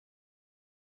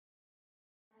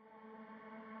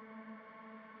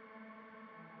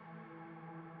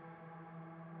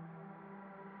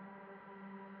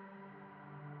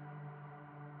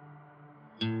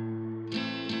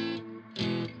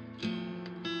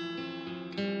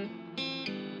In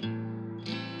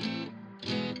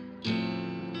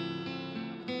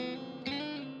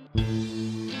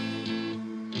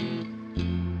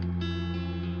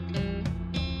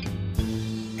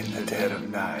the dead of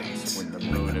night, when the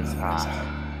moon is high,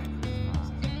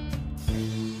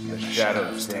 the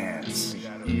shadows dance,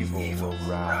 evil will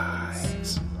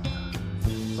rise.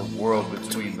 The world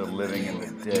between the living and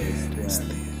the dead is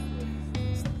thin.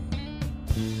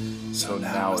 So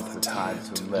now is the time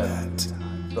to let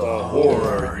the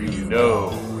horror you know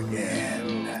in.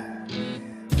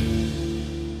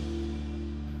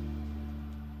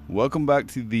 Welcome back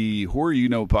to the Horror You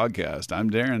Know podcast. I'm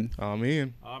Darren. I'm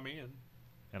Ian. I'm Ian.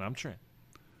 And I'm Trent.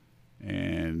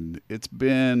 And it's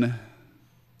been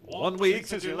 1 week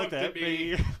since you looked at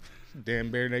me.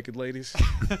 Damn bare naked ladies.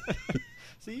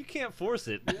 So you can't force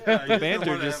it. Yeah, The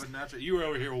banter just... You were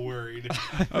over here worried.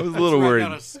 I was a little worried.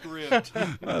 Down a script.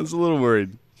 I was a little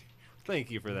worried.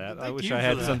 Thank you for that. I Thank wish you I for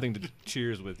had that. something to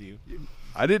cheers with you.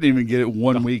 I didn't even get it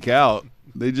 1 week out.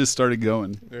 They just started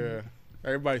going. Yeah.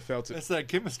 Everybody felt it. That's that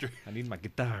chemistry. I need my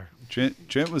guitar.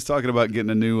 Trent was talking about getting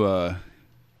a new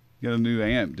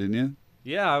amp, didn't you?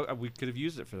 Yeah, we could have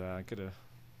used it for that. I could have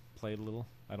played a little.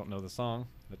 I don't know the song.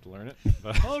 I have to learn it.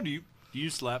 But Oh, do you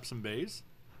slap some bass?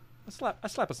 I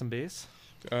slap us some bass.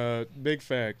 Big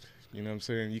fact. You know what I'm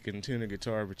saying? You can tune a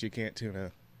guitar, but you can't tune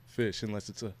a fish unless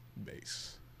it's a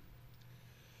bass.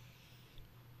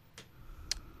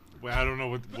 Well, I don't know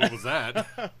what was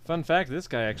that. Fun fact, this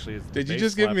guy actually is the Did you bass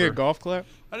just give me a slapper. golf clap?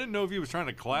 I didn't know if he was trying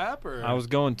to clap or. I was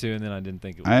going to, and then I didn't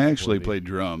think it was I actually worthy. played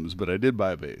drums, but I did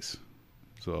buy a bass.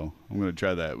 So I'm going to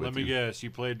try that with Let me you. guess. You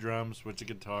played drums, switched a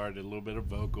guitar, did a little bit of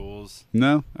vocals.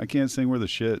 No, I can't sing worth a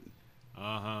shit.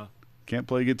 Uh-huh. Can't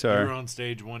play You were guitar. on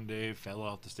stage one day, fell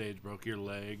off the stage, broke your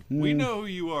leg. Mm. We know who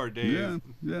you are, Dave.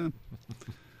 Yeah.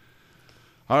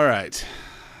 All right.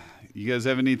 You guys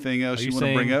have anything else Are you you want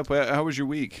to bring saying up? How was your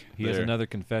week? He has there? another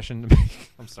confession to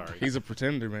make. I'm sorry. He's a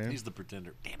pretender, man. He's the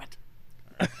pretender. Damn it.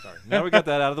 Sorry. Now we got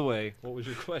that out of the way. What was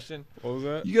your question? What was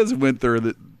that? You guys went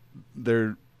through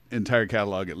their entire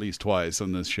catalog at least twice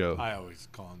on this show. I always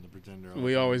call him the pretender.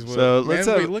 We always will. So, Man, let's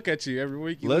we have- look at you every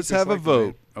week. You Let's look just have a like the man.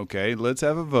 vote. Okay, let's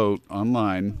have a vote A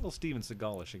online. little Steven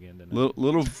Seagalish again, didn't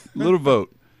Little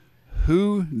vote.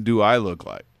 Who do I look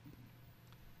like?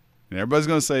 And everybody's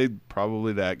going to say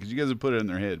probably that because you guys have put it in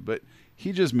their head. But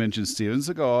he just mentioned Steven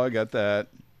Seagal. I got that.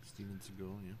 Steven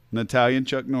Seagal, yeah. Natalia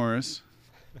Chuck Norris.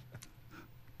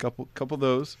 Couple of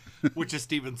those. Which is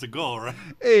Steven Seagal, right?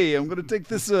 Hey, I'm going to take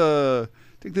this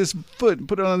foot and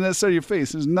put it on that side of your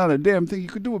face. There's not a damn thing you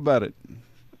could do about it.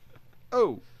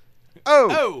 Oh.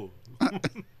 Oh!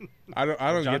 I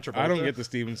don't John get. I don't Travolta? get the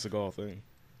Steven Seagal thing.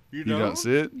 You You know? don't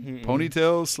see it? Mm-mm.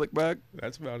 Ponytail, slick back.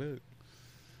 That's about it.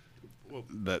 Well,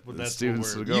 That's that's Steven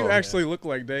what we're- Seagal. You actually look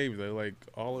like Dave though, like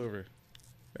all over.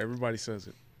 Everybody says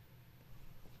it.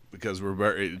 Because we're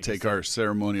about ready to take our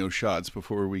ceremonial shots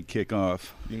before we kick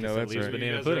off. You know it that's leaves right.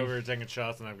 banana you guys pudding. are over here taking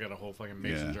shots, and I've got a whole fucking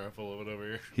mason Yeah. jar full of it over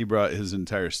here. He brought his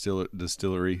entire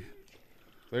distillery.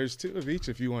 There's two of each.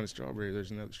 If you want a strawberry,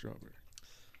 there's another strawberry.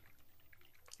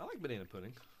 I like banana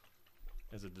pudding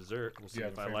as a dessert. We'll see You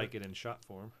have if a I favorite? like it in shot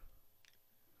form.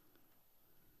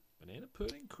 Banana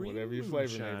pudding, cream, Whatever your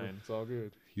flavor, neighbor. moonshine. It's all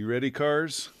good. You ready,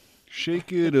 cars?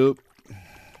 Shake it up.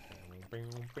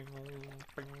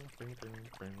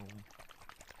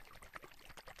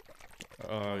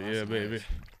 Oh yeah, Awesome, baby. guys.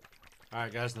 All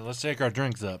right, guys, now let's take our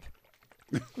drinks up.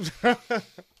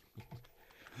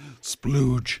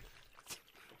 Splooge.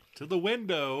 To the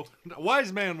window. A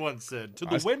wise man once said, to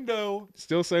the I- window.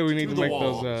 Still say we need To to the make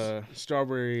walls. those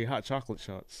strawberry hot chocolate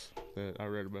shots that I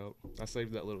read about. I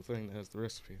saved that little thing that has the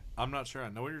recipe. I'm not sure I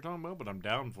know what you're talking about, but I'm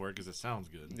down for it because it sounds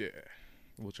good. Yeah,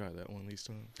 we'll try that one of these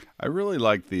times. I really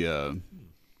like the,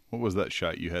 what was that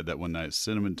shot you had that one night?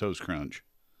 Cinnamon Toast Crunch.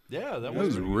 Yeah, that That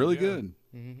was pretty really yeah. good.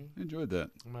 Mm-hmm. I enjoyed that.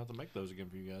 I'm going to have to make those again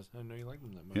for you guys. I didn't know you liked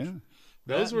them that much. Yeah.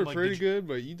 Those That, were like, pretty did you- good,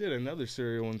 but you did another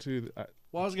cereal one too.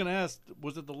 Well, I was going to ask,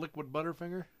 was it the liquid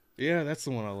Butterfinger? Yeah, that's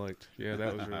the one I liked. Yeah,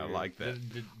 that was really I good. like that.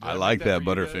 Did I make like that for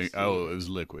you Butterfinger. guys? Oh, it was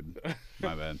liquid.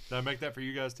 My bad. Did I make that for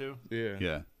you guys too? Yeah.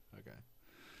 Yeah. Okay.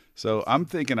 So I'm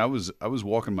thinking I was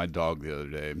walking my dog the other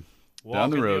day,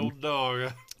 Walking the road. old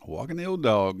dog. walking the old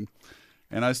dog,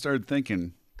 and I started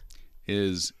thinking,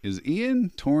 is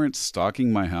Ian Torrance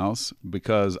stalking my house?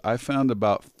 Because I found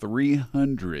about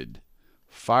 300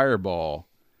 Fireball,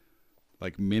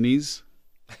 like minis,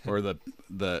 or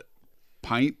the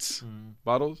pints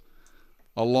bottles,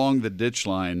 along the ditch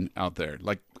line out there.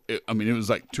 Like, it was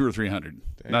like 200 or 300.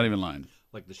 Damn. Not even lying.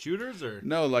 Like the shooters or?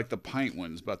 No, like the pint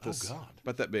ones, about this, God.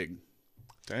 about that big.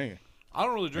 Dang. I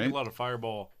don't really drink Right? a lot of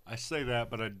Fireball. I say that,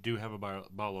 but I do have a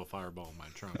bottle of Fireball in my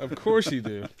trunk. Of course you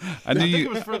do. I knew I think it you.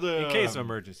 was for the In case of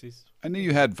emergencies. I knew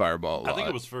you had Fireball a lot. I think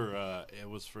it was for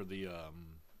the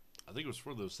I think it was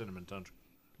for those cinnamon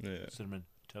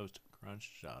toast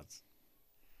crunch shots.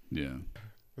 Yeah.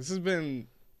 This has been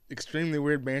extremely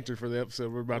weird banter for the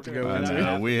episode we're about to go I into.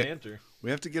 know. We Banter.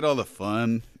 have to get all the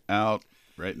fun out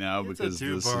right now It's because a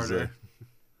this is two-parter.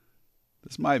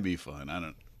 this might be fun. I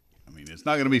mean, it's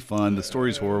not going to be fun. The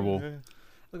story's horrible. I was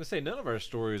gonna say none of our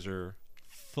stories are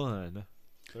fun.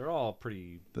 They're all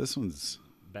pretty This one's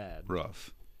bad.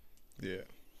 rough. Yeah.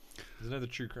 There's another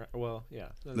true crime. Well, yeah.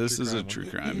 This is a true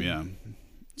crime, yeah.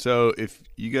 So if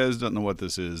you guys don't know what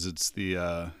this is, it's the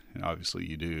and obviously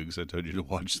you do because I told you to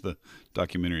watch the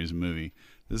documentary as a movie.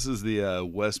 This is the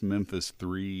West Memphis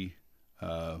Three.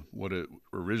 What it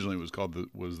originally was called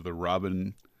was the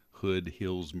Robin Hood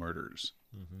Hills murders.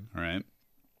 All right,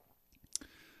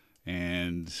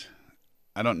 and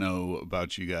I don't know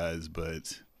about you guys,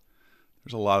 but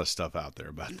there's a lot of stuff out there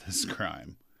about this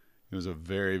crime. It was a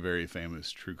very, very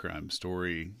famous true crime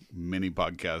story. Many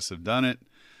podcasts have done it.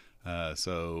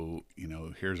 So,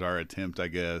 here's our attempt, I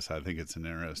guess. I think it's an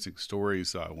interesting story,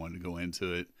 so I wanted to go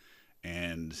into it.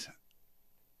 And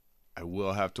I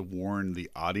will have to warn the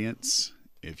audience,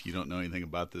 if you don't know anything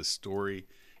about this story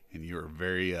and you're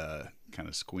very kind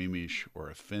of squeamish or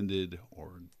offended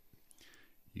or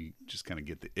you just kind of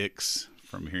get the icks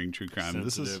from hearing true crime.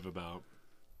 Sensitive about.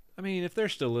 I mean, if they're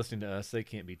still listening to us, they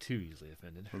can't be too easily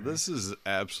offended. This is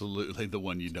absolutely the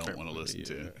one you don't want to listen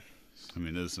to. I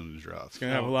mean, this one is rough. It's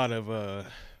going to have a lot of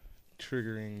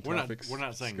triggering We're topics.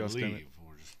 not saying discussed in leave. it.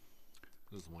 We're just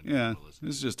this is the one you Yeah, want to listen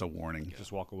it's just a warning.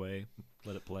 Just walk away,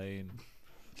 let it play, and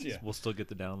Yeah. we'll still get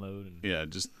the download. And Yeah,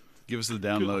 just give us the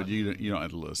download. You don't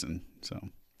have to listen. So,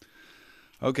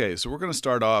 okay, so we're going to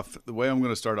start off. The way I'm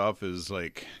going to start off is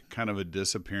like kind of a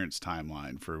disappearance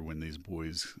timeline for when these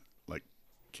boys like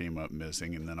came up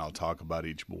missing, and then I'll talk about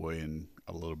each boy and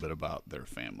a little bit about their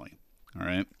family. All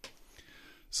right.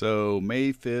 So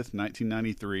May 5th,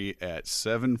 1993 at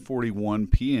 7:41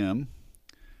 p.m.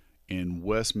 in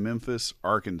West Memphis,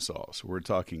 Arkansas. So we're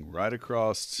talking right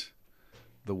across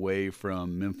the way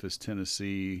from Memphis,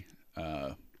 Tennessee.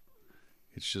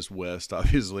 It's just west,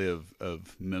 obviously,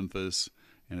 of Memphis,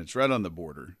 and it's right on the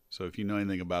border. So if you know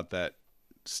anything about that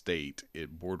state,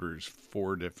 it borders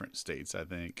 4 different states, I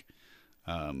think.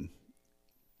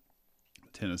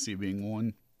 Tennessee being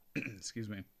one. Excuse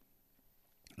me.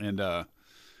 And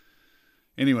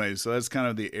anyway, so that's kind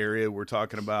of the area we're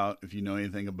talking about. If you know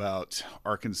anything about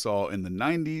Arkansas in the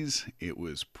 90s, it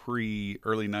was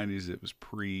early 90s, it was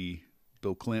pre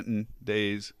Bill Clinton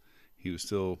days. He was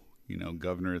still,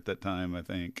 governor at that time, I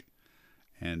think.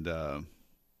 And it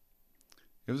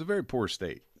was a very poor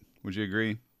state. Would you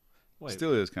agree? wait,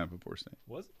 Still is kind of a poor state.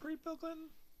 was it pre-Bill Clinton?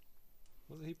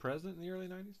 Wasn't he president in the early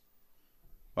 '90s?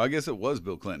 Well, I guess it was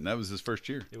Bill Clinton. That was his first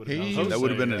year. It That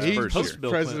would have been his He first was year. Bill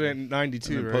president in And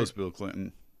 92, then right? post Bill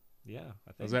Clinton. Yeah,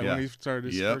 I think. Was that Yeah. when he started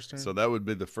his Yep. first term? So that would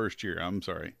be the first year. I'm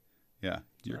sorry. Yeah,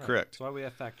 you're All right. correct. That's why we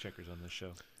have fact checkers on this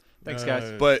show. Thanks,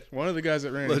 guys. But one of the guys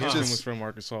that ran let's against him just- was from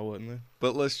Arkansas, wasn't they?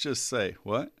 But let's just say,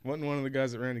 what? Wasn't one of the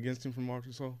guys that ran against him from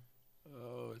Arkansas?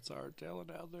 Oh, it's our talent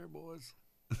out there, boys.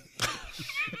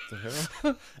 What the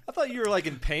hell? I thought you were like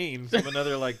in pain from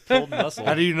another like pulled muscle.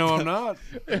 How do you know I'm not?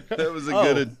 That was a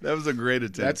Oh. that was a great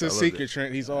attempt. That's I a loved secret, it.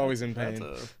 Trent. He's always in pain.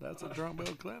 That's a drunk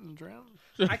Bill Clinton,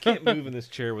 Trent. I can't move in this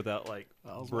chair without like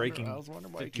breaking. I was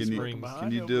wondering why you Can keep you spraying behind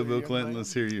can you over do a here, Bill young Clinton? man.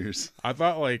 Let's hear yours. I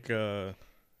thought go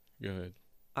ahead.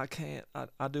 I can't.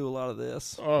 I do a lot of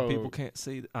this. Oh. People can't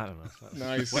see. I don't know.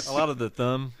 Nice. A lot of the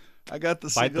thumb. I got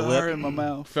the Bite the cigar lip. in my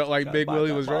mouth. Felt like Gotta Big bite Willie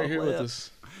that was right bottom here with lip.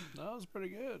 us. That was pretty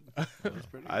good. That was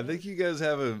pretty I good. think you guys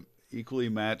have a equally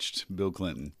matched Bill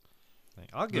Clinton.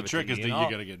 I'll The give it trick to is you. that you I'll-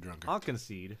 got to get drunker. I'll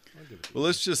concede. I'll give it to Well,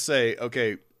 let's just say,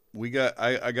 okay,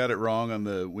 I got it wrong on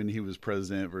the when he was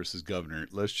president versus governor.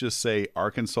 Let's just say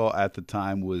Arkansas at the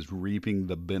time was reaping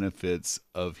the benefits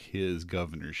of his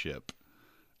governorship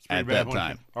It's pretty at bad that when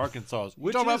time. Arkansas. you.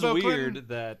 Which talking about is Bill weird Clinton?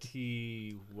 that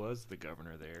he was the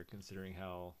governor there, considering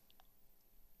how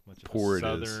much of Poor a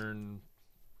it is. southern,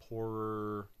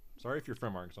 poorer. Sorry if you're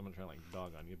from Arkansas. I'm not trying to like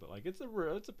dog on you, but like it's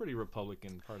a pretty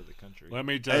Republican part of the country. Let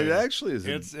me tell It you, actually is.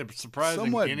 it's surprising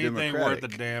somewhat anything worth a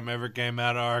democratic. damn ever came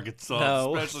out of Arkansas,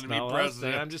 no, especially to not be what I'm saying.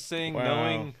 president. I'm just saying, Wow.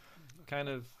 knowing kind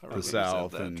of I the really said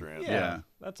South that, and Trent. yeah.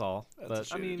 that's all. That's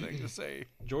but a I shitty mean, thing to say.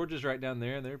 Georgia's right down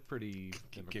there, and they're pretty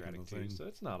Keep kicking democratic the too. thing. So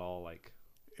it's not all like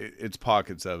It's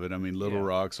pockets of it. I mean, Little Yeah.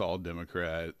 Rock's all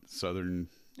Democrat. Southern,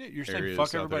 Yeah, you're saying areas, fuck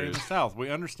South everybody in the areas. South. We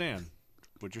understand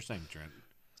what you're saying, Trent.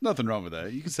 nothing wrong with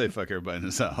that. You can say fuck everybody in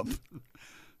the South.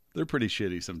 They're pretty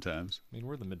shitty sometimes. I mean,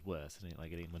 we're the Midwest. It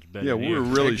ain't much better. Yeah, than we're here.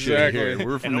 really Exactly. shitty here.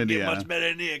 We're from Don't Indiana. get much better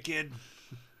than you, kid.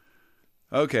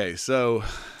 Okay, so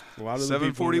A lot of the people in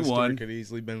this story 741. could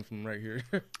easily been from right here.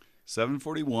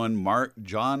 741,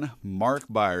 John Mark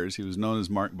Byers. He was known as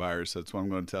Mark Byers. So that's what I'm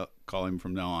going to call him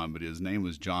from now on. But his name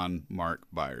was John Mark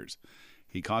Byers.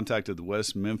 He contacted the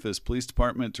West Memphis Police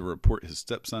Department to report his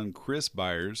stepson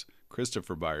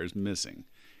Christopher Byers, missing.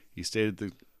 He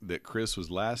stated that Chris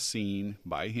was last seen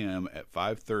by him at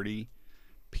 5:30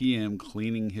 p.m.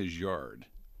 cleaning his yard.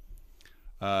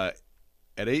 At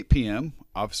 8 p.m.,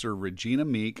 Officer Regina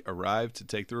Meek arrived to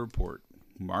take the report.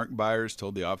 Mark Byers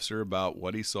told the officer about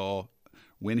what he saw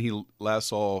when he last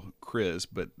saw Chris,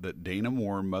 but that Dana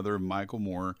Moore, mother of Michael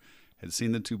Moore, had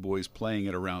seen the two boys playing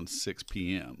at around 6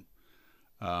 p.m.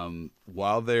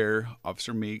 While there,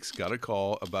 Officer Meeks got a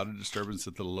call about a disturbance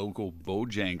at the local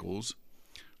Bojangles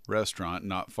restaurant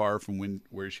not far from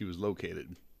where she was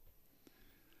located.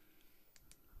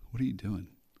 What are you doing?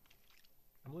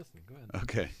 I'm listening. Go ahead.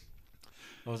 Okay.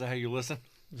 Oh, is that how you listen?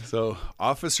 So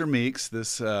Officer Meeks,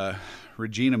 this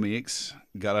Regina Meeks,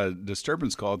 got a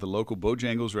disturbance call at the local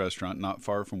Bojangles restaurant not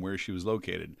far from where she was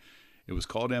located. It was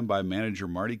called in by manager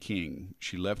Marty King.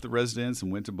 She left the residence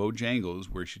and went to Bojangles,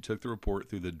 where she took the report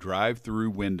through the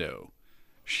drive-through window.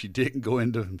 She didn't go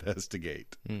in to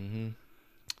investigate. Mm-hmm.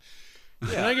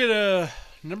 Can I get a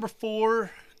number 4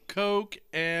 Coke,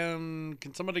 and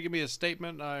can somebody give me a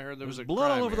statement? I heard there was a blood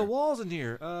all crime over here. the walls in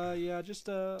here. Yeah, just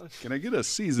Can I get a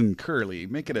seasoned curly?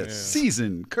 Make it a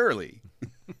seasoned curly.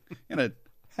 And a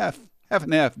half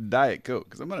and half Diet Coke,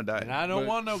 because I'm going to diet. And I don't But-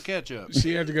 want no ketchup.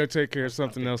 She had to go take care of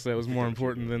something else that was more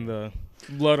important than the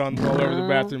blood all over the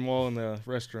bathroom wall in the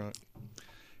restaurant.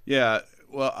 Yeah,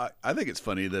 well, I think it's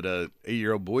funny that a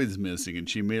 8-year-old boy is missing, and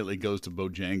she immediately goes to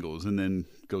Bojangles and then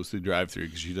goes through drive-through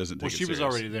because she doesn't take Well, it she was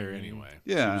serious. already there anyway.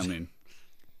 Yeah, I mean,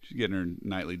 she's getting her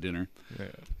nightly dinner. Yeah.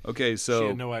 Okay, She so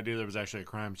had no idea there was actually a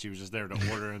crime. She was just there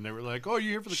to order, and they were like, "Oh, you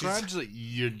here for the crime?" She's like,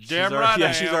 "You're damn right,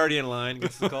 I she's am." already in line.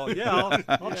 Gets the call. Yeah,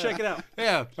 I'll check it out.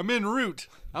 Yeah, I'm en route.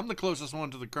 I'm the closest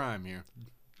one to the crime here.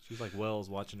 She's like Wells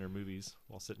watching her movies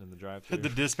while sitting in the drive-thru. The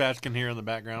dispatch can hear in the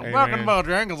background. Hey, Welcome to man.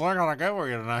 Bojangles. I'm gonna go for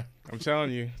you tonight. I'm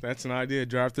telling you, that's an idea.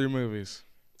 Drive-through movies.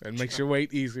 That makes your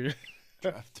wait easier.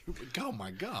 Oh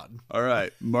my God. all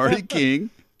right, Marty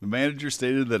King, the manager,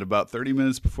 stated that about 30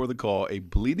 minutes before the call, a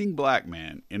bleeding black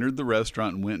man entered the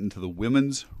restaurant and went into the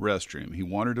women's restroom. He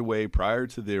wandered away prior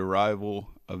to the arrival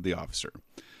of the officer.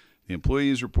 The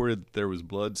employees reported that there was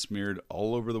blood smeared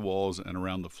all over the walls and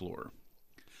around the floor.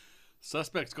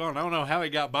 Suspect's gone. I don't know how he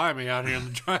got by me out here in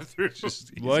the drive-thru. He's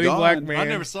Bloody gone. black I man.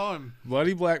 never saw him.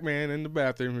 Bloody black man in the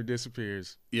bathroom who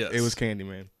disappears. Yes. It was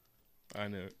Candyman. I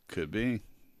knew it. Could be.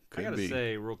 I Could gotta be.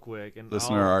 say real quick, and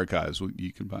Listen to our archives.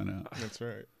 You can find out. That's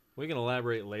right. we can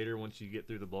elaborate later once you get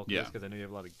through the bulk of Yeah. this, because I know you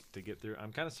have a lot to get through.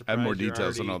 I'm kind of I surprised. have more you're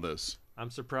details on already- all this.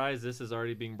 I'm surprised this is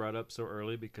already being brought up so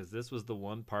early, because this was the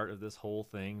one part of this whole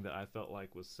thing that I felt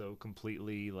like was so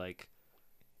completely like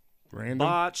Random.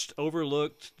 botched,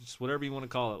 overlooked, just whatever you want to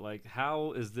call it. Like,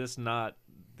 how is this not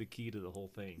the key to the whole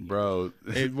thing? Bro,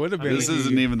 It would have been. this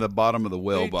isn't even the bottom of the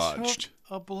well They botched. took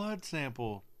a blood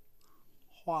sample.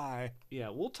 Why? Yeah,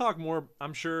 we'll talk more.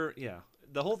 I'm sure. Yeah,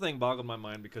 the whole thing boggled my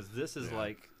mind, because this is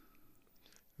like,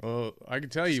 Well, I can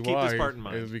tell you Just keep why. this part in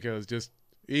mind. It was because just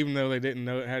even though they didn't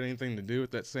know it had anything to do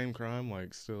with that same crime,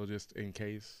 like still just in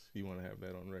case you want to have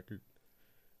that on record,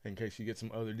 in case you get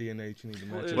some other DNA that you need to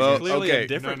match. it's it Well, against. clearly okay. a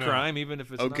different No, no. crime, even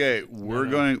if it's Okay, we're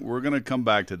gonna come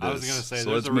back to this. I was gonna say,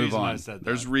 so there's let's a move reason on. I said that.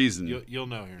 There's reason. You'll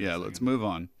know here. in a Yeah, second. let's move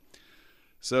on.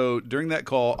 So during that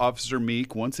call, Officer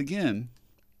Meek once again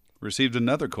received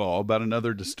another call about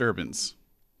another disturbance.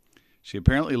 She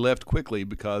apparently left quickly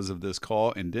because of this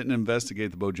call and didn't investigate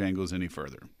the Bojangles any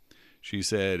further. She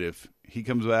said, if he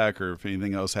comes back or if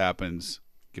anything else happens,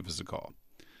 give us a call.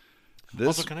 This,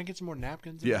 Also, can I get some more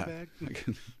napkins in yeah. the bag?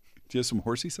 Do you have some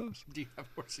horsey sauce? Do you have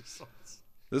horsey sauce?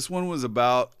 This one was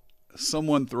about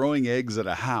someone throwing eggs at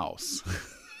a house.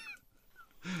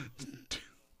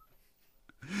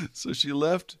 So she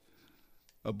left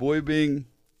a boy being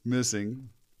missing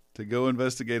to go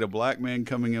investigate a black man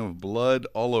coming in with blood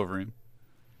all over him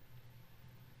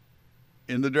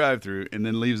in the drive-thru, and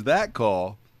then leaves that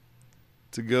call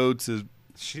to go to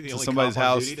she the to only somebody's cop on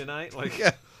house. duty tonight. Like,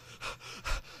 Yeah.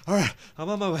 all right, I'm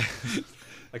on my way.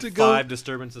 Like To go- five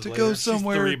disturbances to later. go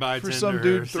somewhere 3 bites for into some her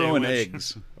dude throwing sandwich.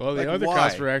 eggs. Well, the Like, other why?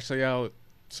 cops were actually out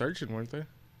searching, weren't they?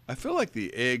 I feel like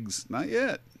the eggs, not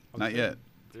yet.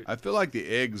 I feel like the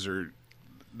eggs are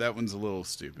that one's a little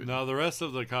stupid. No, the rest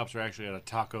of the cops are actually at a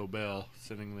Taco Bell,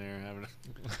 sitting there having.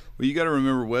 Well, you got to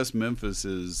remember West Memphis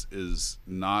is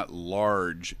not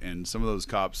large, and some of those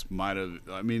cops might have.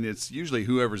 I mean, it's usually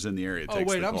whoever's in the area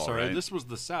takes the call, I'm sorry. right? This was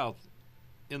the South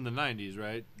in the '90s,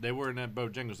 right? They weren't at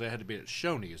Bojangles. They had to be at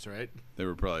Shoney's, right? They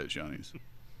were probably at Shoney's.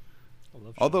 I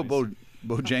love Although Shoney's.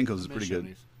 Bojangles is I miss pretty good.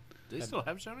 Shoney's. Do they still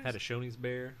have Shoney's? Had a Shoney's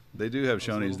bear. They do have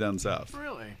Shoney's little- down south.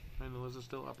 Really? And was it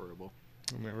still operable?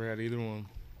 I've never had either one.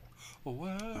 Oh,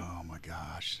 wow. Oh my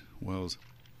gosh, Wells.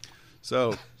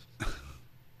 So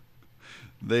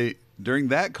during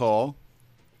that call,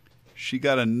 she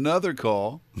got another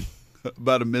call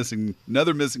about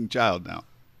another missing child now.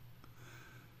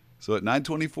 So at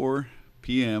 9:24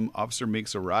 p.m., Officer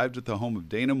Meeks arrived at the home of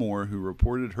Dana Moore, who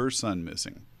reported her son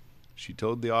missing. She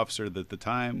told the officer that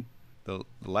the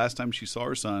last time she saw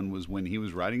her son was when he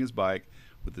was riding his bike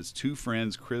with his two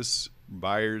friends, Chris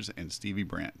Byers and Stevie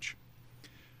Branch.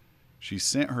 She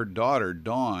sent her daughter,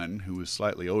 Dawn, who was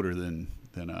slightly older than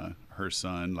her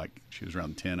son, like she was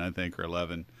around 10, I think, or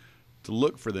 11, to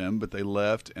look for them, but they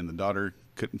left, and the daughter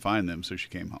couldn't find them, so she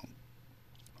came home.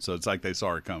 So it's like they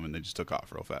saw her coming. They just took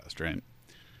off real fast, right?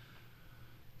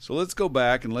 So let's go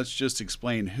back and let's just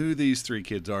explain who these three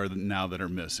kids are now that are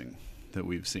missing that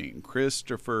we've seen.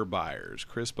 Christopher Byers.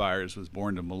 Chris Byers was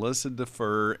born to Melissa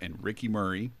DeFur and Ricky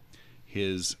Murray.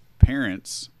 His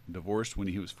parents divorced when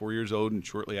he was 4 years old, and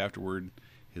shortly afterward,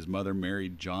 his mother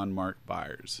married John Mark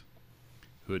Byers,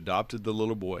 who adopted the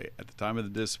little boy. At the time of the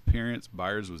disappearance,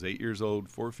 Byers was 8 years old,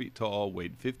 4 feet tall,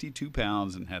 weighed 52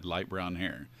 pounds, and had light brown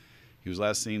hair. He was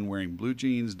last seen wearing blue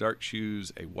jeans, dark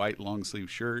shoes, a white long-sleeve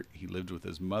shirt. He lived with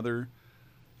his mother,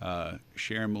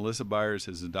 Sharon Melissa Byers,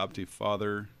 his adoptive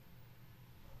father,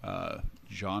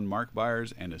 John Mark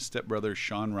Byers, and his stepbrother,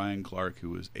 Sean Ryan Clark, who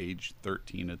was age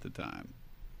 13 at the time.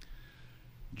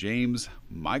 James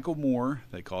Michael Moore,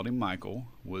 they called him Michael,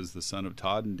 was the son of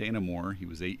Todd and Dana Moore. He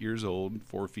was 8 years old,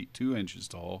 4 feet 2 inches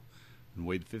tall, and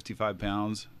weighed 55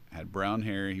 pounds, had brown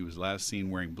hair. He was last seen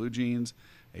wearing blue jeans,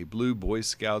 a blue Boy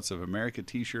Scouts of America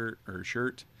t-shirt or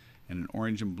shirt, and an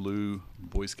orange and blue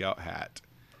Boy Scout hat.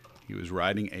 He was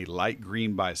riding a light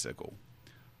green bicycle.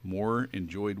 Moore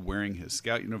enjoyed wearing his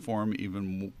scout uniform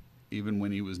even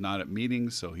when he was not at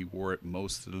meetings, so he wore it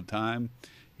most of the time.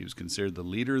 He was considered the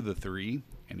leader of the three,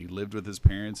 and he lived with his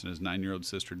parents and his 9-year-old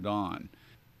sister, Dawn.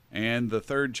 And the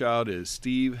third child is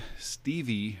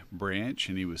Stevie Branch,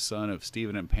 and he was son of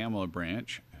Stephen and Pamela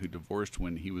Branch, who divorced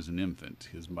when he was an infant.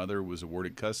 His mother was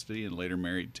awarded custody and later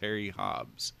married Terry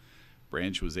Hobbs.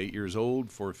 Branch was 8 years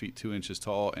old, 4 feet 2 inches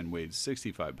tall, and weighed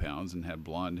 65 pounds and had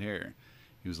blonde hair.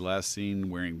 He was last seen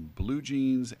wearing blue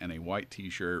jeans and a white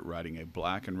t-shirt, riding a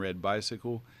black and red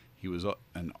bicycle. He was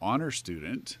an honor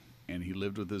student, and he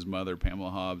lived with his mother, Pamela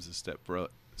Hobbs, his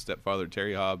stepfather,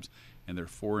 Terry Hobbs, and their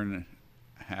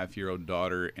 4.5-year-old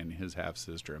daughter and his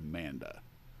half-sister, Amanda.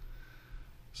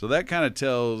 So that kind of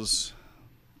tells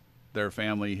their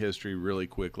family history really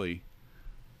quickly.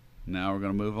 Now we're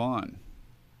going to move on.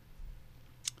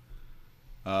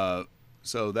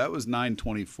 So that was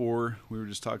 9/24 we were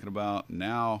just talking about.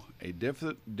 Now a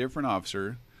different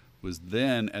officer was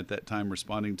then at that time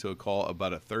responding to a call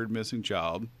about a third missing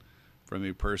child from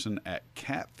a person at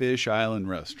Catfish Island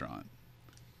Restaurant.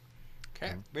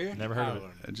 Catfish Never heard of it.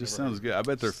 Island. It just sounds good. I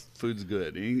bet their food's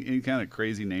good. Any kind of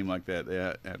crazy name like that, they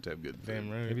have to have good food. Damn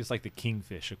right. Maybe it's like the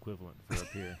Kingfish equivalent for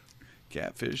up here.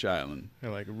 Catfish Island. They're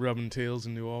like rubbing tails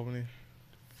in New Albany.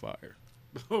 Fire.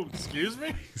 Oh, excuse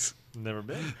me? Never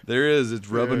been. There is. It's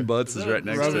Rubbin' Yeah. Butts is right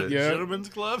next Rub to it, it. yeah. Gentlemen's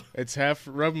Club? It's half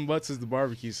rubbing butts is the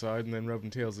barbecue side, and then rubbing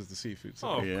tails is the seafood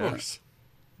Oh, side. of Yeah. course.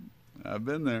 I've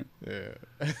been there.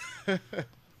 Yeah.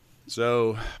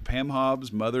 So Pam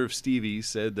Hobbs, mother of Stevie,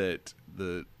 said that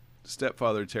the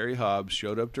stepfather, Terry Hobbs,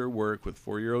 showed up to her work with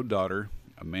 4-year-old daughter,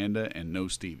 Amanda, and no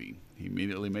Stevie. He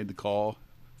immediately made the call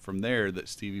from there that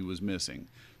Stevie was missing.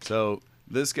 So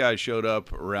this guy showed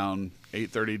up around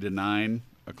 8:30 to 9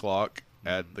 o'clock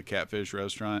at the Catfish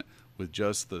restaurant with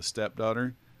just the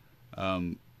stepdaughter,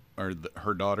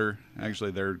 her daughter,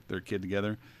 actually their kid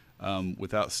together,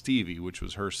 without Stevie, which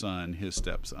was her son, his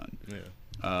stepson.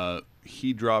 Yeah.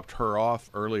 He dropped her off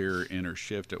earlier in her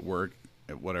shift at work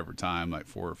at whatever time, like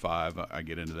 4 or 5. I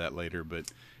get into that later,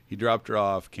 but he dropped her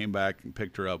off, came back and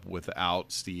picked her up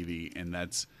without Stevie, and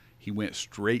he went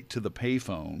straight to the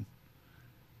payphone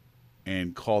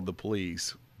and called the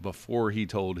police before he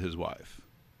told his wife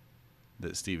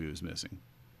that Stevie was missing.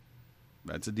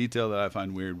 That's a detail that I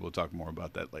find weird. We'll talk more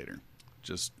about that later.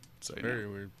 Just so you know. Very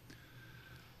weird.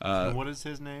 And what is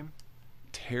his name?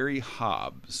 Terry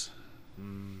Hobbs.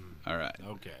 All right.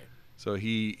 Okay. So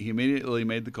he immediately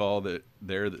made the call that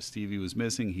Stevie was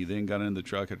missing. He then got in the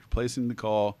truck after placing the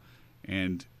call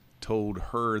and told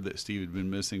her that Stevie had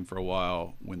been missing for a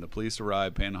while. When the police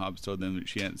arrived, Pan Hobbs told them that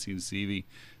she hadn't seen Stevie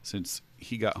since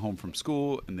he got home from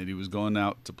school and that he was going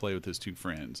out to play with his 2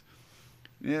 friends.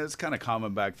 Yeah, it's kind of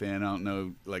common back then. I don't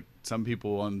know. Like some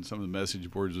people on some of the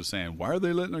message boards were saying, why are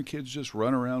they letting their kids just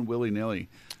run around willy-nilly?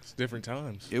 It's different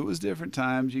times. It was different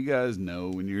times. You guys know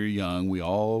when you were young, we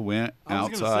all went I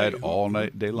was gonna outside say, all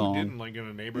night, day Who long. didn't, like, in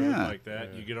a neighborhood Yeah. like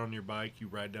that? You get on your bike, you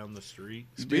ride down the street.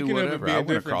 You Speaking do of it whatever. being I went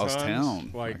different across times,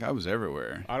 town. like- Like I was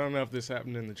everywhere. I don't know if this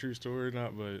happened in the true story or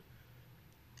not, but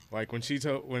like when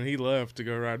he left to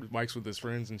go ride bikes with his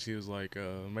friends, and she was like,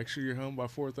 "Make sure you're home by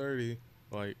 4:30."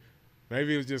 Like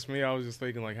maybe it was just me. I was just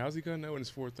thinking like, how's he gonna know when it's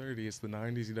 4:30? It's the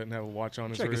 90s. He doesn't have a watch on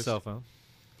his Check his wrist. cell phone.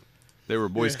 They were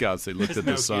Boy Scouts. They looked at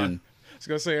the Nokia. sun. I was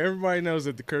gonna say everybody knows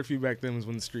that the curfew back then was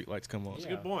when the street lights come on. That's a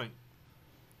good point.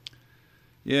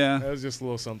 Yeah. That was just a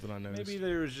little something I noticed. Maybe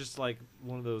there was just like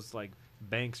one of those like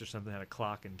banks or something had a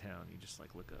clock in town. You just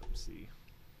like look up and see.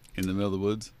 In the middle of the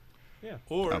woods.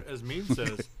 Or, Oh. as Meme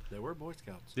says, there were Boy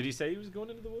Scouts. Did he say he was going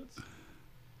into the woods?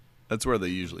 That's where they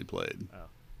usually played.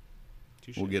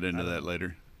 Touche. We'll get into I don't that know.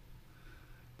 later.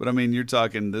 But I mean, you're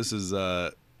talking. This is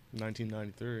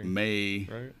 1993, May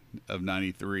right? of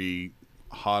 '93.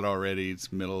 Hot already.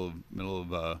 It's middle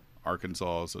of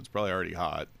Arkansas, so it's probably already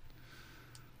hot.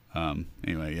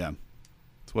 Anyway, yeah,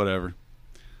 it's whatever.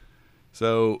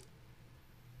 So,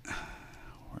 where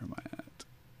am I at?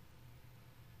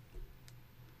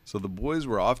 So the boys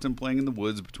were often playing in the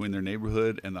woods between their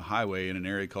neighborhood and the highway in an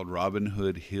area called Robin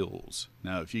Hood Hills.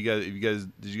 Now, did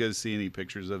you guys see any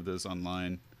pictures of this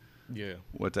online? Yeah.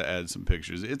 What to add some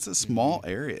pictures? It's a small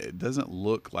area. It doesn't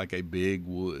look like a big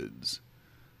woods.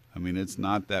 I mean, it's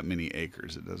not that many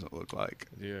acres. It doesn't look like.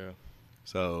 Yeah.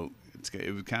 So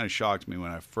it kind of shocked me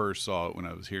when I first saw it when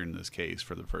I was hearing this case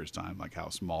for the first time, like how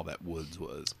small that woods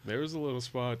was. There was a little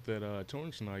spot that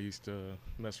Torrance and I used to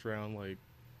mess around, like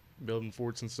building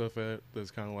forts and stuff at.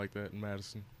 That's kind of like that in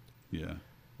Madison. Yeah.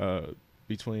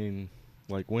 Between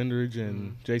like Windridge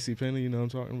and J.C. Penney, you know what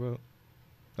I'm talking about?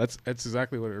 That's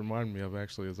exactly what it reminded me of,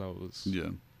 actually, as I was Yeah.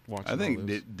 watching. I think all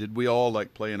this. did we all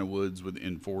like play in the woods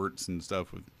in forts and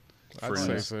stuff with I'd say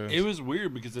friends? so. It was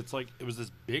weird because it's like it was this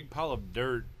big pile of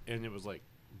dirt and it was like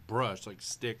brush, like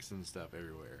sticks and stuff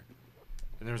everywhere.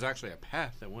 And there was actually a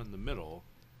path that went in the middle.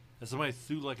 And somebody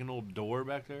threw like an old door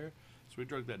back there. So we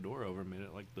dragged that door over and made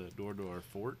it like the door to our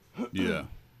fort. Yeah.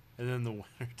 And then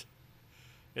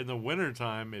in the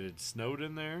wintertime, it had snowed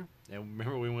in there. And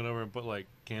remember we went over and put like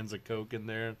cans of Coke in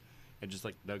there and just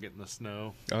like dug it in the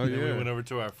snow. Oh, and then we yeah. went over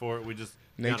to our fort. We just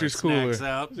got our Nature's snacks cooler.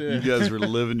 out. Yeah. You guys were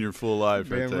living your full life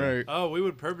right Damn there. right. Oh, we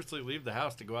would purposely leave the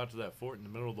house to go out to that fort in the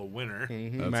middle of the winter.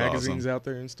 Mhm. That's Magazines awesome. out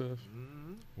there and stuff.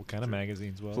 What kind of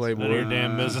magazines? Well, Playboy. None of your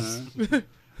damn business.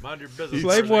 Mind your business.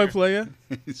 Playboy player.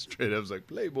 He straight up was like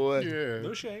Playboy. Yeah.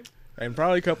 no shame. And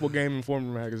probably a couple Game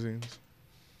Informer magazines.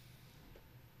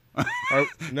 Or,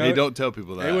 no, Hey, don't tell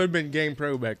people They that. would have been Game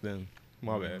Pro back then.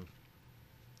 My bad.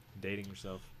 Dating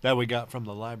yourself. That we got from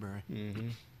the library. Mm-hmm.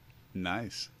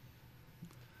 Nice.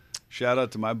 Shout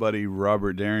out to my buddy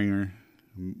Robert Daringer.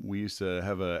 We used to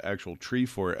have an actual tree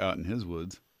fort out in his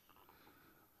woods.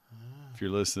 If you're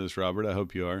listening to this, Robert, I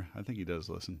hope you are. I think he does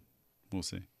listen. We'll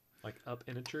see. Like up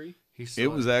in a tree. He's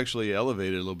It was actually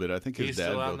elevated a little bit. I think his he's dad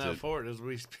still out in built that it. fort as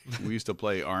we speak. We used to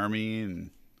play army and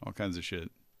all kinds of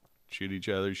shit. Shoot each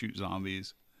other, shoot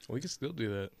zombies. We can still do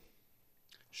that.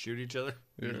 Shoot each other.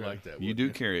 You'd Yeah. like that. You wouldn't do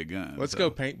carry a gun. Let's so-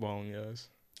 go paintballing, guys.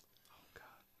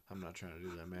 I'm not trying to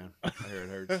do that, man. I hear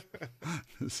it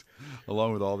hurts.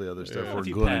 Along with all the other stuff Yeah. we're If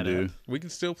you going pad to do. up. We can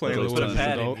still play in Those the Put a woods as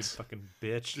pad in, you adults. fucking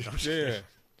bitch. I'm just Yeah. kidding.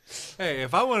 Hey,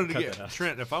 if I wanted to Cut get that out.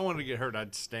 Trent, if I wanted to get hurt,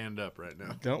 I'd stand up right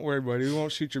now. Don't worry, buddy. We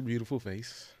won't shoot your beautiful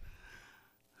face.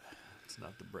 It's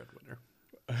not the breadwinner.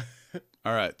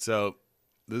 All right, so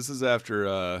this is after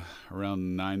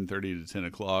around 9:30 to 10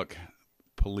 o'clock.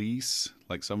 Police,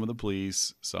 like some of the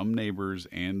police, some neighbors,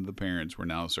 and the parents were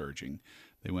now searching.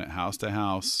 They went house to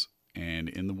house and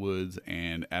in the woods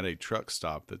and at a truck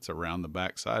stop that's around the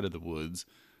back side of the woods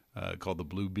called the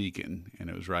Blue Beacon, and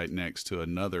it was right next to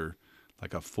another,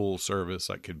 like a full service,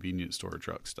 like convenience store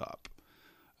truck stop.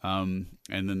 And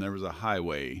then there was a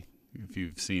highway. If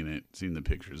you've seen the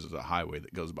pictures, there's a highway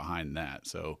that goes behind that.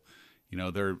 So, you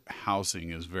know, their housing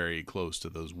is very close to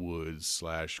those woods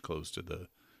 / close to the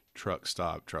truck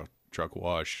stop, truck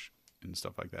wash and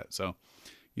stuff like that. So,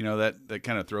 you know, that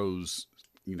kind of throws,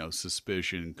 you know,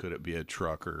 suspicion. Could it be a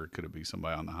trucker? Could it be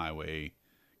somebody on the highway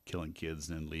killing kids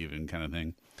and then leaving kind of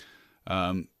thing?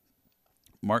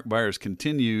 Mark Byers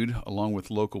continued, along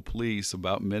with local police,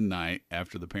 about midnight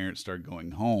after the parents started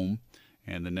going home,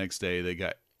 and the next day they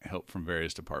got help from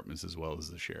various departments as well as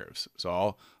the sheriffs.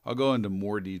 So I'll go into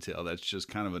more detail. That's just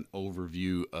kind of an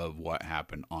overview of what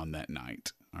happened on that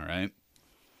night. All right.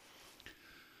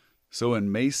 So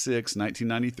on May 6,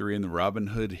 1993, in the Robin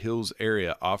Hood Hills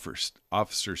area,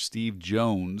 Officer Steve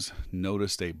Jones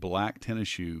noticed a black tennis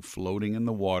shoe floating in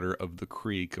the water of the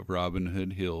creek of Robin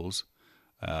Hood Hills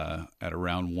at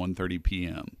around 1:30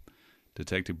 p.m.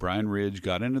 Detective Brian Ridge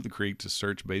got into the creek to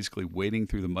search, basically wading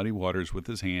through the muddy waters with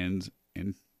his hands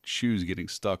and shoes getting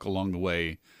stuck along the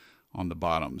way on the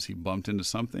bottoms. He bumped into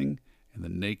something, and the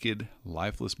naked,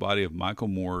 lifeless body of Michael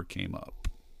Moore came up.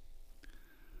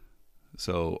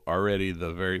 So already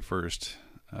the very first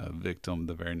victim,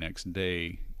 the very next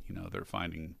day, they're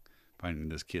finding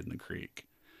this kid in the creek.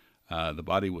 The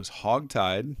body was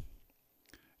hogtied,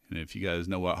 and if you guys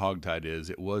know what hogtied is,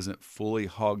 it wasn't fully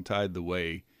hogtied the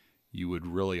way you would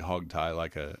really hogtie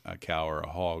like a cow or a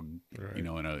hog,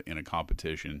 Right. In a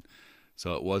competition.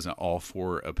 So it wasn't all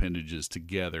four appendages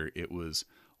together. It was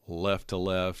left to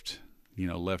left,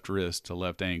 left wrist to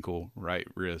left ankle, right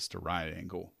wrist to right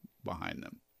ankle behind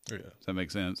them. Yeah. Does that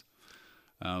make sense?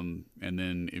 And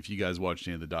then if you guys watched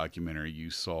any of the documentary, you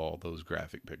saw those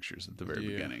graphic pictures at the very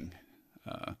beginning,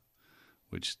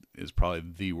 which is probably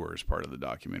the worst part of the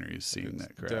documentary is seeing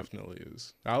that crap. Definitely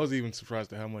is. I was even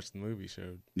surprised at how much the movie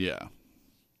showed. Yeah.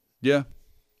 Yeah.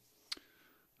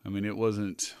 I mean, it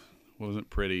wasn't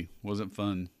pretty, wasn't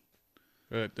fun.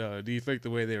 But do you think the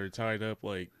way they were tied up,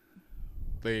 like,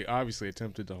 they obviously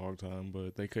attempted to hog tie him,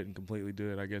 but they couldn't completely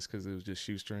do it, I guess, because it was just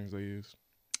shoestrings they used?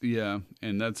 Yeah,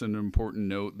 and that's an important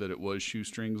note that it was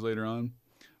shoestrings later on.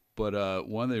 But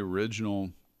one of the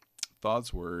original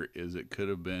thoughts is it could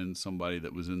have been somebody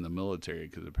that was in the military,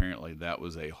 because apparently that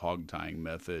was a hog tying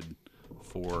method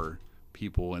for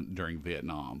people during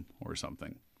Vietnam or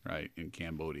something, right, in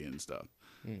Cambodia and stuff.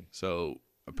 So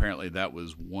apparently that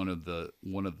was one of the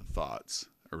thoughts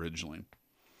originally.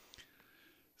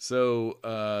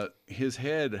 So his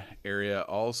head area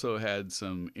also had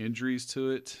some injuries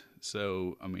to it.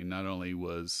 So, I mean, not only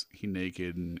was he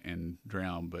naked and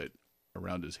drowned, but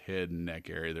around his head and neck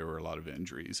area, there were a lot of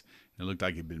injuries. It looked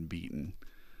like he'd been beaten.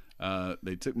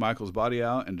 They took Michael's body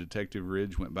out, and Detective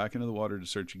Ridge went back into the water to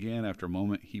search again. After a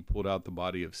moment, he pulled out the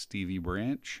body of Stevie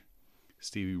Branch.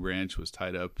 Stevie Branch was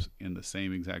tied up in the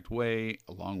same exact way,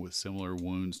 along with similar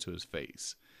wounds to his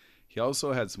face. He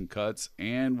also had some cuts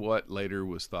and what later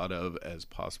was thought of as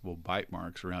possible bite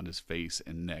marks around his face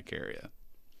and neck area.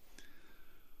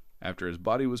 After his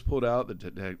body was pulled out,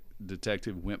 the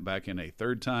detective went back in a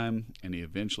third time, and he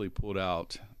eventually pulled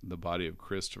out the body of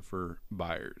Christopher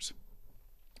Byers.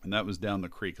 And that was down the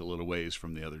creek a little ways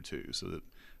from the other two, so that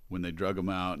when they drug him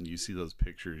out and you see those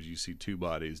pictures, you see two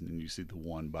bodies, and then you see the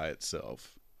one by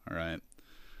itself. All right?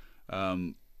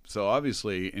 So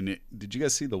obviously, did you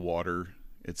guys see the water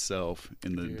itself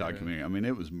in the documentary? I mean,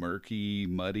 it was murky,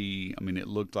 muddy. I mean, it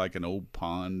looked like an old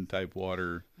pond type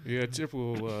water. Yeah,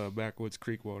 typical backwoods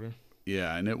creek water.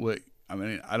 Yeah,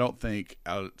 and I don't think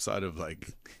outside of like,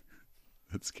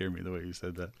 that scared me the way you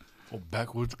said that. Oh,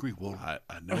 backwoods creek water.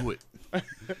 I know it. I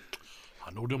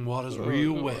know them waters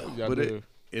real well. Yeah, But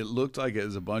it looked like it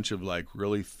was a bunch of like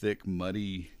really thick,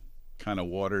 muddy kind of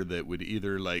water that would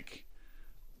either like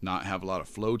not have a lot of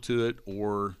flow to it,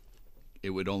 or it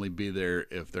would only be there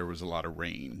if there was a lot of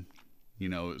rain. It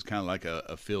was kind of like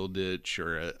a fill ditch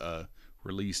or a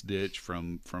release ditch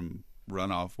from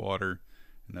runoff water,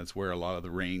 and that's where a lot of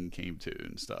the rain came to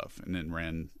and stuff, and then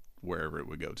ran wherever it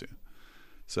would go to.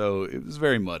 So it was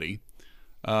very muddy.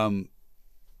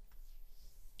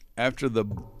 After the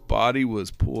body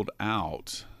was pulled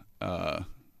out,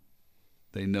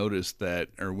 they noticed that,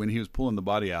 or when he was pulling the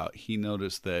body out, he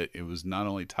noticed that it was not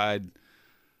only tied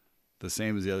the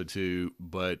same as the other two,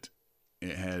 but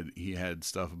he had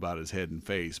stuff about his head and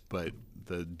face. But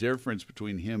the difference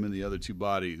between him and the other two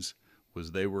bodies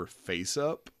was they were face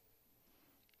up,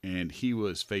 and he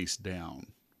was face down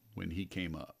when he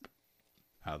came up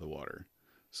out of the water.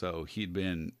 So he'd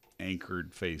been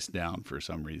anchored face down for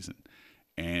some reason.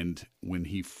 And when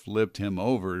he flipped him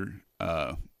over,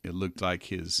 it looked like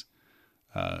he'd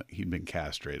been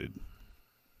castrated.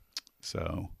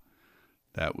 So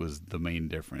that was the main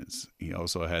difference. He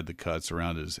also had the cuts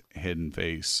around his head and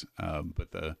face,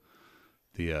 but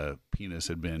the penis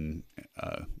had been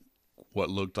what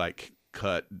looked like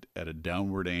cut at a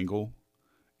downward angle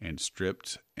and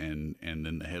stripped, and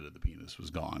then the head of the penis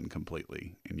was gone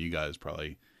completely. And you guys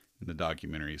probably in the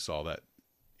documentary saw that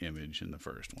image in the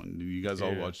first one. Do you guys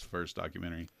all watch the first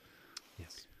documentary?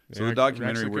 Yes. So the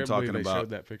documentary we're talking they about, showed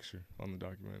that picture on the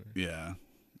documentary. yeah.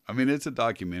 I mean, it's a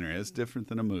documentary. It's different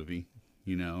than a movie.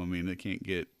 You know, I mean, they can't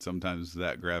get sometimes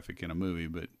that graphic in a movie,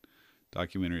 but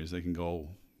documentaries, they can go,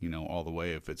 you know, all the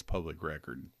way if it's public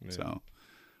record. Yeah. So,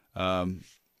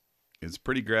 it's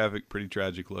pretty graphic, pretty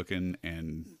tragic looking.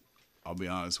 And I'll be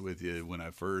honest with you, when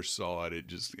I first saw it,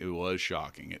 it was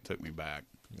shocking. It took me back.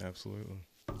 Absolutely.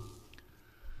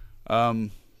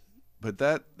 But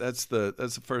that's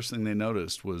the first thing they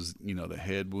noticed was, you know, the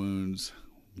head wounds,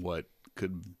 what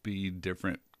could be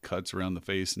different cuts around the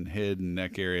face and head and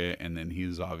neck area, and then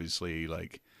he's obviously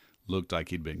looked like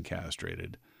he'd been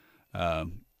castrated.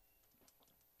 The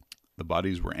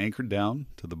bodies were anchored down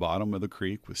to the bottom of the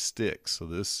creek with sticks. So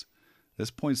this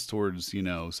points towards, you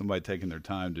know, somebody taking their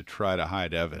time to try to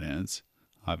hide evidence.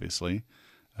 Obviously,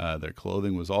 their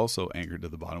clothing was also anchored to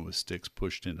the bottom with sticks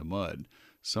pushed into mud.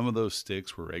 Some of those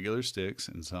sticks were regular sticks,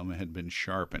 and some had been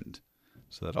sharpened.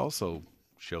 So that also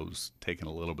shows taking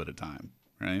a little bit of time,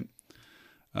 right?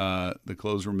 The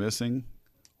clothes were missing,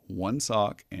 1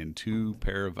 sock and 2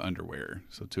 pair of underwear.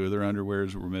 So 2 of their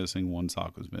underwears were missing, 1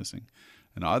 sock was missing.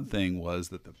 An odd thing was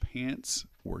that the pants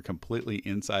were completely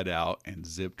inside out and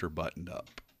zipped or buttoned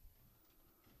up.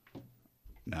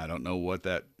 Now, I don't know what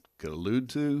that could allude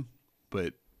to,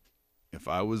 but if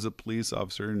I was a police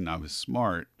officer and I was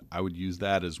smart, I would use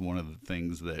that as one of the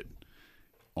things that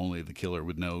only the killer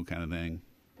would know, kind of thing.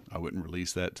 I wouldn't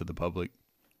release that to the public.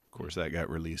 Of course, that got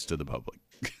released to the public,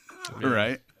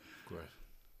 right? Of course.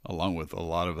 Along with a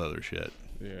lot of other shit.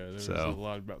 Yeah, there was a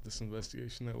lot about this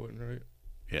investigation that wasn't right.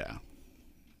 Yeah,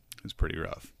 it was pretty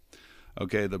rough.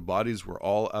 Okay, the bodies were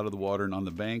all out of the water and on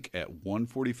the bank at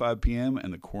 1:45 p.m.,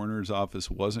 and the coroner's office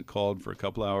wasn't called for a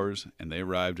couple hours, and they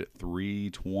arrived at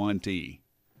 3:20.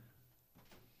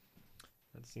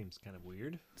 That seems kind of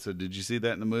weird. So did you see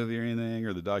that in the movie or anything,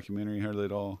 or the documentary hardly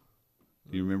at all?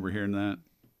 Do you remember hearing that?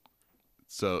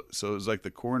 So it was like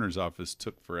the coroner's office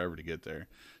took forever to get there.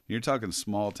 You're talking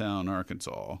small town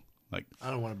Arkansas. Like,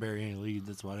 I don't want to bury any lead.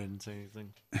 That's why I didn't say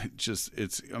anything.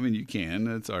 I mean, you can.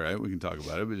 It's all right. We can talk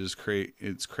about it. But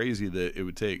it's crazy that it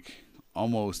would take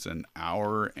almost an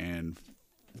hour and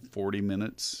 40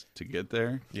 minutes to get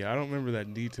there. Yeah, I don't remember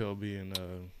that detail being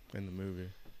in the movie.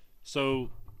 So,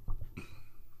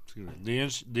 the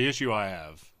issue I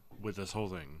have with this whole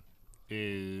thing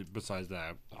is, besides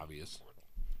that, obvious,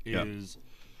 is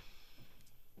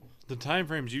the time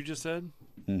frames you just said,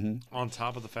 on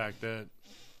top of the fact that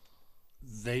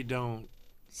they don't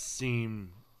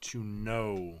seem to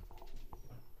know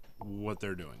what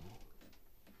they're doing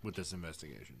with this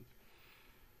investigation.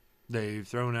 They've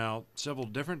thrown out several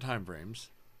different time frames.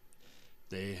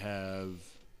 They have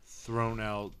thrown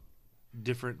out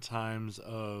different times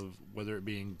of whether it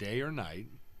being day or night.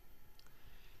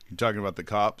 You're talking about the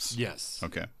cops? Yes.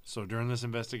 Okay. So during this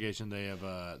investigation, they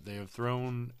have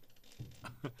thrown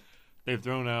they've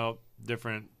thrown out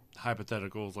different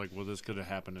hypotheticals, like, well, this could have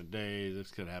happened at day, this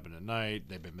could have happened at night,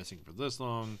 they've been missing for this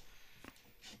long.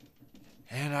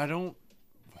 And I don't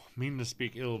mean to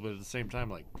speak ill, but at the same time,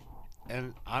 like,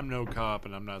 and I'm no cop,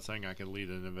 and I'm not saying I can lead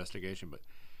an investigation, but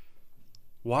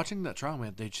watching that trial,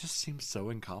 man, they just seem so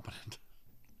incompetent.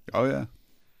 Oh, yeah.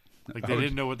 Like, they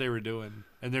didn't know what they were doing,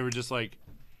 and they were just, like,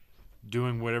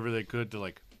 doing whatever they could to,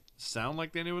 like, sound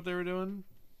like they knew what they were doing.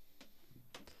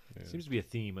 Yeah. Seems to be a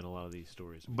theme in a lot of these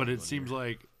stories. But it seems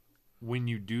like when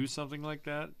you do something like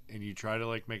that and you try to,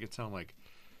 like, make it sound like,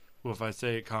 well, if I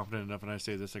say it confident enough and I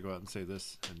say this, I go out and say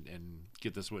this and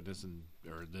get this witness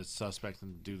or this suspect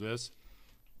and do this,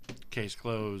 case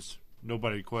closed,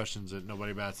 nobody questions it,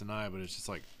 nobody bats an eye, but it's just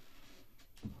like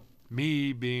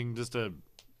me being just a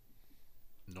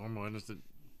normal, innocent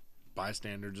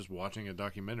bystander just watching a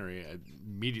documentary.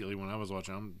 Immediately when I was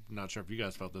watching, I'm not sure if you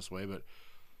guys felt this way, but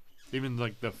even,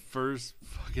 like, the first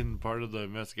fucking part of the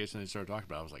investigation they started talking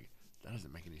about, I was like, that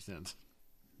doesn't make any sense.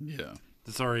 Yeah.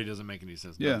 This already doesn't make any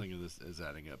sense. Yeah. Nothing of this is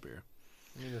adding up here.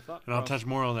 I mean, And I'll touch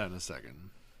more on that in a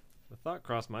second. The thought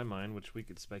crossed my mind, which we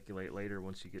could speculate later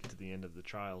once you get to the end of the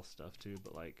trial stuff too,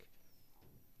 but, like,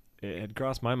 it had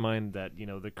crossed my mind that, you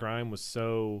know, the crime was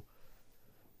so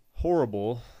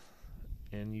horrible,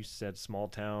 and you said small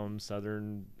town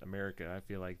Southern America, I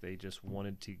feel like they just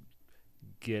wanted to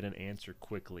get an answer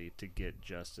quickly to get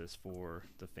justice for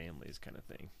the families, kind of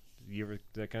thing. You ever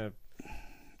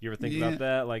think about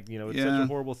that? Like, you know, it's such a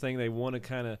horrible thing. They want to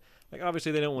kind of, like,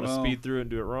 obviously they don't want to speed through it and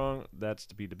do it wrong. That's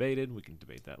to be debated. We can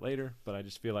debate that later. But I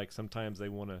just feel like sometimes they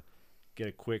want to get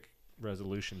a quick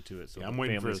resolution to it. So I'm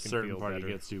waiting for a certain part he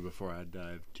gets to before I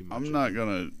dive too much. I'm not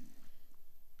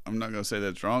gonna say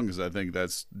that's wrong, because I think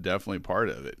that's definitely part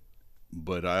of it.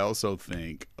 But I also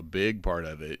think a big part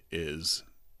of it is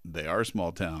they are a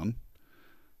small town.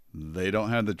 They don't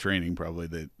have the training probably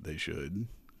that they should.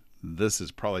 this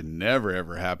has probably never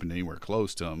ever happened anywhere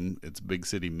close to them. It's big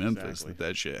city Memphis Exactly.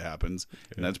 that shit happens,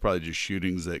 and that's probably just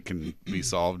shootings that can be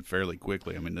solved fairly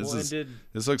quickly. I mean, Well, and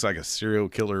this looks like a serial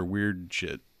killer weird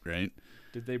shit, right?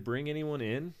 did they bring anyone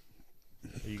in?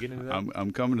 Are you getting into that?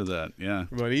 I'm coming to that. Yeah.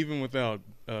 But even without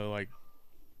like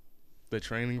the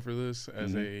training for this,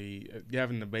 as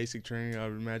having the basic training, I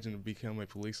would imagine to become a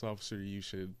police officer, you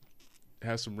should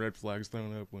have some red flags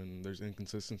thrown up when there's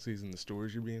inconsistencies in the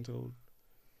stories you're being told.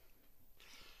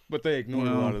 But they ignored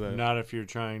a lot of that. Not if you're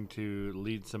trying to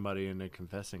lead somebody into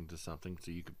confessing to something so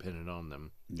you can pin it on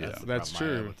them. Yeah. the That's problem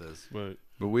I have true. with this.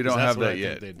 But We don't that's have what I that think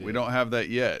yet. they did. We don't have that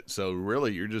yet. So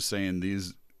really, you're just saying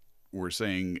we're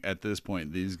saying at this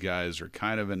point, these guys are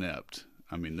kind of inept.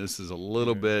 I mean, this is a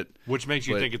little bit. Which makes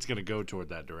you But- think it's going to go toward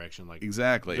that direction. Like,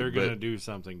 Exactly. they're going to but do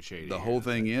something shady. the here. whole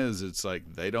thing is, it's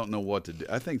like they don't know what to do.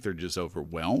 I think they're just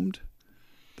overwhelmed.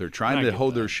 They're trying I to get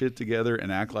hold their that. shit together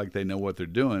and act like they know what they're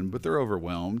doing, but they're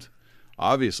overwhelmed.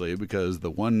 Obviously, because the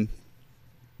one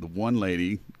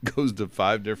lady goes to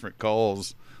 5 different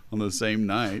calls on the same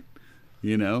night,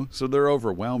 so they're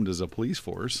overwhelmed as a police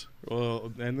force.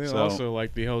 well, and then So- also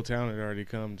like the whole town had already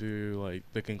come to like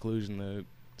the conclusion that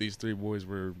these 3 boys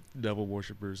were devil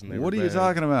worshippers, and they What were are you bad.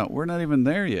 talking about? We're not even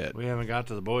there yet. We haven't got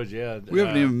to the boys yet. We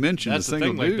haven't even mentioned that's a the single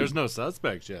thing. Like, dude. there's no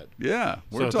suspects yet. Yeah,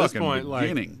 we're So at this talking point,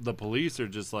 beginning. like, the police are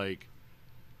just like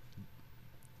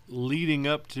leading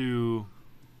up to.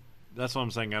 That's what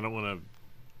I'm saying. I don't want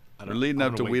to. We're leading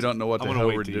up to we don't know what the hell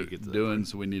we're doing, point.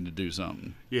 so we need to do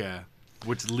something. Yeah,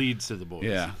 which leads to the boys.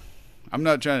 Yeah, I'm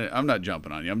not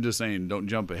jumping on you. I'm just saying don't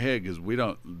jump ahead because we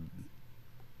don't.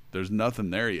 There's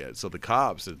nothing there yet. So the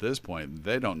cops at this point,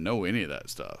 they don't know any of that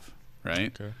stuff,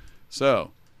 right? Okay.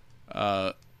 So,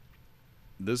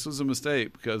 this was a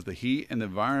mistake because the heat and the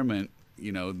environment,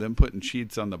 them putting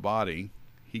sheets on the body,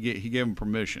 he gave him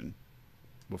permission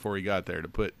before he got there to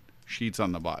put sheets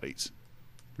on the bodies,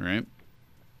 right?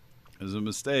 It was a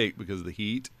mistake because the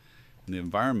heat and the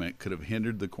environment could have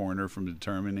hindered the coroner from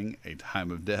determining a time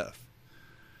of death.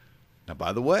 Now,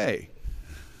 by the way,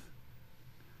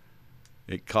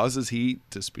 it causes heat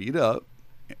to speed up,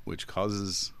 which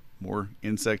causes more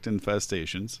insect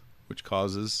infestations, which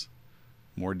causes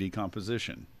more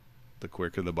decomposition the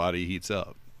quicker the body heats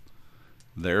up.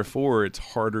 Therefore, it's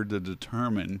harder to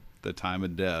determine the time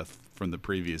of death from the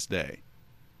previous day.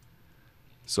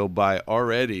 So by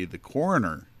already the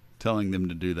coroner telling them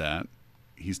to do that,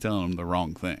 he's telling them the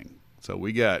wrong thing. So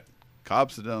we got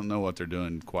cops that don't know what they're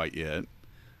doing quite yet,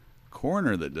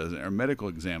 coroner that doesn't, or medical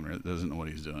examiner that doesn't know what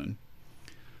he's doing.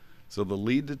 So the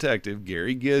lead detective,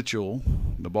 Gary Gitchell,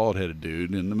 the bald-headed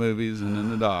dude in the movies and in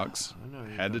the docs, I know who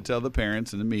you're had to talking tell the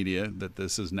parents and the media that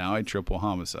this is now a triple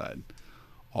homicide.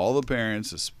 All the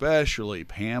parents, especially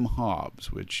Pam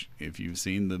Hobbs, which if you've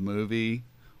seen the movie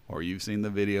or you've seen the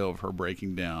video of her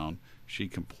breaking down, she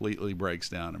completely breaks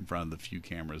down in front of the few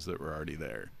cameras that were already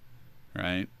there,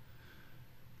 right?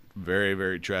 Very,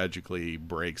 very tragically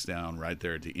breaks down right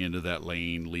there at the end of that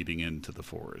lane leading into the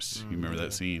forest. You remember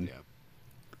that scene?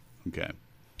 Yeah. Okay.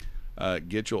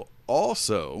 Gitchell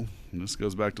also, and this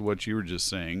goes back to what you were just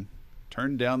saying,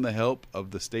 turned down the help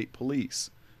of the state police,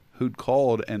 who'd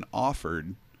called and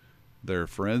offered their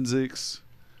forensics,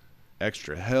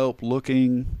 extra help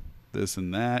looking, this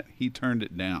and that. He turned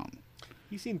it down.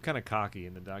 He seemed kind of cocky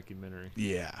in the documentary.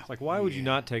 Yeah. It's like, why would you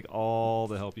not take all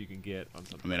the help you can get on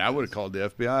something? I mean, like I would have this? called the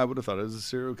FBI. I would have thought it was a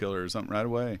serial killer or something right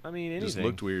away. I mean, anything. Just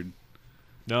looked weird.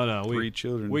 No, 3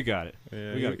 children. we got it.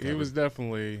 Yeah, We got it he covered. was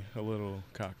definitely a little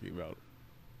cocky about it.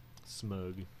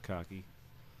 Smug, cocky.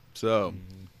 So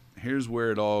here's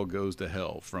where it all goes to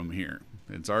hell from here.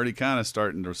 It's already kind of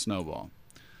starting to snowball.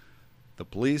 The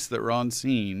police that were on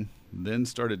scene then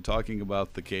started talking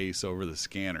about the case over the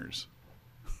scanners.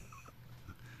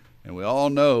 And we all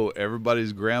know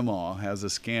everybody's grandma has a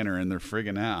scanner in their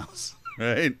friggin' house,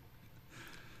 right?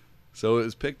 So it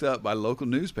was picked up by local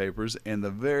newspapers, and the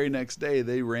very next day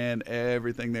they ran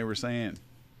everything they were saying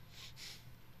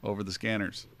over the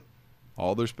scanners.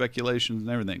 All their speculations and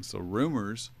everything. So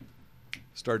rumors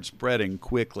started spreading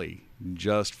quickly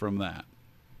just from that.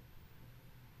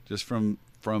 Just from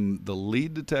the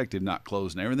lead detective not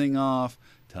closing everything off,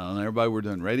 telling everybody we're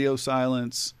doing radio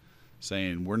silence,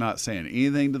 saying we're not saying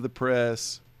anything to the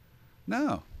press.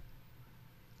 No.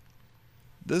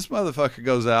 This motherfucker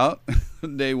goes out,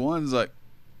 day one's like,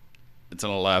 it's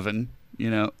an 11,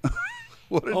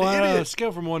 What an On a idiot.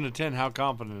 scale from 1 to 10, how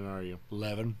confident are you?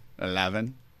 11.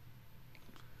 11.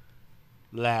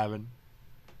 11.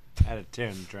 Out of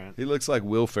 10, Trent. He looks like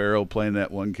Will Ferrell playing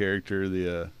that one character,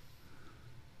 the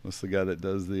what's the guy that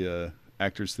does the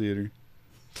Actors Theater?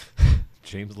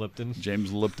 James Lipton.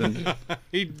 James Lipton.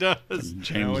 He does.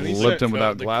 James when he Lipton said-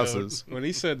 without the glasses. When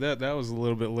he said that, that was a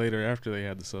little bit later after they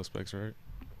had the suspects, right?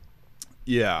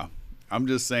 Yeah. I'm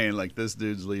just saying, like, this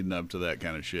dude's leading up to that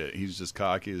kind of shit. He's just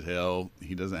cocky as hell.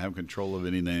 He doesn't have control of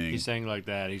anything. He's saying like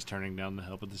that. He's turning down the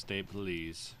help of the state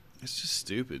police. It's just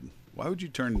stupid. Why would you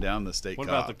turn down the state What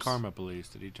cops? about the karma police?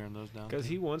 Did he turn those down? Because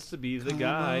too? he wants to be the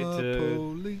guy to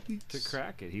Police.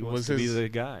 crack it. He Was wants to be his- the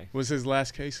guy. Was his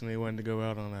last case, and they wanted to go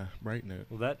out on a bright note.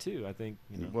 Well, that too. I think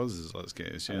you know. It was his last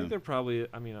case, I yeah. think they're probably.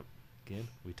 I mean, again,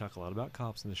 we talk a lot about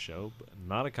cops in the show, but I'm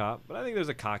not a cop. But I think there's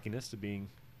a cockiness to being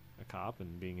a cop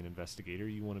and being an investigator.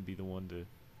 You want to be the one to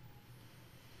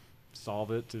solve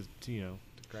it, to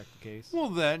crack the case. Well,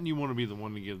 that, and you want to be the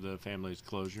one to give the families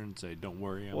closure and say, "Don't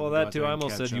worry." I'm Well, gonna go that out too. there I and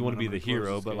almost catch said you him want to and be I'm the gonna close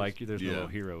hero, this but case." like there's Yeah. no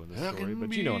hero in this I story. can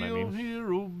But you know what I be your mean.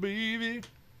 hero, baby.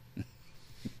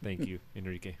 Thank you,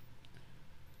 Enrique.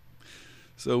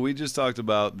 So we just talked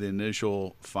about the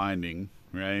initial finding,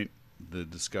 right? The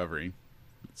discovery.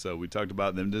 So we talked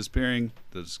about them disappearing,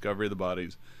 the discovery of the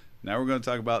bodies. Now we're going to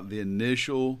talk about the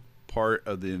initial part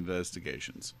of the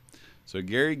investigations. So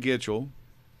Gary Gitchell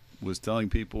was telling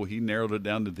people he narrowed it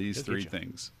down to these He'll three get you.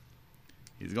 things.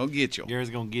 He's going to get you. Gary's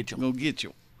gonna get He's you. going to get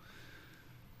you.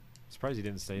 Surprised he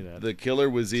didn't say that. The killer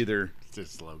was either It's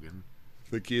his slogan.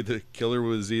 the killer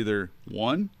was either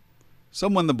 1,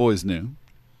 someone the boys knew,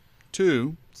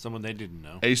 2, Someone they didn't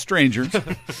know. a stranger,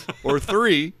 or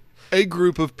 3, a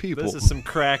group of people. This is some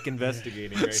crack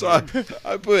investigating right So here.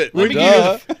 I put Let me,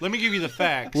 duh. let me give you the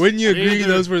facts. Wouldn't you They agree either-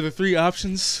 those were the three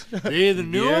options? They either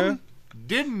knew Yeah. him,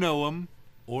 didn't know him,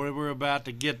 or were about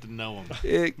to get to know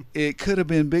him. It could have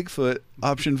been Bigfoot.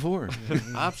 Option 4.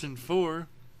 Option 4.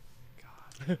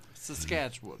 God,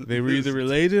 Saskatchewan. They were either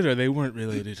related or they weren't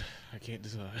related. I can't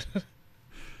decide.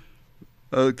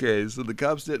 Okay, so the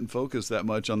cops didn't focus that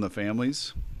much on the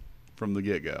families from the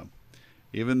get-go.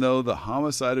 Even though the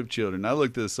homicide of children, I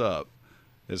looked this up,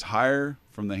 is higher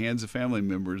from the hands of family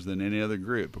members than any other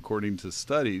group. According to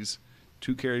studies,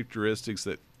 2 characteristics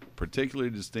that particularly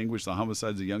distinguish the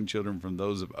homicides of young children from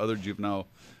those of other juvenile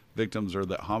victims are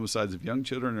that homicides of young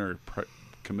children are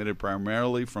committed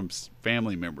primarily from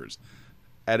family members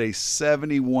at a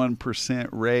 71%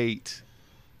 rate.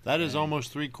 That is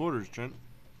almost 3/4, Trent.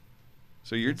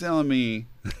 So you're telling me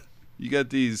you got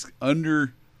these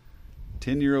under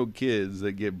 10-year-old kids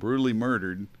that get brutally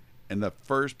murdered, and the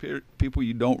first people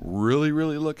you don't really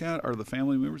look at are the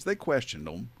family members? They questioned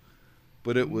them,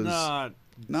 but it was not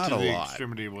not to a the lot.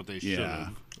 extremity of what they should Yeah.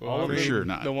 have. Well, For sure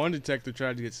not. The one detective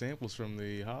tried to get samples from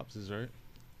the Hobbses, right?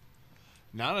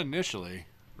 Not initially,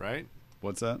 right?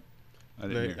 What's that? I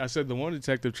didn't hear. I said the one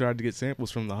detective tried to get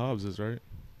samples from the Hobbses, right?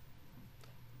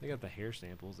 They got the hair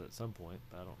samples at some point.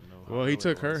 But I don't know. how Well, he early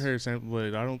took it her was. hair sample,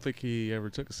 but I don't think he ever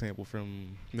took a sample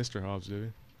from Mr. Hobbs,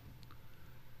 did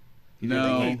he?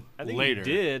 No, I think Later.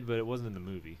 he did, but it wasn't in the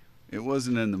movie. it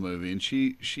wasn't in the movie, and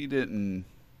she didn't.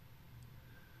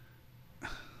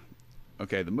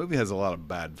 Okay, the movie has a lot of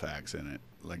bad facts in it.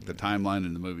 Like the timeline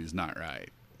in the movie is not right,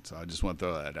 so I just want to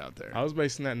throw that out there. I was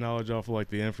basing that knowledge off of like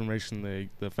the information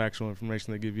the factual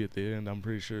information they give you at the end. I'm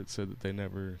pretty sure it said that they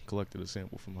never collected a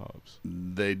sample from Hobbs.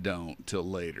 They don't till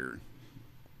later,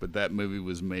 but that movie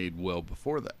was made well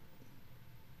before that.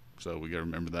 So we got to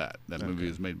remember that movie Okay.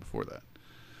 was made before that.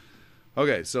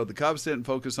 Okay, so the cops didn't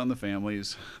focus on the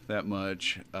families that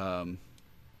much.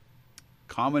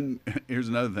 Here's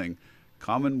another thing: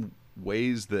 common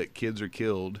ways that kids are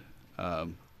killed.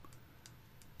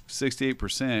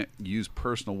 68% use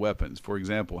personal weapons. For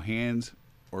example, hands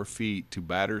or feet to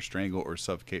batter, strangle, or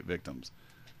suffocate victims,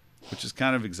 which is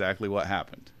kind of exactly what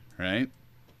happened, right?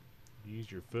 You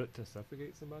use your foot to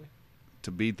suffocate somebody?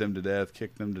 To beat them to death,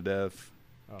 kick them to death.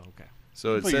 Oh, okay.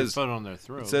 So it Put your says foot on their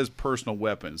throat. it says personal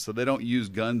weapons. So they don't use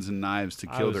guns and knives to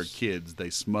I kill their was- kids. They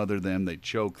smother them, they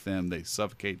choke them, they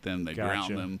suffocate them, they drown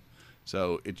Gotcha. them.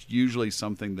 So it's usually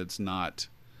something that's not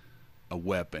a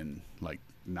weapon, like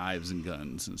knives and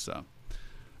guns and stuff.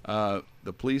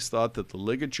 The police thought that the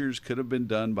ligatures could have been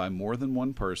done by more than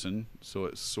one person, so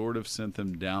it sort of sent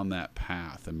them down that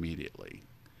path immediately.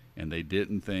 And they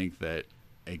didn't think that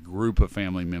a group of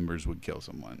family members would kill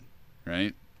someone,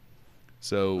 right?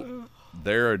 So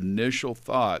their initial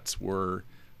thoughts were,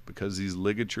 because these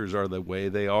ligatures are the way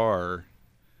they are,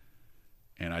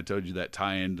 and I told you that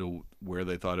tie into where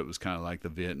they thought it was kind of like the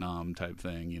Vietnam type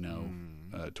thing,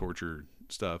 torture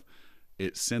stuff.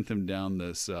 It sent them down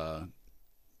this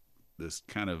this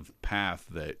kind of path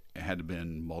that it had to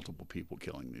been multiple people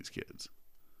killing these kids.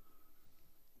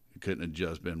 It couldn't have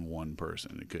just been one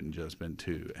person. It couldn't just been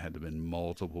two. It had to have been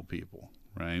multiple people,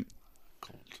 right?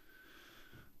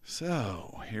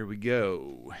 So here we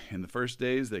go. In the first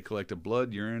days, they collected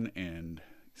blood, urine, and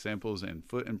samples and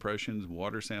foot impressions,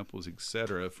 water samples,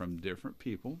 etc., from different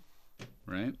people,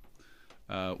 right?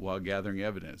 While gathering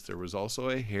evidence. There was also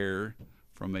a hair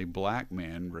from a black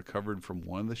man recovered from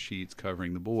one of the sheets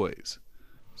covering the boys.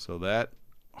 So that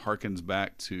harkens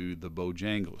back to the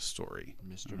Bojangles story.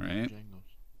 Mr. Right?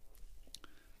 Bojangles.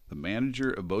 The manager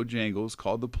of Bojangles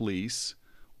called the police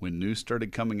when news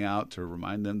started coming out to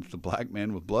remind them that the black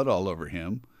man with blood all over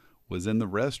him was in the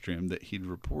restroom that he'd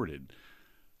reported.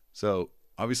 So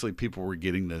obviously people were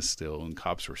getting this still, and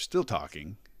cops were still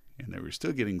talking, and they were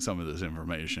still getting some of this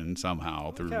information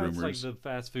somehow through It's rumors. like the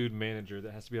fast food manager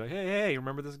that has to be like, hey,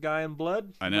 remember this guy in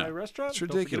blood? I know. In my restaurant? It's Don't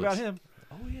forget ridiculous. about him.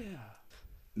 Oh, yeah.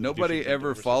 Nobody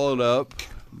ever followed up.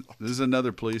 This is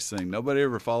another police thing. Nobody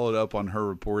ever followed up on her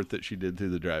report that she did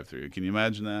through the drive-thru. Can you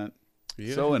imagine that?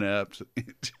 Yeah. So inept.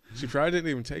 She probably didn't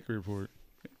even take a report.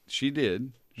 She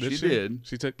did. Did She she? did.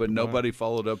 She took- but wow. nobody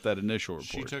followed up that initial report.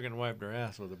 She took it and wiped her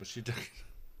ass with it, but she took it.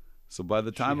 So by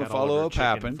the time She a had all of her follow-up chicken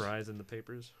happened, fries in the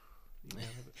papers.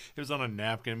 It was on a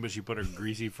napkin, but she put her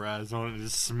greasy fries on it and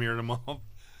just smeared them off.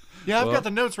 Yeah, I've Well- got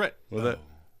the notes right. well,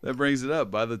 that brings it up.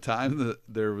 By the time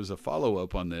there was a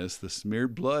follow-up on this, the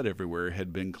smeared blood everywhere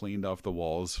had been cleaned off the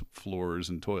walls, floors,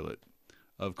 and toilet,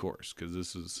 of course, because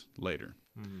this is later.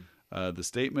 The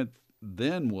statement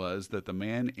then was that the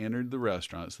man entered the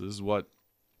restaurant. So this is what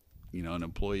an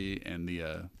employee and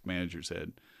the manager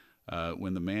said.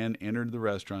 When the man entered the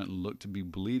restaurant and looked to be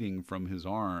bleeding from his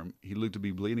arm, He's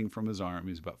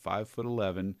about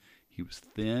 5'11". He was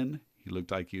thin. He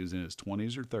looked like he was in his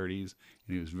 20s or 30s,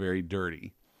 and he was very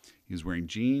dirty. He was wearing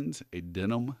jeans, a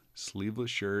denim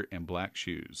sleeveless shirt, and black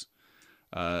shoes.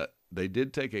 They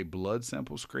did take a blood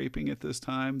sample scraping at this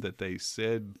time that they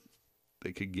said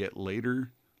they could get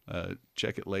later,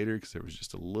 check it later, because there was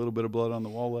just a little bit of blood on the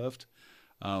wall left.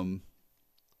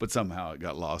 But somehow it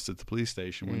got lost at the police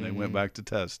station when they went back to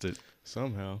test it.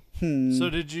 Somehow. So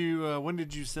did you? When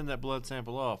did you send that blood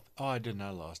sample off? Oh, I didn't. I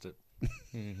lost it.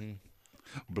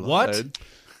 Blood?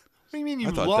 What do you mean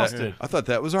you lost it? I thought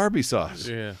that was Arby sauce.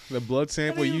 Yeah. The blood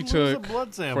sample How do you lose a took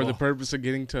blood sample? for the purpose of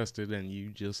getting tested, and you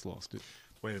just lost it.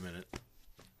 Wait a minute.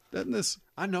 Doesn't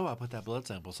I know I put that blood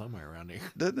sample somewhere around here.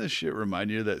 this shit remind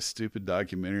you of that stupid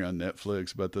documentary on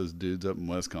Netflix about those dudes up in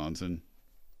Wisconsin?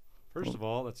 First of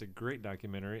all, that's a great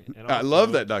documentary. And I also-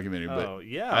 love that documentary, but Oh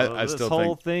yeah, I this still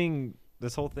whole think thing.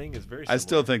 This whole thing is very. I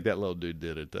still similar. think that little dude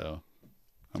did it though.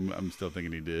 I'm still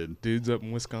thinking he did. Dudes up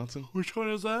in Wisconsin. Which one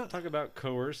is that? Talk about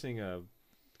coercing a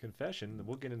confession.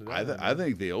 We'll get into that. in a I minute.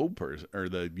 think the old person or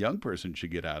the young person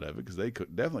should get out of it because they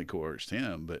could definitely coerced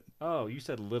him. But Oh, you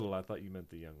said little. I thought you meant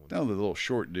the young one. no, the little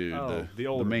short dude, Oh, the the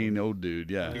older main old dude,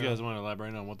 yeah, You guys want to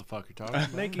elaborate on what the fuck you're talking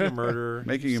about? Making a murderer.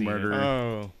 Making You've a seen it, murderer.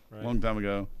 Oh, right? long time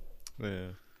ago. yeah.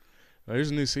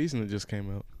 There's a new season that just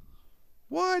came out.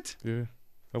 What Yeah.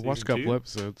 I watched a Season couple 2?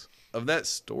 episodes. of that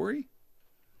story?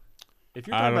 If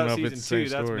you're I talking don't about know if season it's the same 2,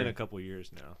 that's story. been a couple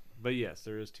years now. But yes,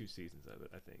 there is 2 seasons of it.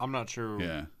 I think. I'm not sure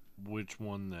Yeah. which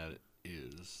one that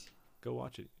is. Go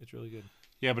watch it. It's really good.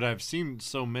 Yeah, but I've seen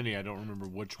so many, I don't remember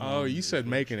which one. Oh, you is said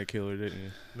which. Making a Killer, didn't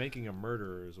you? Making a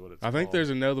murderer is what it's. I think called. there's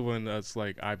another one that's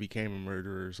like I Became a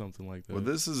Murderer or something like that. Well,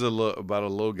 this is about a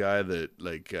little guy that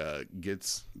like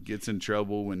gets in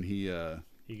trouble when he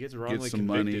gets wrongly gets some convicted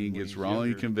money, when gets he's wrongly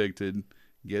younger. convicted,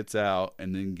 gets out,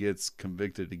 and then gets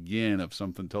convicted again of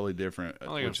something totally different, I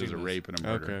don't think I've which is a seen this. rape and a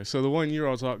murder. Okay, so the one you're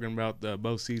all talking about,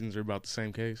 both seasons are about the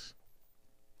same case.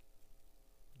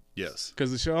 Yes.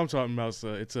 Because the show I'm talking about,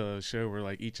 it's a show where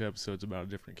like each episode's about a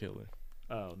different killer.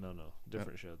 Oh no,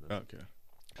 different show. Then. Okay.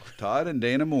 Todd and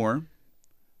Dana Moore.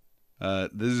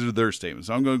 These are their statements.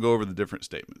 So I'm going to go over the different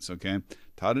statements, okay?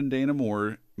 Todd and Dana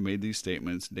Moore made these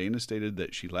statements. Dana stated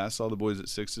that she last saw the boys at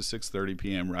 6 to 6:30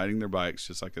 p.m. riding their bikes,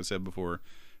 just like I said before.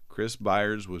 Chris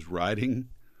Byers was riding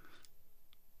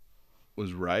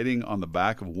on the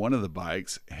back of one of the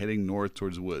bikes heading north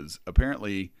towards the woods.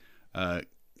 Apparently,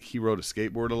 he rode a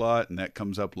skateboard a lot, and that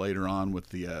comes up later on with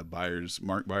the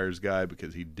Mark Byers guy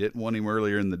because he didn't want him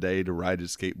earlier in the day to ride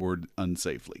his skateboard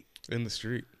unsafely. In the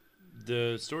street.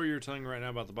 The story you're telling right now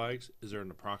about the bikes, is there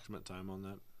an approximate time on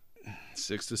that?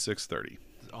 6 to 6:30.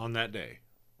 On that day?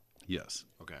 Yes.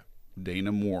 Okay.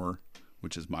 Dana Moore,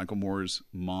 which is Michael Moore's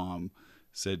mom,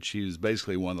 said she was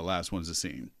basically one of the last ones to see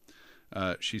him.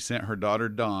 She sent her daughter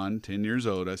Dawn, 10 years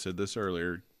old, I said this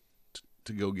earlier,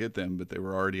 to go get them, but they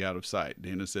were already out of sight.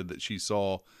 Dana said that she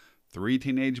saw 3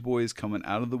 teenage boys coming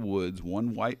out of the woods,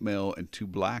 1 white male and 2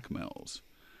 black males.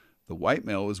 The white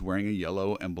male was wearing a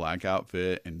yellow and black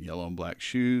outfit and yellow and black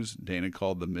shoes. Dana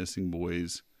called in the missing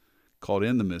boys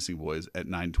at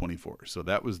 9:24. So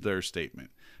that was their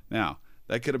statement. Now,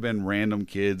 That could have been random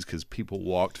kids because people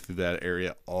walked through that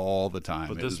area all the time.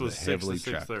 But It this was 6 to heavily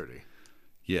 6:30.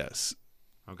 Yes,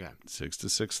 Okay. 6 to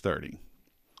 6:30.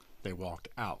 They walked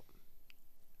out.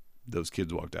 Those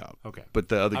kids walked out. Okay. But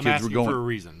the other I'm kids were asking going. for a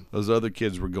reason. Those other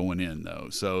kids were going in though,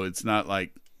 so it's not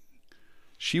like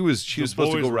she was supposed to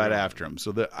boys go were right going. after him.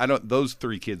 So those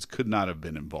 3 kids could not have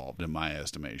been involved in my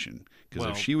estimation, because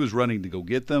Well- if she was running to go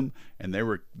get them and they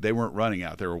weren't running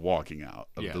out, they were walking out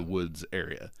of Yeah. the woods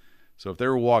area. So if they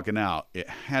were walking out, it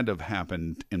had to have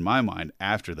happened in my mind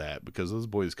after that, because those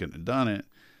boys couldn't have done it.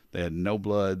 They had no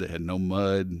blood, they had no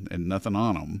mud, and nothing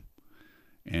on them.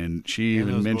 And she And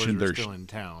even those mentioned boys were their still in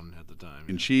town at the time.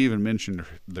 and she even mentioned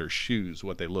their shoes,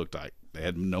 what they looked like. They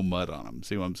had no mud on them.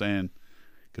 See what I'm saying?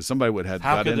 Because somebody would have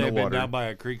How got could in they the have been water. down by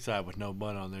a creekside with no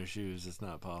mud on their shoes? It's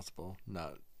not possible.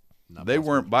 Not They possible.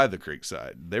 weren't by the creek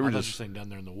side. They I were thought you were just saying down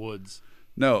there in the woods.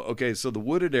 no. Okay, so the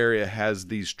wooded area has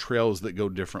these trails that go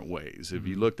different ways. Have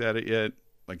you looked at it yet?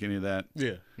 Like any of that?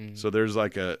 Yeah. So there's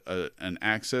like an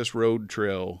access road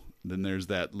trail. Then there's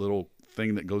that little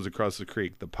thing that goes across the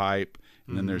creek, the pipe,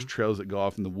 and then there's trails that go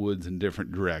off in the woods in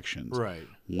different directions. Right.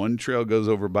 One trail goes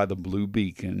over by the Blue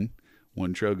Beacon.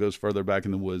 One trail goes further back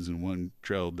in the woods, and one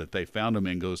trail that they found them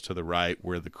in goes to the right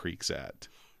where the creek's at.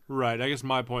 Right. I guess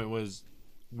my point was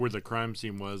where the crime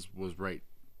scene was right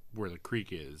where the creek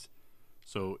is.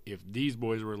 So if these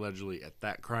boys were allegedly at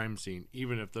that crime scene,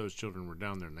 even if those children were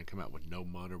down there and they come out with no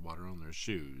mud or water on their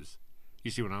shoes,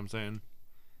 you see what I'm saying?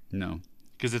 No.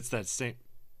 Because it's that same.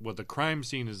 Well, the crime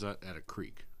scene is at a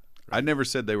creek. I never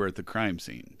said they were at the crime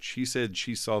scene. She said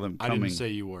she saw them I coming. didn't say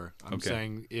you were. I'm Okay.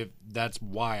 saying if that's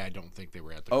why I don't think they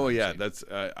were at the. Oh crime yeah, scene. that's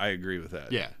I agree with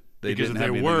that. Yeah. They because didn't if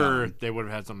have they anything were, on. they would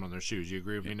have had something on their shoes. You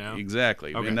agree with me now?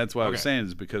 Exactly, Okay. and that's what I was Okay. saying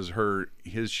is because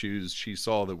his shoes she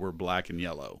saw that were black and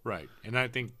yellow. Right. And I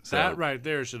think So- that right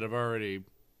there should have already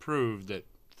proved that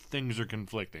things are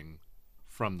conflicting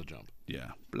from the jump.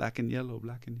 Yeah, black and yellow,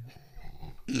 black and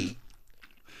yellow.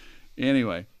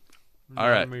 Anyway, all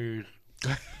right.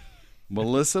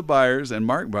 Melissa Byers and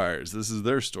Mark Byers. This is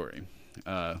their story.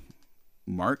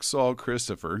 Mark saw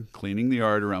Christopher cleaning the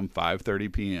yard around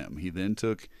 5:30 p.m. He then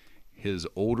took his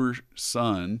older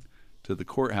son to the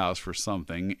courthouse for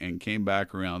something and came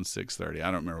back around 6:30. I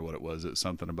don't remember what it was. It was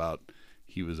something about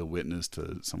he was a witness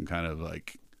to some kind of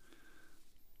like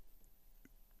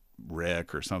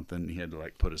wreck or something. He had to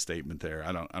like put a statement there.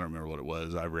 I don't remember what it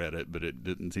was. I read it, but it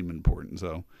didn't seem important.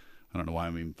 So I don't know why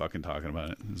I'm even fucking talking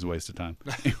about it. It's a waste of time.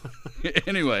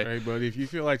 Anyway, Hey, buddy, if you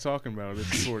feel like talking about it,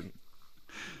 it's important.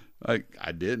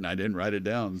 I didn't write it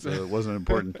down, so it wasn't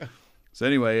important. So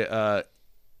anyway,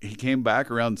 he came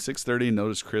back around 6:30 and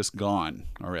noticed Chris gone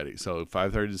already. So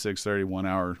 5:30 to 6:30, 1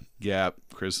 hour gap.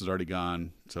 Chris is already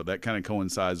gone. So that kind of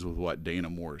coincides with what Dana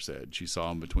Moore said. She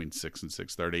saw him between 6 and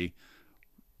 6:30.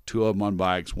 2 of them on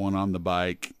bikes, 1 on the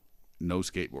bike, no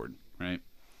skateboard, right?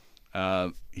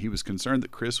 He was concerned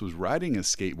that Chris was riding his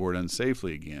skateboard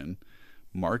unsafely again.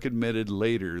 Mark admitted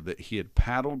later that he had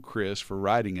paddled Chris for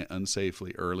riding it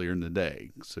unsafely earlier in the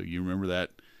day. So you remember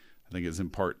that? I think it's in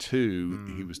part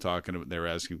 2. He was talking about, they were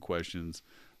asking questions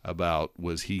about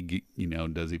was he,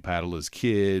 does he paddle his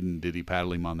kid and did he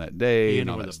paddle him on that day? He hit and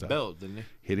him all with that a stuff. belt, didn't he?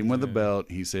 Hit him with a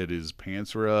belt. He said his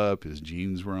pants were up, his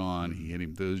jeans were on. He hit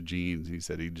him through his jeans. He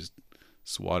said he just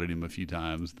swatted him a few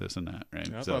times, this and that,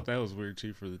 right? I thought that was weird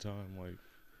too for the time. Like,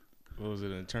 what was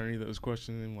it, an attorney that was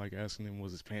questioning him, like asking him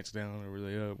was his pants down or were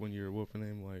they up when you were whooping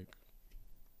him? Like,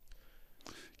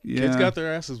 yeah. kids got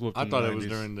their asses whooped. I in thought the it was 90s.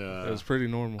 during the. It was pretty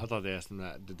normal. I thought they asked him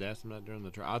that. Did they ask him that during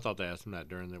the trial? I thought they asked him that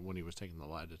during when he was taking the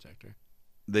lie detector.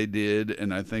 They did,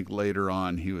 and I think later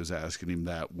on he was asking him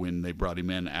that when they brought him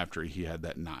in after he had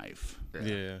that knife.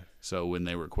 Yeah. So when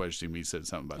they were questioning him, he said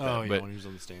something about Oh, that. yeah, But when he was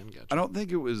on the stand. Gotcha. I don't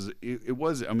think it was. It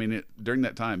was. I mean, during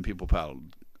that time, people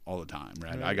paddled all the time,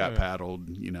 right? Yeah, I got yeah. paddled.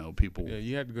 People. Yeah,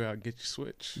 you had to go out and get your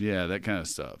switch. Yeah, that kind of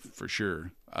stuff for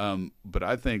sure. But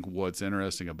I think what's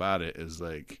interesting about it is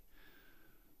like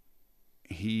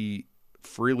he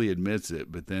freely admits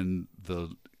it, but then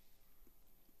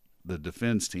the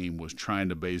defense team was trying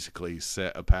to basically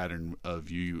set a pattern of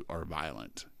you are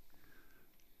violent.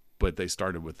 But they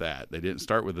started with that. They didn't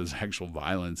start with his actual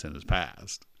violence in his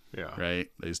past. Yeah. Right?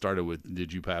 They started with,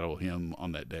 did you paddle him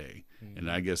on that day? Mm-hmm.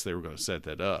 And I guess they were going to set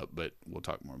that up, but we'll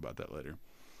talk more about that later.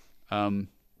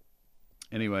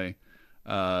 Anyway,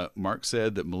 Mark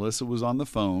said that Melissa was on the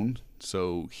phone,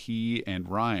 so he and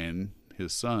Ryan,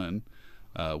 his son,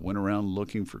 went around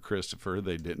looking for Christopher.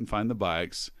 They didn't find the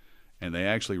bikes, and they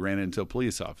actually ran into a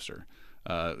police officer.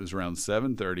 It was around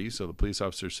 7:30, so the police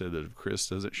officer said that if Chris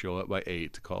doesn't show up by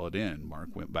 8 to call it in. Mark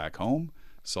went back home,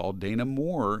 saw Dana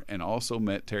Moore, and also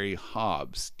met Terry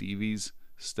Hobbs, Stevie's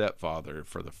stepfather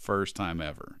for the first time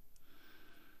ever.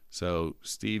 So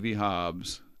Stevie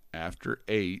Hobbs, after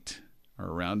 8 or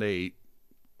around 8,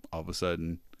 all of a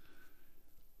sudden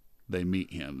they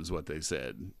meet him, is what they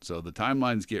said. So the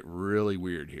timelines get really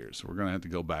weird here. So we're going to have to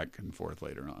go back and forth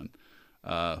later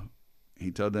on. He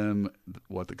told them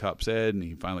what the cop said, and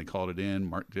he finally called it in.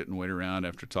 Mark didn't wait around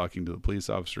after talking to the police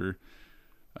officer,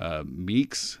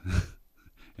 Meeks,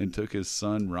 and took his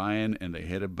son Ryan, and they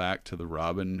headed back to the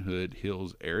Robin Hood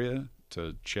Hills area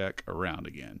to check around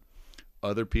again.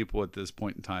 Other people at this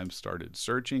point in time started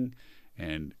searching,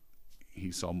 and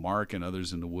he saw Mark and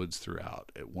others in the woods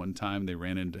throughout. At one time, they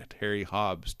ran into Terry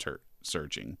Hobbs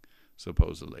searching,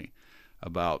 supposedly.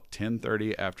 About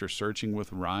 10:30, after searching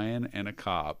with Ryan and a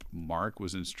cop, Mark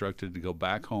was instructed to go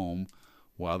back home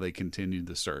while they continued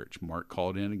the search. Mark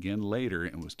called in again later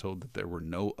and was told that there were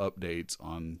no updates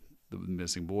on the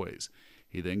missing boys.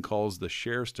 He then calls the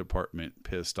sheriff's department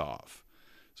pissed off.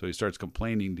 So he starts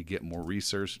complaining to get more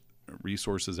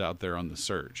resources out there on the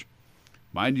search.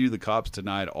 Mind you, the cops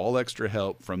denied all extra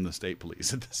help from the state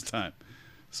police at this time.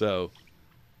 So,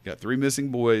 got 3 missing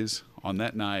boys on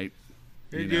that night.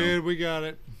 You're good. We got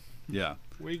it. Yeah.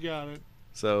 We got it.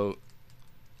 So,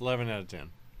 11 out of 10.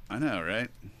 I know, right?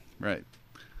 Right.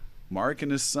 Mark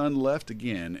and his son left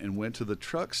again and went to the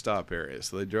truck stop area.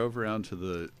 So they drove around to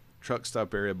the truck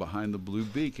stop area behind the Blue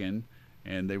Beacon,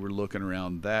 and they were looking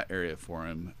around that area for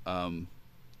him.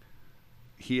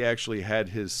 He actually had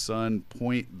his son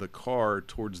point the car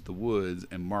towards the woods,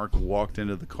 and Mark walked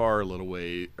into the car a little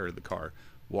way, or the car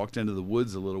walked into the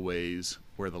woods a little ways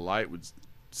where the light would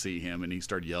see him, and he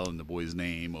started yelling the boy's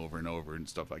name over and over and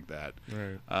stuff like that.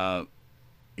 Right.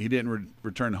 He didn't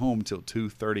return home till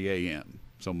 2:30 a.m.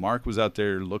 So Mark was out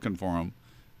there looking for him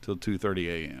till 2:30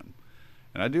 a.m.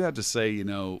 And I do have to say, you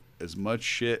know, as much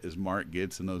shit as Mark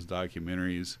gets in those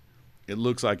documentaries, it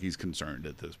looks like he's concerned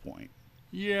at this point.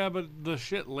 Yeah, but the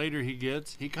shit later he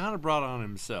gets, he kind of brought on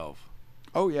himself.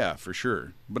 Oh yeah, for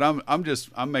sure. But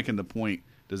I'm making the point.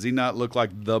 Does he not look like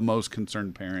the most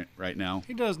concerned parent right now?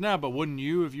 He does now, but wouldn't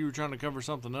you if you were trying to cover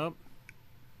something up?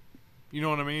 You know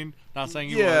what I mean? Not saying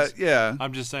he was. Yeah.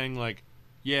 I'm just saying, like,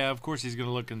 yeah, of course he's going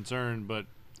to look concerned, but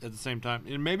at the same time,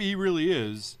 and maybe he really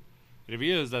is. And if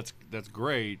he is, that's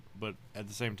great. But at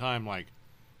the same time, like,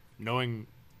 knowing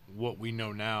what we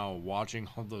know now, watching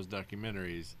all those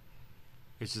documentaries,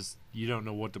 it's just, you don't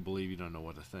know what to believe, you don't know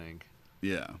what to think.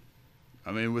 Yeah.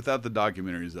 I mean, without the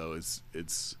documentaries, though,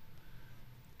 it's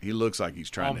he looks like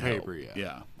he's trying on to paper, help. yeah.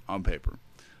 Yeah, on paper.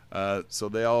 So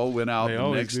they all went out They the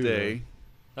always next do, day.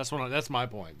 That's my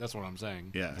point. That's what I'm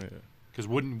saying. Yeah. Because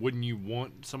wouldn't you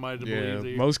want somebody to Yeah. believe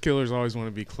that? Most killers always want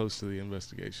to be close to the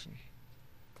investigation.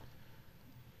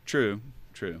 True.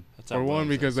 That's how Or one, Blaine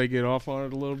because says. they get off on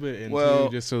it a little bit, and Well,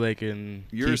 two, just so they can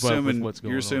You're keep up with assuming what's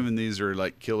going you're on. assuming these are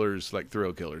like killers, like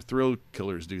thrill killers. Thrill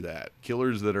killers do that.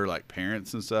 Killers that are like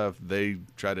parents and stuff, they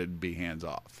try to be hands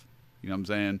off. You know what I'm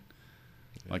saying?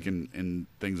 Like in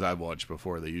things I've watched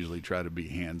before, they usually try to be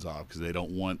hands off because they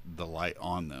don't want the light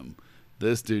on them.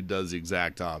 This dude does the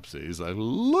exact opposite. He's like,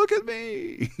 "Look at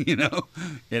me," you know,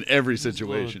 in every He's a little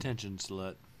situation. attention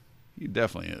slut. He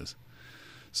definitely is.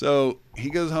 So he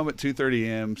goes home at 2:30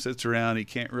 a.m., sits around. He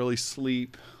can't really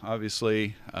sleep,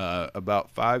 obviously.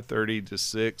 About 5:30 to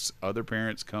 6, other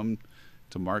parents come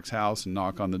to Mark's house and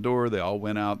knock on the door. They all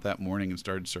went out that morning and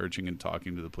started searching and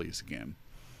talking to the police again.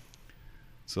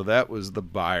 So that was the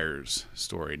Byers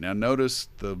story. Now notice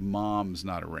the mom's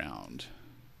not around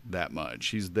that much.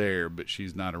 She's there, but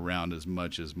she's not around as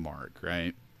much as Mark,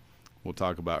 right? We'll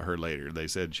talk about her later. They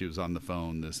said she was on the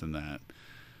phone, this and that.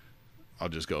 I'm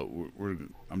just going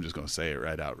to say it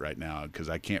right now because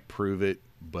I can't prove it,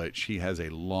 but she has a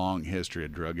long history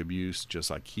of drug abuse just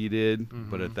like he did,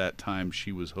 but at that time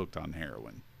she was hooked on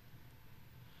heroin.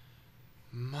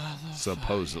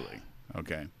 Supposedly.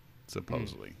 Okay.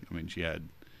 Supposedly. I mean, she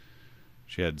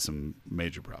had some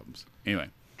major problems. Anyway.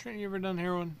 Trent, you ever done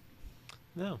heroin?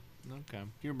 No. Okay.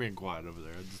 You were being quiet over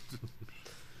there.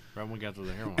 Right when we got to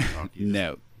the heroin talk.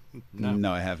 No. No.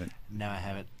 No, I haven't. No, I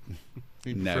haven't.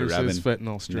 He No, prefers his Robin.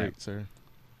 fentanyl straight, sir.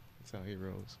 That's how he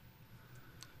rolls.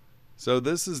 So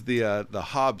this is the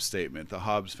Hobbs statement, the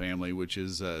Hobbs family, which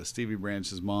is Stevie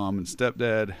Branch's mom and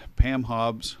stepdad, Pam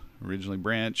Hobbs, originally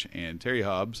Branch, and Terry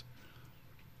Hobbs.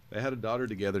 They had a daughter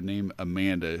together named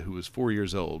Amanda, who was 4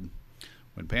 years old.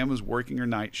 When Pam was working her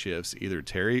night shifts, either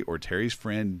Terry or Terry's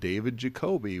friend David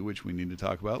Jacoby, which we need to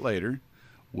talk about later,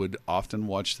 would often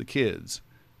watch the kids.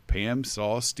 Pam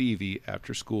saw Stevie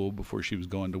after school before she was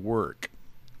going to work.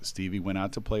 Stevie went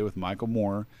out to play with Michael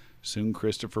Moore. Soon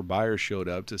Christopher Byers showed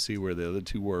up to see where the other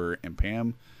two were, and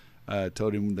Pam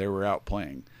told him they were out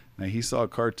playing. Now, he saw a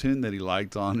cartoon that he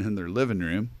liked on in their living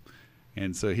room,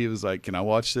 and so he was like, can I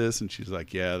watch this? And she's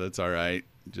like, yeah, that's all right.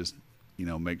 Just,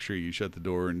 make sure you shut the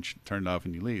door and turn it off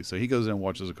and you leave. So he goes in and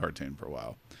watches a cartoon for a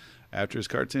while. After his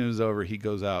cartoon is over, he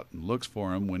goes out and looks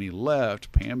for him. When he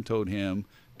left, Pam told him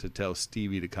to tell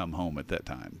Stevie to come home at that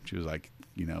time. She was like,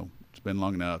 it's been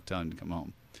long enough, tell him to come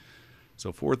home.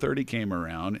 So 4:30 came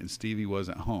around and Stevie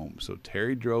wasn't home. So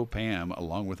Terry drove Pam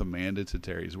along with Amanda to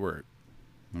Terry's work.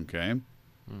 Okay?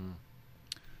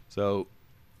 So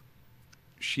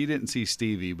she didn't see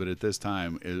Stevie, but at this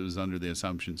time it was under the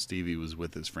assumption Stevie was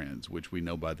with his friends, which we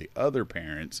know by the other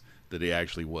parents that he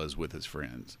actually was with his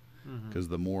friends because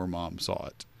the Moore mom saw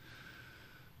it.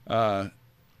 Where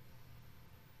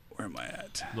am I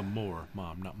at? The Moore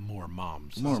mom, not more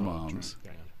moms. More moms.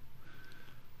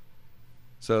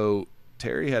 So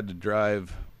Terry had to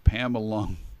drive Pam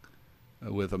along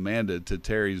with Amanda to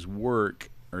Terry's work,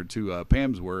 or to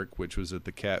Pam's work, which was at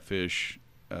the Catfish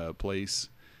place.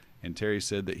 And Terry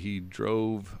said that he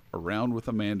drove around with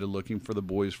Amanda looking for the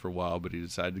boys for a while, but he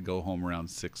decided to go home around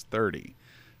 6:30.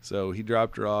 So he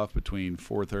dropped her off between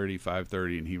 4:30,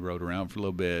 5:30, and he rode around for a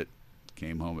little bit,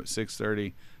 came home at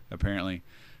 6:30, apparently.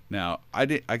 Now, I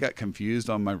got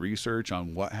confused on my research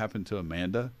on what happened to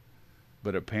Amanda,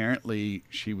 but apparently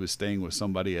she was staying with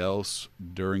somebody else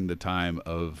during the time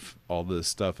of all this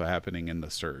stuff happening in the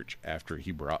search after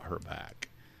he brought her back.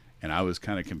 And I was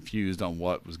kind of confused on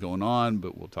what was going on,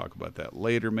 but we'll talk about that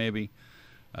later maybe,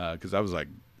 because I was like,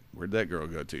 where'd that girl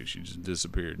go to? She just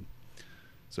disappeared.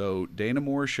 So Dana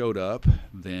Moore showed up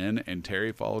then, and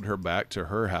Terry followed her back to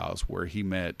her house where he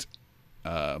met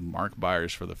Mark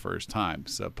Byers for the first time,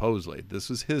 supposedly. This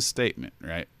was his statement,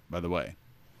 right, by the way.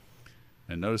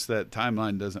 And notice that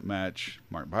timeline doesn't match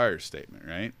Mark Byers' statement,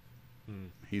 right?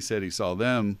 He said he saw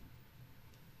them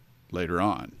later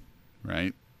on,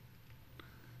 right?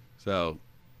 So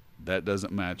that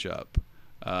doesn't match up.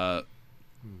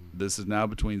 This is now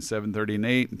between 7:30 and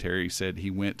 8, and Terry said he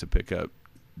went to pick up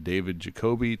David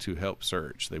Jacoby to help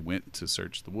search. They went to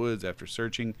search the woods. After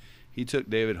searching, he took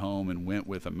David home and went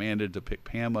with Amanda to pick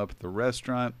Pam up at the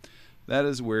restaurant. That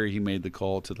is where he made the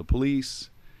call to the police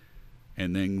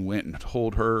and then went and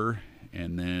told her,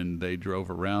 and then they drove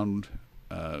around,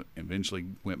 eventually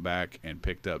went back and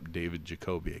picked up David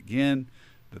Jacoby again.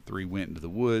 The three went into the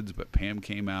woods, but Pam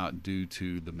came out due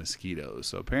to the mosquitoes.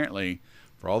 So apparently,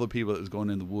 for all the people that was going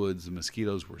in the woods, the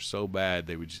mosquitoes were so bad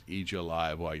they would just eat you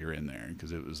alive while you're in there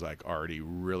because it was like already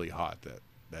really hot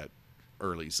that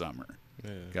early summer.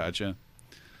 Yeah. Gotcha.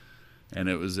 And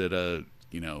it was at a,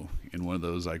 in one of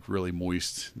those like really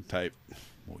moist.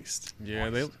 Yeah,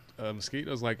 moist.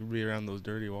 Mosquitoes like to be around those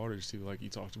dirty waters too, like you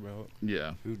talked about.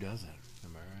 Yeah. Who doesn't?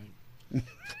 Am I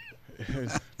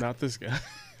right? Not this guy.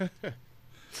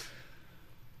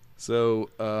 So,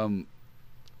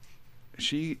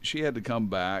 she had to come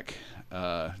back.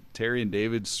 Terry and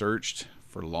David searched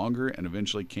for longer and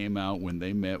eventually came out when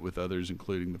they met with others,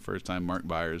 including the first time Mark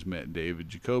Byers met David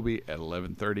Jacoby at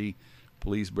 11:30.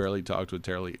 Police barely talked with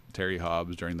Terry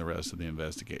Hobbs during the rest of the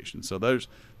investigation. So there's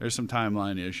some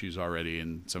timeline issues already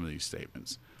in some of these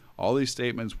statements. All these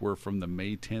statements were from the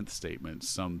May 10th statement,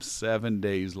 some 7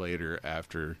 days later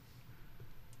after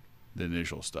the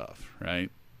initial stuff,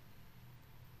 right?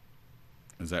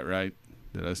 Is that right?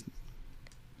 Did I?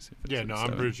 Yeah, no,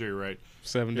 I'm pretty sure you're right.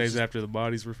 7 days after the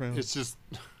bodies were found? It's just...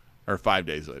 Or 5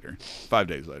 days later. 5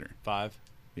 days later. 5?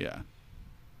 Yeah.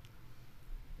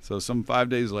 So some 5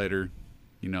 days later,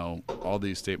 all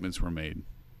these statements were made.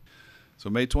 So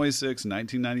May 26,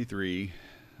 1993,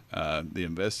 the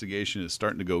investigation is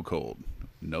starting to go cold.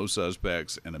 No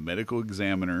suspects, and a medical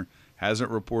examiner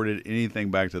hasn't reported anything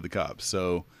back to the cops.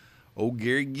 So old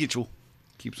Gary Gitchell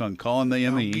keeps on calling the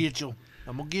ME.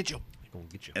 I'm going to get you.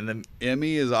 And the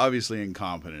ME is obviously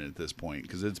incompetent at this point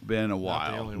because it's been a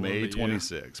while. May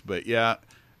 26. But yeah,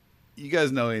 you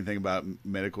guys know anything about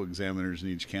medical examiners in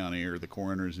each county or the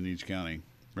coroners in each county,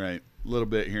 right? A little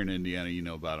bit here in Indiana, you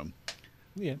know about them.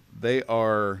 Yeah. They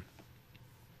are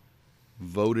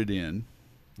voted in.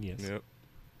 Yes. Yep.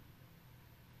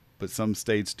 But some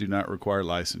states do not require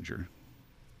licensure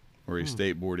or a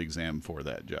state board exam for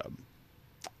that job.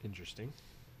 Interesting.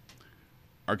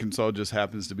 Arkansas just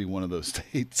happens to be one of those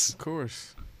states. Of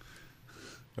course.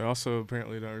 They also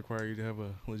apparently don't require you to have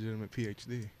a legitimate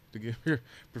PhD to give your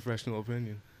professional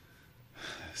opinion.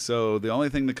 So the only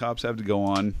thing the cops have to go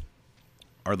on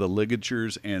are the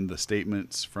ligatures and the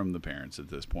statements from the parents at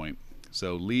this point.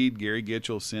 So lead Gary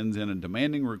Gitchell sends in a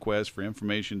demanding request for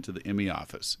information to the ME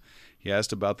office. He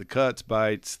asked about the cuts,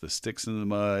 bites, the sticks in the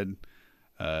mud,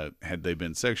 Had they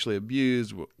been sexually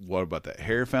abused? What about that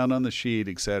hair found on the sheet,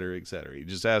 et cetera, et cetera? He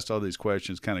just asked all these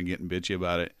questions, kind of getting bitchy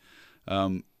about it.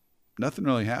 Nothing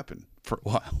really happened for a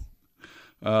while.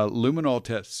 Luminol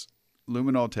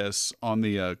tests on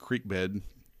the creek bed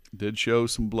did show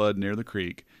some blood near the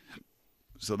creek.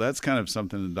 So that's kind of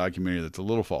something in the documentary that's a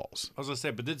little false. I was gonna say,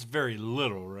 but it's very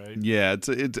little, right? Yeah,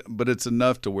 but it's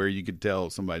enough to where you could tell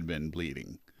somebody'd been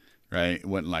bleeding, right? It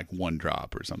wasn't like one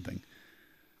drop or something.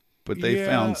 But they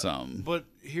found some. But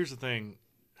here's the thing,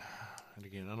 and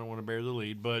again, I don't want to bear the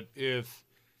lead, but if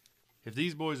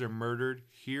these boys are murdered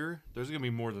here, there's gonna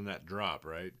be more than that drop,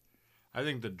 right? I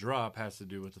think the drop has to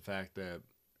do with the fact that.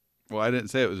 Well, I didn't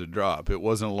say it was a drop. It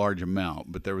wasn't a large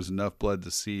amount, but there was enough blood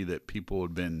to see that people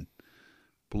had been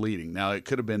bleeding. Now, it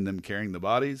could have been them carrying the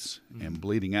bodies and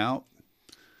bleeding out,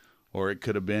 or it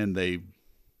could have been they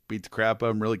beat the crap out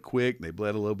of them really quick, they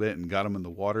bled a little bit and got them in the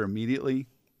water immediately.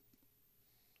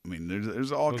 I mean,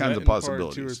 there's all kinds of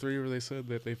possibilities. Part 2 or 3 where they said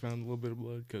that they found a little bit of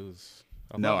blood? Because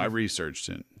I researched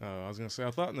it. I was going to say,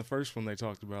 I thought in the first one they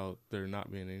talked about there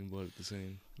not being any blood at the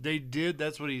scene. They did.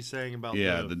 That's what he's saying about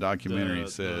the documentary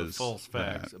the says false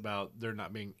facts that. about there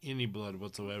not being any blood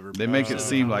whatsoever. They make it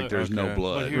seem like there's no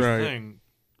blood. But here's the thing.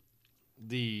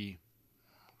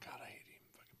 God, I hate even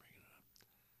fucking bringing it up.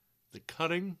 The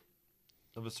cutting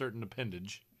of a certain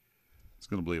appendage. It's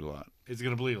going to bleed a lot. It's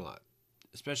going to bleed a lot.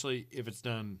 Especially if it's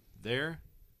done there,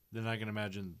 then I can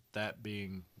imagine that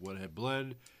being what had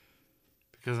bled.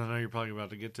 Because I know you're probably about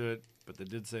to get to it, but they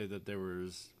did say that there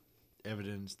was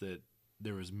evidence that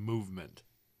there was movement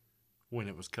when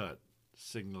it was cut,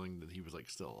 signaling that he was like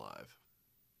still alive.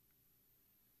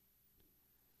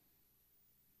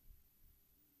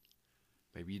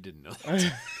 Maybe you didn't know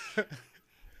that.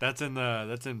 That's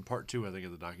in part 2, I think,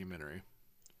 of the documentary.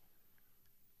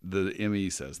 The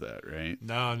ME says that, right?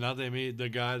 No, not the ME. The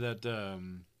guy that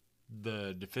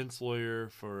the defense lawyer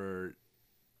for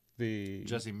The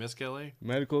Jesse Miskelly,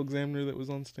 medical examiner that was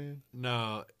on stand?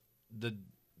 no,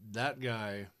 that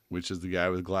guy. Which is the guy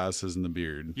with glasses and the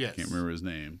beard. Yes. Can't remember his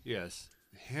name. Yes,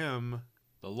 him,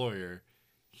 the lawyer,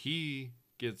 he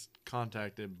gets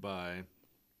contacted by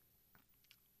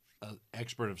an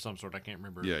expert of some sort. I can't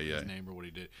remember his name or what he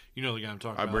did. You know the guy I'm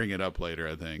talking about? I bring it up later,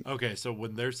 I think. Okay, so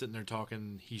when they're sitting there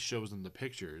talking, he shows them the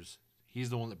pictures. He's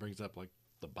the one that brings up like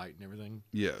the bite and everything.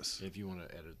 Yes. If you want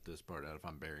to edit this part out, if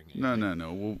I'm burying it.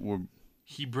 No.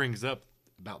 He brings up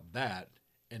about that,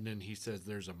 and then he says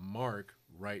there's a mark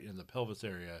right in the pelvis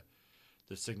area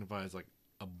that signifies like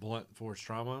a blunt force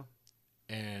trauma.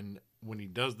 And when he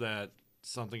does that,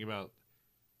 something about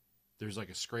there's like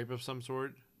a scrape of some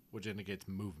sort, which indicates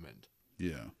movement.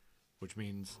 Yeah. Which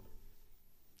means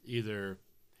either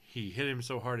he hit him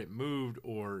so hard it moved,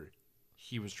 or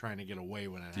he was trying to get away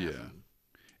when it happened.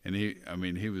 And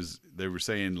they were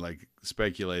saying, like,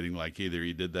 speculating, like either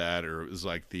he did that or it was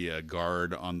like the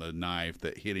guard on the knife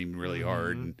that hit him really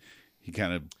hard, and he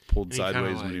kind of pulled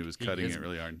sideways when he was cutting it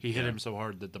really hard. He hit him so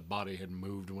hard that the body had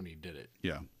moved when he did it.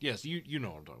 Yeah. Yes, you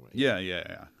know what I'm talking about.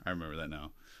 Yeah. I remember that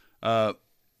now.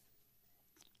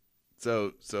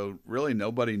 So really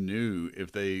nobody knew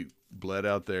if they bled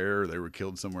out there or they were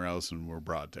killed somewhere else and were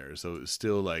brought there. So it was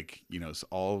still like,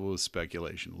 all was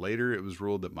speculation. Later, it was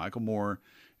ruled that Michael Moore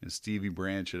and Stevie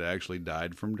Branch had actually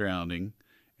died from drowning,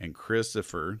 and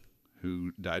Christopher,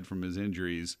 who died from his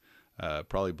injuries,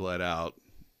 probably bled out,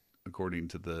 according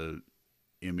to the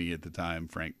ME at the time,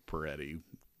 Frank Peretti,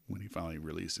 when he finally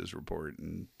released his report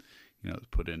and,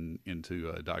 put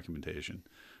into documentation.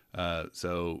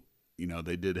 So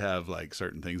they did have like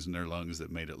certain things in their lungs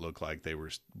that made it look like they were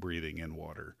breathing in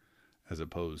water, as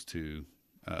opposed to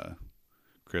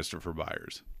Christopher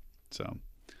Byers. So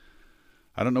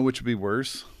I don't know which would be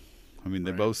worse. I mean,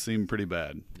 they both seem pretty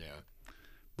bad. Yeah.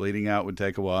 Bleeding out would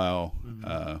take a while,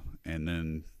 and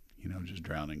then just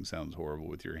drowning sounds horrible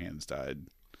with your hands tied,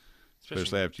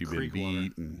 especially after you've been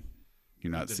beat and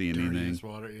you're not seeing anything.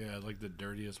 Water, yeah, like the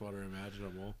dirtiest water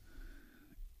imaginable.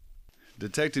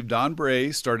 Detective Don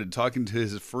Bray started talking to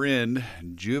his friend,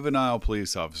 juvenile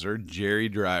police officer Jerry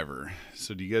Driver.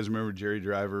 So do you guys remember Jerry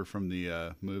Driver from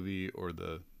the movie or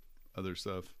the other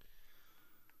stuff?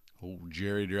 Old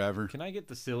Jerry Driver. Can I get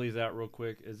the sillies out real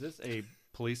quick? Is this a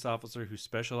police officer who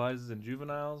specializes in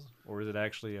juveniles, or is it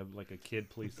actually like a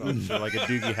kid police officer, like a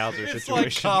Doogie Howser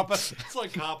situation? It's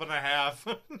like cop and a half.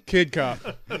 Kid cop.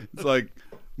 It's like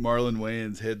Marlon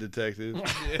Wayans, head detective.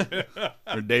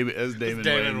 Or David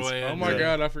Wayans. Oh my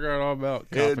God, I forgot all about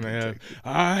Cop and a Half.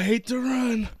 I hate to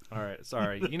run. All right,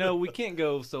 sorry. We can't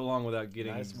go so long without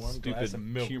getting Nice warm stupid glass of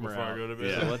milk humor before I out. go to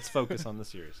bed. So let's focus on the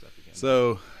serious stuff again.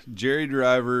 So Jerry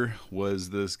Driver was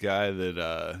this guy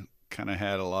that kind of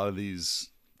had a lot of these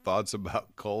thoughts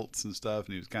about cults and stuff,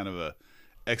 and he was kind of a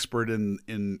expert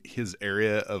in his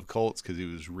area of cults because he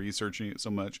was researching it so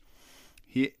much.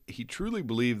 He truly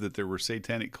believed that there were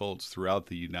satanic cults throughout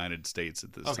the United States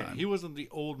at this time. He wasn't the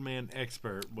old man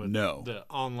expert with No. the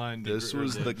online degree. This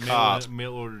was the mail, cop.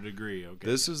 Mail order degree. Okay.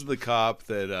 This is the cop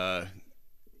that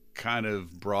kind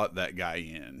of brought that guy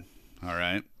in. All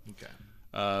right.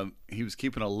 Okay. He was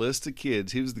keeping a list of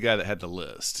kids. He was the guy that had the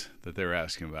list that they were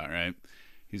asking about, right?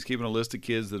 He's keeping a list of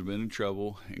kids that have been in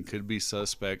trouble and could be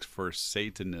suspects for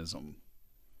Satanism.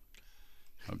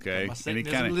 Okay. My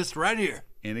Satanism list right here.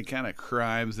 Any kind of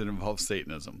crimes that involve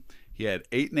Satanism. He had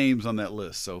 8 names on that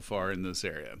list so far in this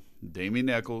area. Damien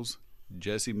Eccles,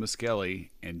 Jesse Miskelly,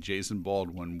 and Jason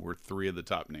Baldwin were 3 of the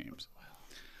top names.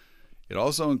 It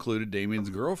also included Damien's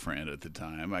girlfriend at the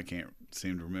time. I can't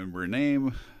seem to remember her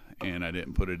name, and I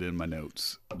didn't put it in my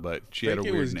notes. But she had a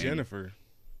weird name. it was Jennifer.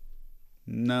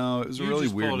 No, it was a really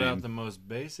just weird pulled name. out the most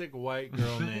basic white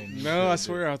girl name. you No, I could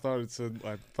swear I thought it said.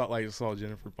 I thought like I saw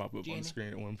Jennifer pop up on the screen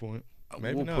at one point.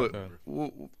 Maybe not.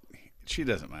 She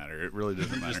doesn't matter. It really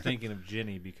doesn't I'm matter. just thinking of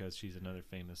Jenny because she's another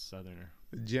famous Southerner.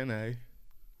 Jenny.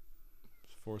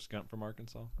 Forrest Gump from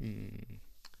Arkansas,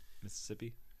 Mississippi.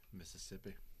 do.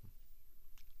 Mississippi.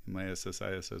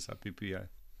 MISSISSIPPI.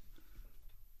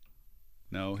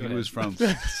 No, he ahead. was from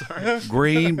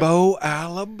Greenbow,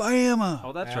 Alabama.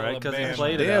 Oh, that's right, because he Alabama.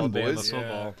 played at Damn, Alabama boys.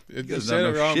 football. You guys said don't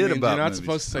it know wrong. shit man. about You're not movies.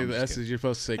 supposed to say I'm the just S's. You're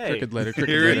supposed to say Hey, crooked letter, crooked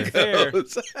Here he letter.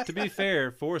 goes. To be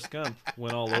fair, Forrest Gump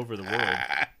went all over the world.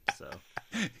 So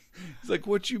It's like,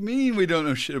 what you mean we don't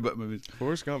know shit about movies?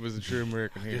 Forrest Gump is a true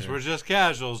American hero. Guess we're just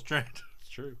casuals, Trent. it's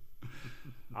true.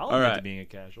 I'll All admit right. to being a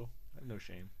casual. I have no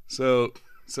shame.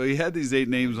 So he had these 8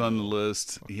 names on the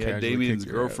list. He had Casually Damien's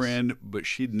kick your girlfriend, but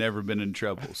she'd never been in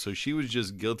trouble. So she was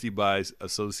just guilty by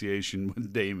association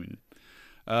with Damien.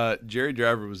 Jerry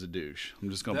Driver was a douche. I'm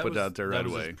just going to put it out there right that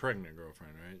was away. His pregnant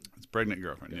girlfriend, right? His pregnant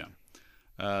girlfriend,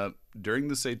 yeah. During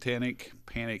the satanic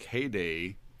panic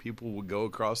heyday, people would go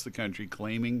across the country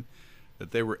claiming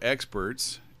that they were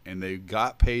experts and they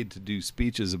got paid to do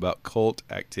speeches about cult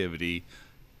activity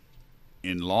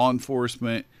in law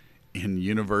enforcement, in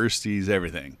universities,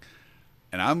 everything.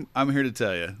 And I'm here to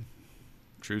tell you,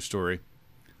 true story,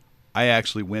 I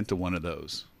actually went to one of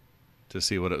those to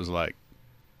see what it was like,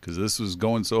 because this was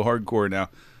going so hardcore. Now,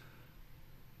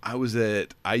 I was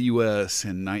at IUS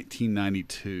in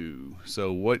 1992.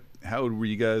 So how old were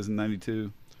you guys in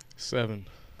 92? 7.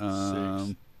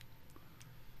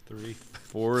 3.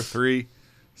 4, 3,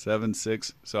 7,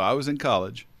 6. So I was in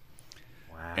college.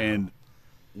 Wow. And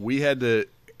we had to,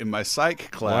 in my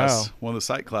psych class, Wow. one of the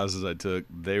psych classes I took,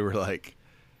 they were like,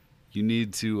 you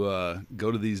need to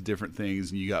go to these different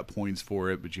things and you got points for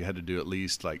it, but you had to do at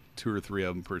least like 2 or 3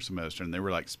 of them per semester. And they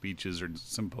were like speeches or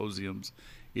symposiums,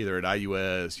 either at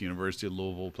IUS, University of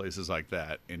Louisville, places like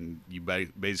that. And you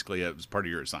basically, it was part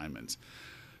of your assignments.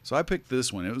 So I picked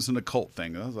this one. It was an occult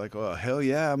thing. I was like, oh, hell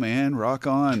yeah, man. Rock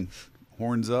on.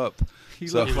 Horns up. He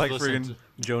So- looks like Listen friggin'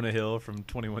 Jonah Hill from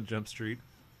 21 Jump Street.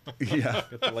 Yeah.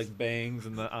 Got the like bangs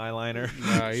and the eyeliner.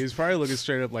 Nah, he was probably looking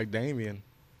straight up like Damien.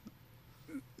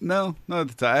 No, not at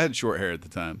the time. I had short hair at the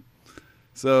time.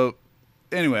 So,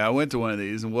 anyway, I went to one of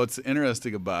these, and what's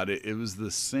interesting about it, it was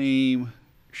the same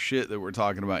shit that we're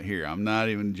talking about here. I'm not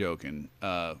even joking.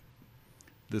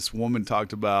 This woman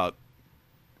talked about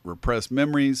repressed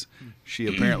memories. She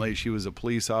was a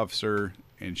police officer,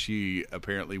 and she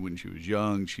apparently, when she was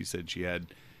young, she said she had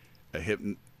a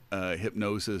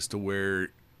hypnosis to where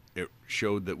it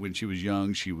showed that when she was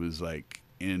young, she was like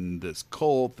in this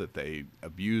cult, that they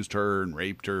abused her and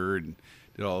raped her and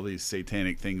did all these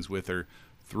satanic things with her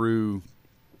through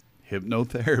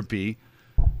hypnotherapy.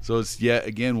 So it's yet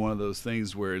again one of those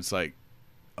things where it's like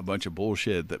a bunch of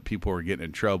bullshit that people are getting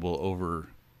in trouble over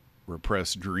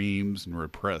repressed dreams and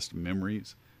repressed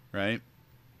memories, right?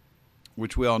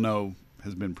 Which we all know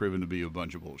has been proven to be a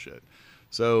bunch of bullshit.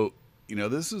 So, you know,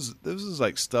 this is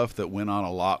like stuff that went on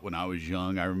a lot when I was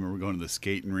young. I remember going to the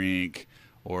skating rink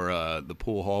or the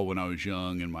pool hall when I was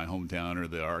young in my hometown, or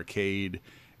the arcade,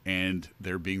 and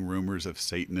there being rumors of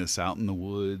Satanists out in the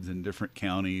woods in different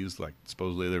counties. Like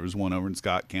supposedly there was one over in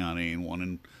Scott County and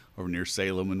one over near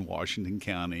Salem in Washington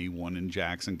County, one in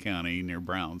Jackson County near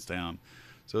Brownstown.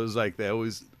 So it was like they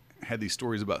always had these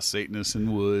stories about Satanists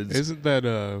in woods. Isn't that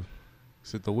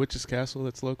is it the Witch's Castle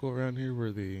that's local around here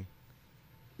where the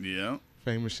Yeah.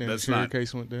 famous That's Shannon not-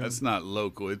 case went down? That's not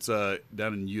local. It's down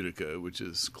in Utica, which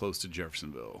is close to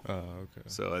Jeffersonville. Oh, okay.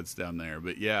 So it's down there.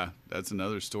 But yeah, that's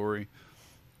another story.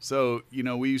 So, you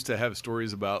know, we used to have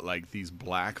stories about like these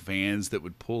black vans that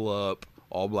would pull up,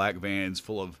 all black vans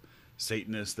full of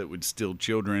Satanists that would steal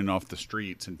children off the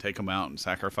streets and take them out and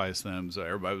sacrifice them. So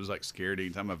everybody was like scared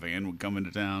anytime a van would come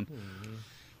into town. Mm-hmm.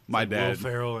 My Will dad,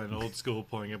 Ferrell in Old School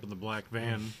pulling up in the black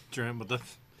van, Trent with the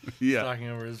yeah. stocking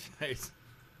over his face.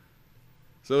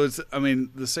 So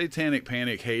the Satanic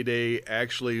Panic heyday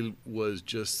actually was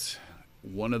just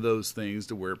one of those things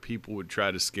to where people would try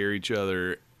to scare each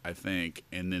other, I think,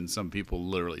 and then some people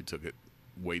literally took it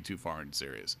way too far and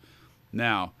serious.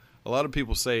 Now, a lot of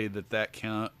people say that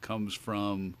comes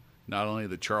from not only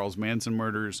the Charles Manson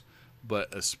murders,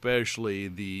 but especially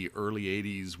the early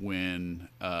 80s when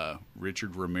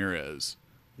Richard Ramirez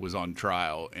was on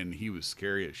trial, and he was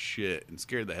scary as shit and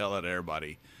scared the hell out of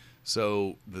everybody.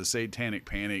 So the Satanic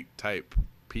Panic type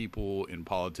people in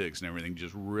politics and everything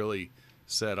just really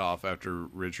set off after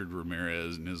Richard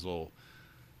Ramirez and his little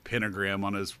pentagram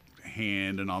on his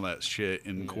hand and all that shit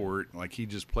in court. Like, he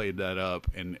just played that up,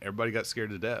 and everybody got scared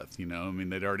to death, you know? I mean,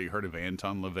 they'd already heard of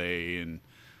Anton LaVey and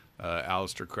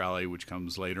Aleister Crowley, which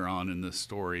comes later on in this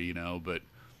story, you know, but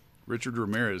Richard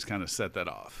Ramirez kind of set that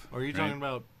off. Are you talking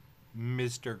about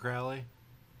Mr. Crowley?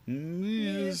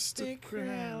 Mr.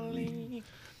 Crowley.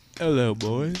 Hello,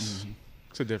 boys.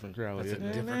 It's a different Crowley. That's a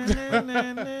isn't it?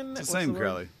 different It's the same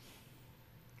Crowley.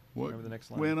 What Remember the next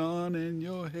line? went on in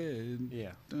your head?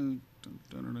 Yeah, Dun, dun,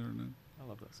 dun, dun, dun, dun. I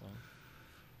love that song.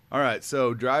 All right,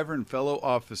 so driver and fellow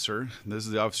officer, this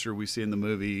is the officer we see in the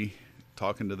movie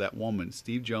talking to that woman,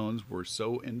 Steve Jones, were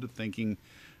so into thinking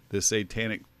this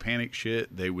Satanic Panic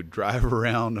shit, they would drive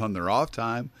around on their off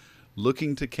time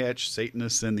looking to catch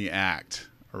Satanists in the act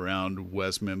around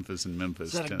West Memphis and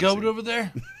Memphis, Is that a Tennessee. goat over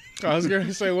there? I was going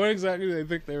to say, what exactly do they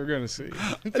think they were going to see?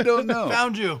 I don't know.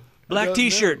 Found you. Black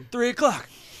T-shirt, 3 o'clock.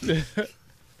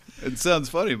 It sounds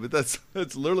funny, but that's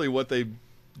literally what they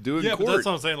do in Yeah, court. but that's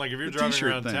what I'm saying. Like, if you're The driving t-shirt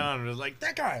around thing. town and it's like,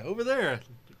 that guy over there,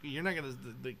 you're not going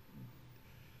to...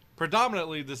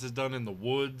 Predominantly, this is done in the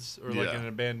woods or like Yeah. an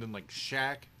abandoned like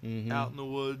shack out in the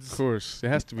woods. Of course. It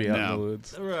has to be out in Now- the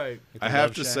woods. Right. I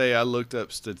have to say, I looked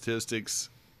up statistics,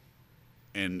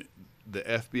 and the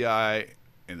FBI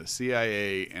and the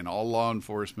CIA and all law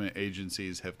enforcement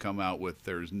agencies have come out with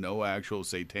there's no actual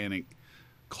satanic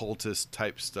occultist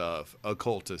type stuff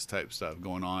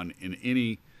going on in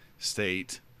any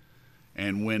state.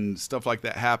 And when stuff like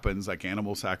that happens, like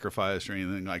animal sacrifice or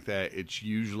anything like that, it's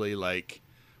usually like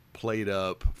played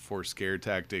up for scare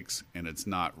tactics, and it's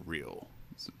not real.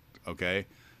 Okay?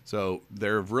 So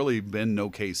there have really been no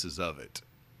cases of it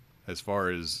as far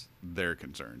as they're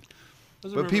concerned.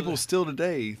 But people still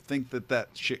today think that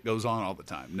shit goes on all the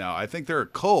time. Now, I think there are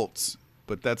cults,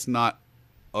 but that's not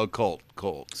occult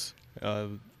cults.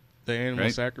 The animal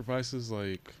Right? sacrifices,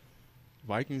 like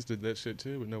Vikings did that shit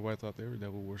too, but nobody thought they were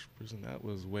devil worshippers, and that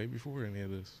was way before any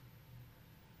of this.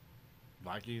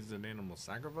 Vikings and animal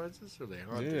sacrifices, or they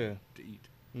hard Yeah. to eat?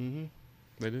 Mm-hmm.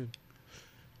 They did.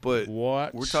 But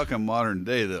What? we're talking modern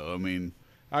day, though. I mean,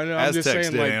 I know. I'm just Aztecs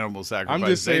saying, did like, animal sacrifices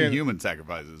just saying- and human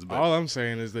sacrifices. But all I'm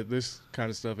saying is that this kind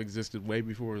of stuff existed way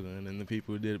before then, and the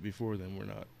people who did it before then were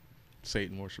not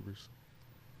Satan worshippers.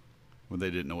 well, they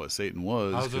didn't know what Satan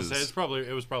was. I was gonna say 'cause-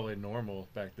 it was probably normal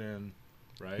back then,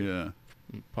 right? yeah.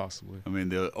 Possibly. I mean,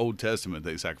 the Old Testament,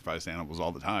 they sacrificed animals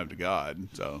all the time to God.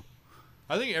 So,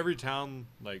 I think every town,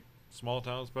 like small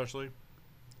town especially,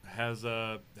 has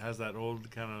that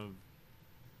old kind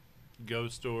of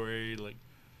ghost story, like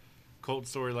cult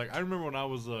story. Like I remember when I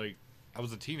was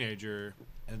a teenager,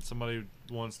 and somebody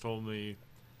once told me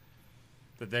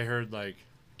that they heard like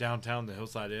downtown the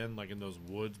Hillside Inn, like in those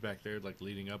woods back there, like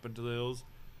leading up into the hills,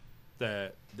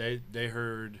 that they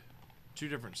heard two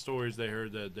different stories. They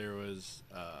heard that there was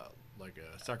like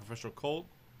a sacrificial cult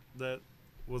that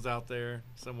was out there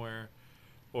somewhere,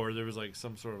 or there was like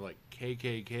some sort of like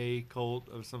KKK cult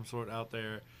of some sort out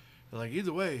there. They're like,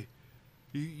 either way,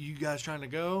 you guys trying to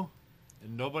go?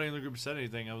 And nobody in the group said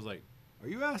anything. I was like, are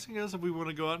you asking us if we want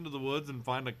to go out into the woods and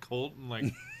find a cult and like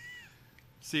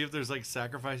see if there's like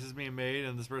sacrifices being made?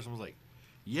 And this person was like,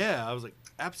 yeah. I was like,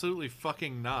 absolutely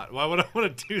fucking not. Why would I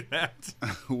want to do that?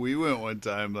 we went one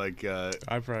time, like, I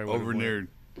probably over would've near.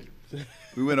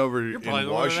 We went over in probably the one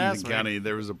that Washington asked me. County.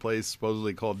 There was a place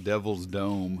supposedly called Devil's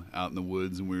Dome out in the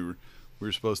woods, and we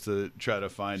were supposed to try to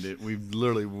find it. We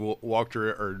literally walked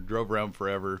or drove around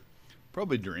forever,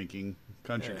 probably drinking,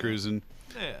 country cruising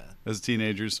Yeah. as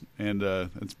teenagers, and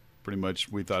that's pretty much.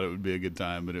 We thought it would be a good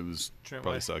time, but it was Trent,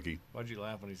 probably why- sucky. Why'd you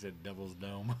laugh when he said Devil's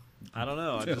Dome? I don't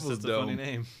know. Devil's It's a funny Dome.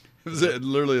 name.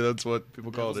 Literally, that's what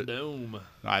people called it. Dome.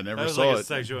 I That never was saw like a it.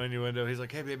 sexual innuendo. He's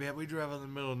like, hey, baby, we drive out in the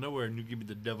middle of nowhere and you give me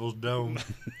the Devil's Dome.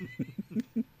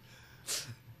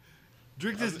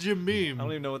 Drink this Jim Beam. I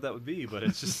don't even know what that would be, but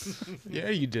it's just Yeah,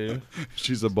 you do.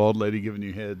 She's a bald lady giving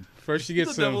you head. First you get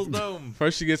The some Devil's Dome.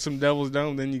 First you get some Devil's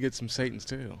Dome, then you get some Satan's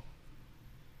tail.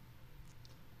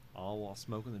 all while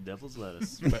smoking the devil's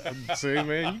lettuce. See,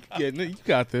 man, you getting it. You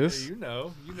got this. You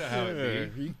know how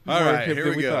it be. You All more right, hip here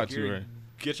than we go. thought you were.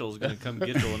 Gitchel's gonna come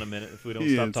Gitchel in a minute if we don't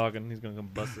He stop is. talking. He's gonna come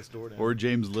bust this door down. Or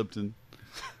James Lipton.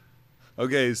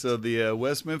 Okay, so the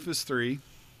West Memphis Three.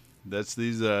 That's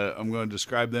these. I'm going to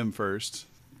describe them first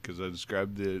because I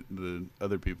described the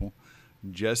other people.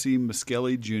 Jesse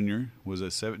Miskelly Jr. was a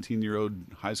 17-year-old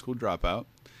high school dropout.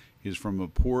 He's from a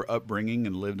poor upbringing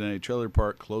and lived in a trailer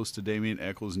park close to Damian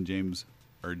Eccles and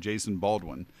Jason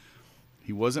Baldwin.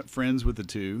 He wasn't friends with the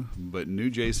two, but knew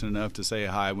Jason enough to say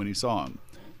hi when he saw him.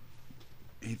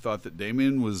 He thought that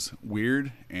Damian was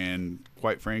weird, and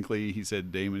quite frankly, he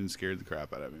said Damian scared the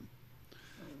crap out of him.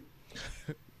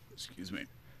 Excuse me.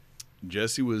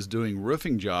 Jesse was doing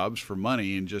roofing jobs for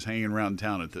money and just hanging around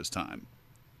town at this time.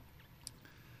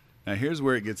 Now, here's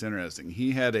where it gets interesting.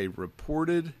 He had a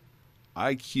reported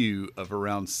IQ of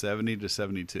around 70 to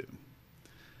 72.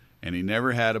 And he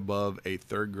never had above a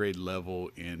third grade level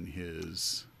in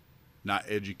his, not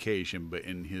education, but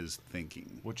in his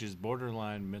thinking. Which is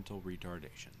borderline mental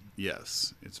retardation.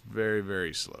 Yes, it's very,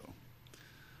 very slow.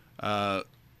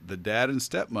 The dad and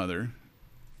stepmother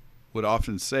would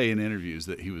often say in interviews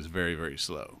that he was very, very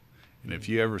slow. And if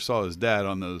you ever saw his dad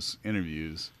on those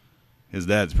interviews, his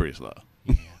dad's pretty slow.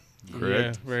 Yeah.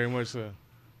 Correct? Yeah, very much so.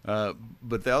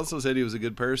 But they also said he was a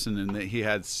good person and that he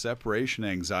had separation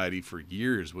anxiety for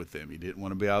years with them. He didn't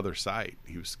want to be out of their sight.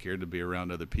 He was scared to be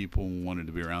around other people and wanted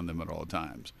to be around them at all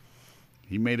times.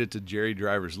 He made it to Jerry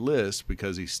Driver's list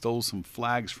because he stole some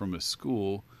flags from his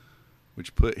school,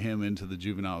 which put him into the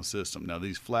juvenile system. Now,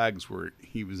 these flags were,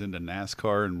 he was into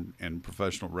NASCAR and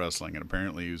professional wrestling, and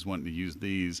apparently he was wanting to use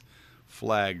these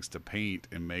flags to paint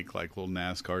and make like little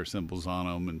NASCAR symbols on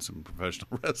them and some professional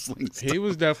wrestling stuff. He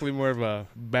was definitely more of a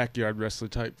backyard wrestler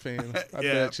type fan. I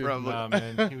Yeah, bet you. probably. Nah,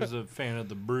 man, he was a fan of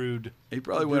the Brood. He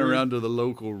probably went around to the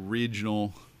local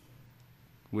regional,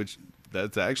 which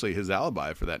that's actually his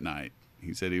alibi for that night.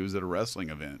 He said he was at a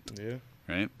wrestling event, Yeah.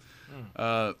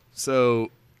 right?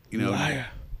 So, you know, Liar.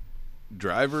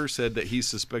 Driver said that he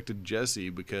suspected Jesse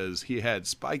because he had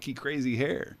spiky, crazy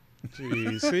hair.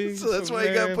 Jeez, see? So that's why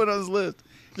he got put on his list.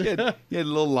 He had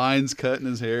little lines cut in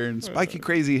his hair and spiky,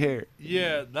 crazy hair.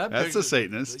 Yeah, That's picture, a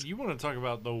Satanist. You want to talk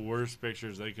about the worst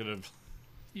pictures they could have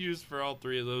used for all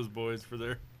three of those boys for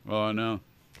their Oh, I know.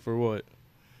 For what?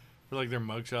 for like their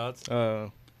mugshots.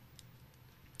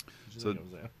 So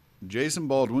Jason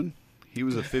Baldwin, he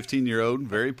was a 15-year-old,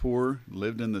 very poor,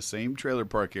 lived in the same trailer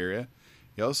park area.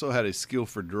 He also had a skill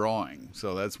for drawing,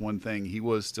 so that's one thing. He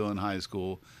was still in high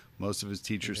school. Most of his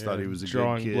teachers thought he was a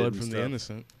drawing good kid. blood and from the stuff.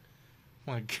 innocent.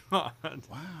 My God.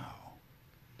 Wow.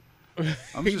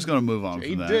 I'm just going to move on He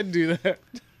from that. did do that.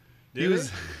 He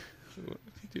was.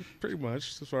 He did pretty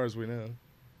much, as far as we know.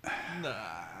 Nah,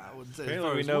 I wouldn't say.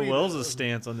 Apparently, we know Wells'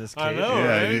 stance on this case. I know,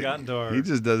 Yeah, right? he- Got into our He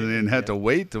just doesn't even have to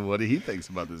wait to what he thinks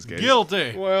about this case.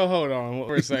 Guilty. Well, hold on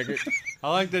for a second. I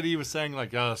like that he was saying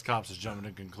like, "Oh, this cops is jumping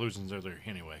to conclusions earlier."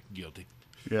 Anyway, guilty.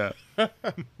 Yeah.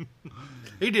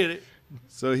 He did it.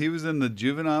 So he was in the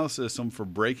juvenile system for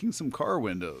breaking some car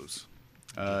windows.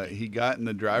 He got in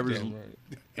the Damn right.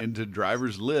 into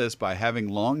driver's list by having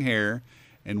long hair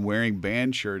and wearing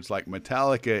band shirts like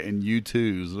Metallica and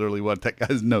U2 is literally what that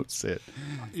guy's note said.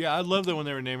 Yeah, I love that when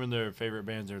they were naming their favorite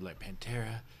bands, they were like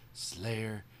Pantera,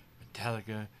 Slayer,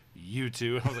 Metallica,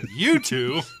 U2. I was like,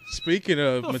 U2? Speaking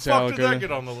of How the fuck did that Metallica,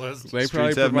 get on the list? they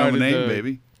probably Streets have no provided name, the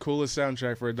baby. coolest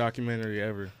soundtrack for a documentary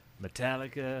ever.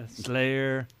 Metallica,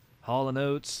 Slayer, Hall &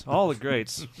 Oates, all the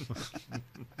greats.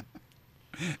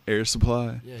 Air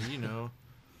Supply. Yeah, you know.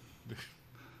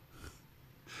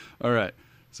 All right.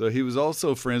 So he was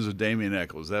also friends with Damian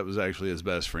Eccles. That was actually his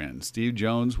best friend. Steve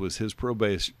Jones was his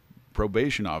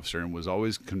probation officer and was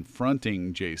always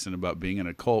confronting Jason about being in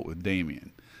a cult with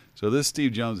Damian. So this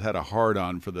Steve Jones had a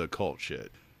hard-on for the cult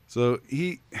shit. So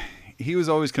he was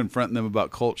always confronting them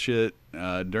about cult shit.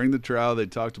 During the trial, they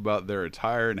talked about their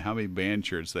attire and how many band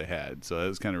shirts they had. So that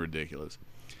was kind of ridiculous.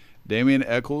 Damian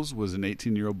Eccles was an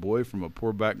 18-year-old boy from a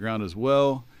poor background as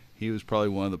well. He was probably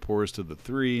one of the poorest of the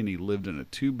three, and he lived in a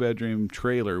 2-bedroom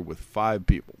trailer with 5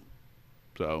 people.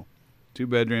 So 2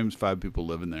 bedrooms, 5 people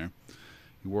living there.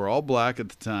 He wore all black at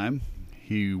the time.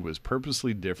 He was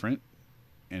purposely different,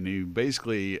 and he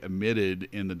basically admitted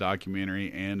in the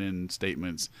documentary and in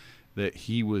statements that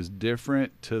he was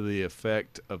different to the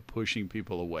effect of pushing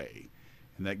people away.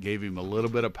 And that gave him a little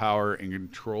bit of power and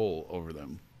control over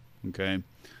them. Okay?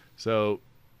 So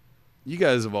you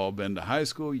guys have all been to high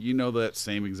school. You know that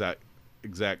same exact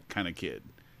exact kind of kid.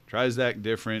 Tries to act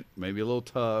different, maybe a little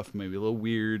tough, maybe a little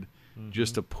weird,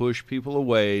 just to push people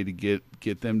away, to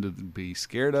get them to be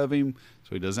scared of him so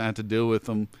he doesn't have to deal with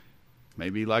them.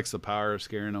 Maybe he likes the power of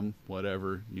scaring them,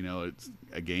 whatever. You know, it's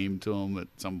a game to him at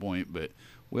some point, but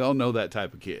we all know that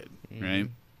type of kid, right?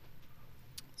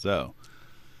 So,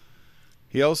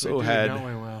 he also had...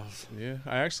 Yeah,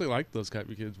 I actually liked those type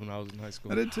of kids when I was in high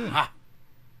school. I did too.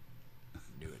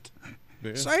 Knew it.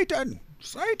 Yeah. Satan!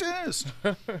 Satanist!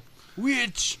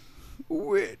 Witch.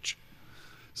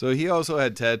 So he also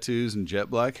had tattoos and jet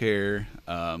black hair.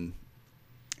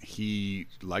 He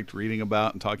liked reading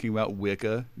about and talking about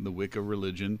Wicca, the Wicca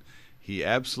religion. He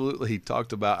absolutely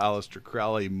talked about Aleister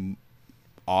Crowley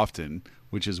often,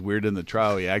 which is weird in the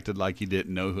trial. He acted like he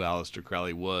didn't know who Aleister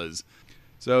Crowley was.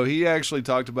 So he actually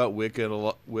talked about Wicca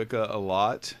a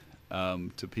lot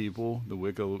to people, the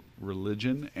Wicca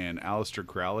religion, and Aleister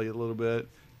Crowley a little bit.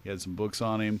 He had some books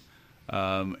on him.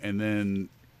 And then,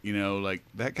 you know, like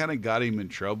that kind of got him in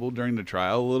trouble during the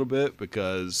trial a little bit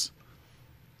because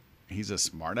he's a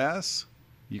smartass.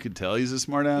 You could tell he's a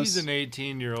smartass. He's an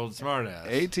 18-year-old smartass.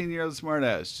 18-year-old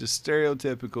smartass. Just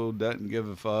stereotypical, doesn't give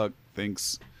a fuck,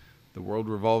 thinks the world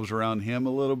revolves around him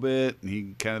a little bit, and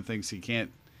he kind of thinks he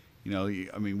can't, you know,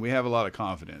 I mean, we have a lot of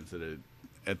confidence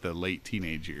at the late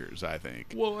teenage years, I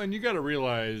think. Well, and you got to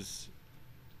realize,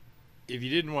 if you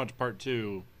didn't watch part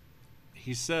 2,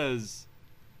 he says,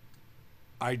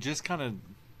 I just kind of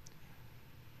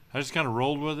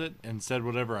rolled with it and said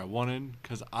whatever I wanted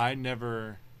because I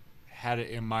never had it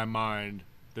in my mind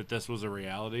that this was a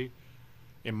reality.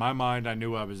 In my mind, I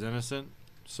knew I was innocent.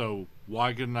 So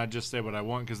why couldn't I just say what I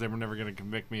want? Because they were never going to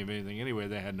convict me of anything anyway.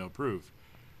 They had no proof.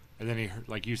 And then he,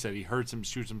 like you said, he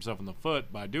shoots himself in the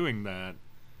foot by doing that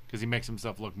because he makes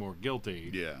himself look more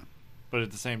guilty. Yeah. But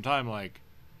at the same time, like,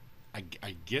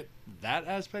 I get that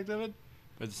aspect of it.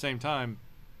 But at the same time,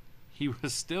 he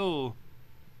was still...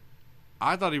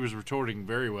 I thought he was retorting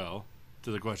very well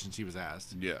to the questions he was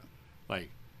asked. Yeah. Like,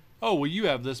 oh, well, you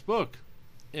have this book.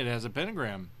 It has a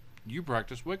pentagram. You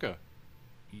practice Wicca.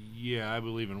 Yeah, I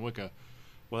believe in Wicca.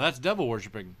 Well, that's devil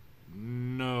worshipping.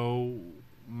 No,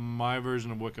 my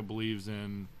version of Wicca believes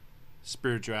in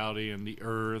spirituality and the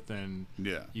earth, and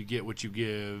you get what you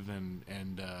give.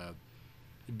 And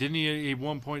didn't he at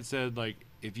one point said, like,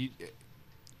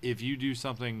 if you do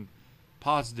something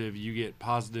positive, you get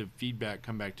positive feedback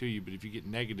come back to you. But if you get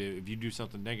negative, if you do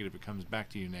something negative, it comes back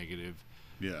to you negative.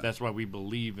 Yeah. That's why we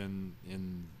believe in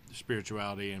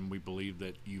spirituality, and we believe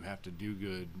that you have to do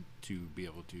good to be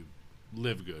able to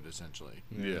live good, essentially.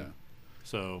 Yeah.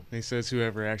 So he says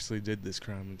whoever actually did this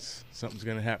crime, something's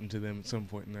going to happen to them at some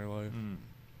point in their life.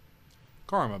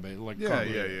 Karma, like yeah,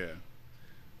 karma. yeah.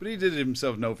 But he did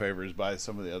himself no favors by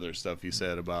some of the other stuff he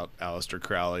said about Aleister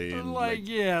Crowley. And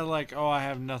oh, I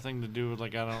have nothing to do with,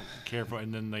 like, I don't care for,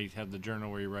 and then they have the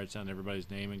journal where he writes down everybody's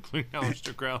name, including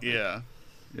Aleister Crowley.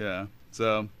 Yeah.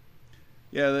 So,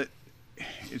 yeah,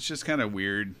 it's just kind of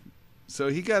weird. So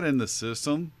he got in the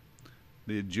system.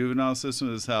 The juvenile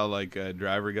system is how, like, a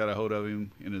driver got a hold of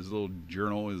him in his little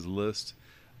journal, his list.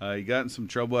 He got in some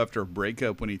trouble after a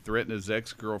breakup when he threatened his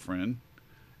ex-girlfriend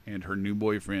and her new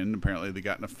boyfriend. Apparently they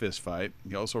got in a fist fight.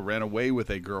 He also ran away with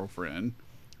a girlfriend.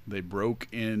 They broke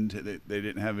into... They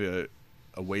didn't have a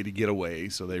way to get away,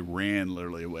 so they ran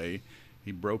literally away.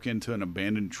 He broke into an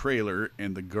abandoned trailer,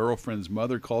 and the girlfriend's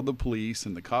mother called the police,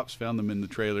 and the cops found them in the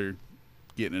trailer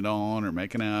getting it on or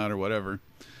making out or whatever.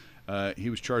 He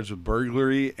was charged with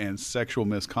burglary and sexual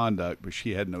misconduct, but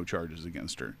she had no charges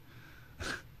against her.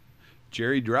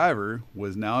 Jerry Driver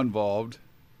was now involved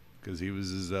because he was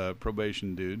his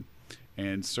probation dude,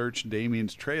 and searched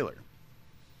Damien's trailer.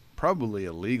 Probably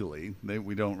illegally.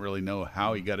 We don't really know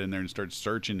how he got in there and started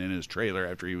searching in his trailer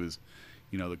after he was,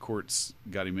 the courts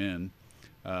got him in.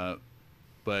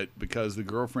 But because the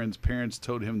girlfriend's parents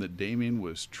told him that Damien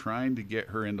was trying to get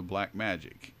her into black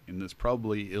magic, in this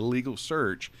probably illegal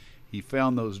search, he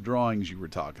found those drawings you were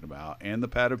talking about and the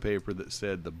pad of paper that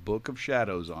said the Book of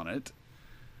Shadows on it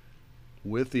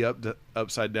with the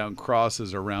upside down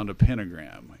crosses around a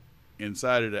pentagram.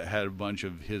 Inside it had a bunch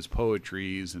of his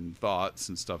poetries and thoughts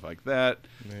and stuff like that.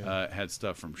 Yeah. It had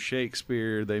stuff from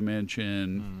Shakespeare, they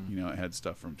mentioned. It had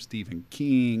stuff from Stephen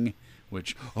King,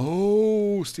 which,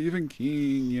 Stephen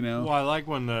King, Well, I like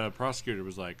when the prosecutor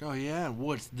was like, oh, yeah,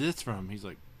 what's this from? He's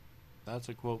like, that's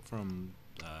a quote from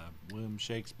William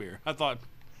Shakespeare. I thought,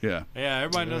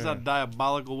 everybody knows how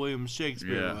diabolical William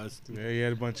Shakespeare was. Yeah, he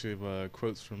had a bunch of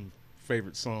quotes from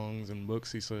favorite songs and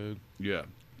books, he said. Yeah,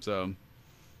 so...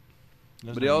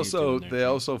 There's But no YouTube they in there, too.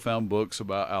 also found books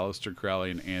about Aleister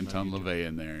Crowley and Anton LaVey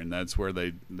in there, and that's where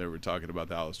they were talking about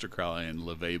the Aleister Crowley and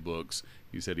LaVey books.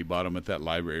 He said he bought them at that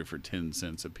library for 10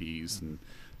 cents a piece, and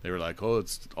they were like, "Oh,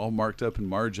 it's all marked up in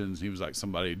margins." And he was like,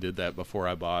 "Somebody did that before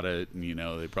I bought it," and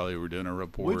they probably were doing a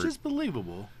report, Which is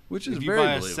believable. Which is if you very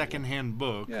buy a believable. secondhand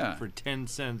book Yeah. for 10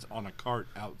 cents on a cart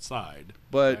outside.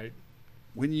 But right?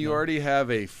 when you already have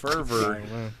a fervor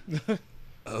Wow.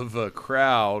 of a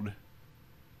crowd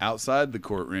outside the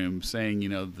courtroom saying,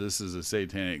 this is a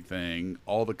satanic thing,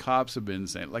 all the cops have been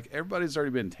saying, like, everybody's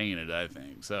already been tainted, I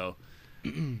think. So,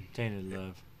 Tainted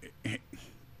love.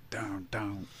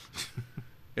 down.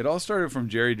 It all started from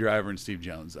Jerry Driver and Steve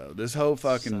Jones, though. This whole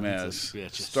fucking Sons of mess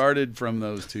bitches. started from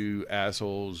those two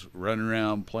assholes running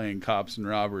around playing cops and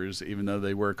robbers, even though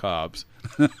they were cops,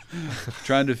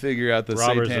 trying to figure out the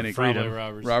Robbers of satanic freedom.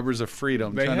 robbers of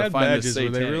freedom. They trying to had find badges. the Were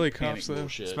satanic they really panic cops, though?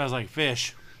 bullshit. Smells like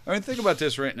fish. I mean, think about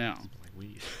this right now. Like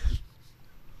weed.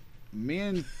 Me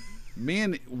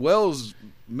and Wells,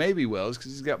 maybe Wells,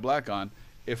 because he's got black on.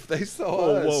 If they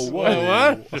saw us, What?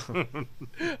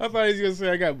 I thought he was gonna say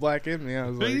I got black in me. I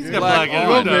was like, He's yeah. got black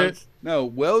black on. on. No,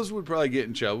 Wells would probably get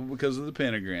in trouble because of the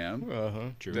pentagram. Uh-huh.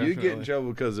 You'd get in trouble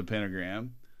because of the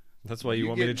pentagram. That's why you You'd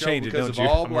want get me in to trouble change it, because don't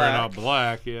of you? all I'm wearing all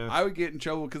black. black, yeah. I would get in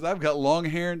trouble because I've got long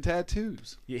hair and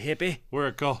tattoos. You hippie. We're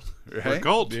a cult. Right? We're a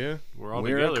cult. Yeah. We're all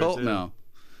We're together. a cult too. now.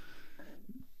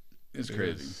 It's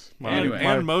crazy. My, Anyway.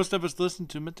 And most of us listen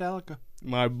to Metallica.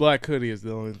 my black hoodie is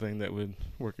the only thing that would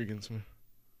work against me.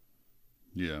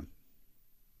 Yeah.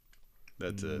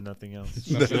 That's it. Nothing else.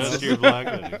 That's your black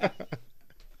hoodie.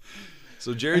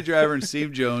 So Jerry Driver and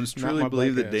Steve Jones Not truly my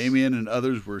believed black that ass. Damien and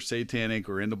others were satanic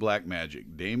or into black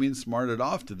magic. Damien smarted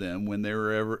off to them when they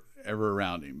were ever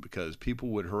around him because people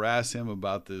would harass him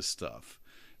about this stuff.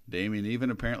 Damien even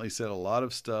apparently said a lot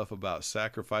of stuff about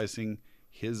sacrificing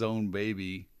his own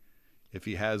baby, if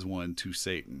he has one, to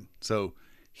Satan. So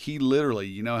he literally,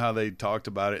 you know how they talked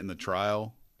about it in the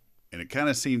trial, and it kind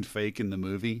of seemed fake in the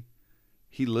movie?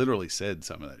 He literally said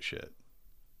some of that shit.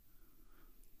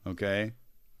 Okay?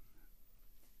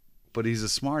 But he's a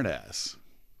smartass.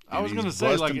 I was going to say,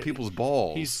 busting like, people's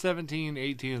balls. He's 17,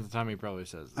 18 at the time he probably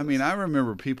says this. I mean, I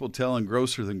remember people telling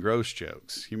grosser than gross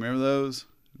jokes. You remember those?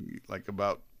 Like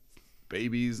about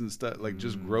babies and stuff, like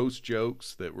just gross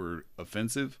jokes that were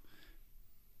offensive.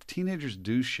 Teenagers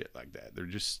do shit like that. They're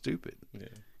just stupid.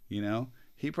 Yeah.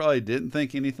 He probably didn't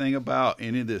think anything about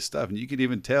any of this stuff. And you could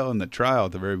even tell in the trial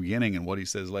at the very beginning and what he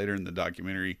says later in the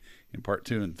documentary in part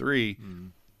 2 and 3,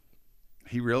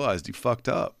 he realized he fucked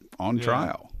up on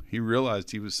trial. He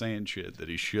realized he was saying shit that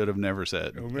he should have never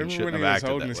said. and Remember shouldn't when he have was acted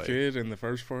holding that his way. kid in the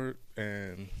first part,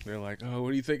 and they're like, "Oh,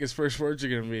 what do you think his first words are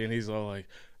gonna be?" And he's all like,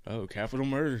 "Oh, capital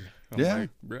murder." I'm Yeah. like,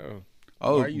 bro.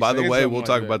 Oh, why are you by the saying way, something we'll like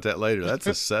talk that? about that later. That's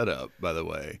a setup, by the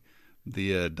way.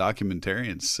 The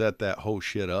documentarian set that whole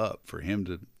shit up for him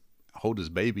to hold his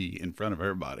baby in front of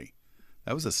everybody.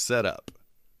 That was a setup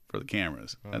for the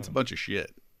cameras. That's a bunch of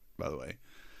shit, by the way.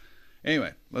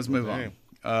 Anyway, let's move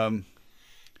on.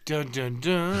 Dun, dun,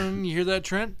 dun. You hear that,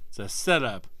 Trent? It's a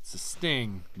setup. It's a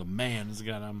sting. The man has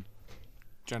got him.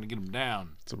 Trying to get him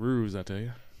down. It's a ruse, I tell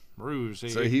you. Ruse.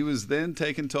 So he was then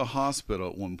taken to a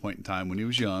hospital at one point in time when he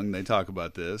was young. They talk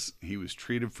about this. He was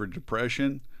treated for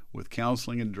depression with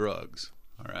counseling and drugs.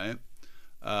 All right.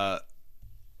 I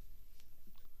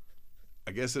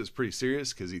guess it's pretty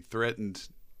serious because he threatened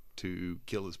to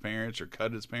kill his parents or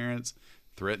cut his parents,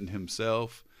 threatened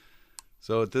himself.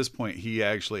 So at this point, he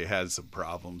actually had some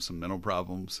problems, some mental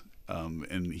problems.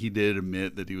 And he did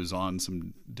admit that he was on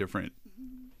some different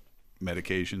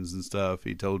medications and stuff.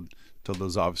 He told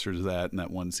those officers that in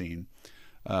that one scene.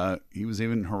 He was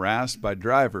even harassed by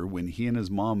Driver when he and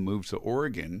his mom moved to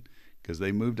Oregon because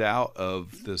they moved out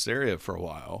of this area for a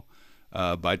while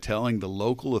by telling the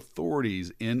local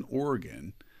authorities in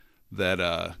Oregon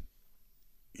that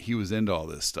he was into all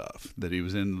this stuff, that he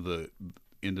was into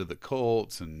the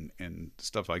cults and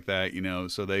stuff like that,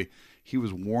 so he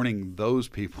was warning those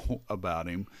people about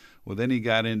him. Well, then he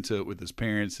got into it with his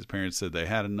parents. His parents said they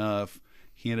had enough.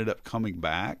 He ended up coming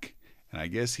back, and I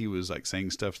guess he was like saying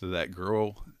stuff to that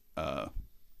girl, I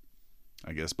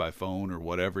guess by phone or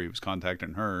whatever. He was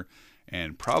contacting her,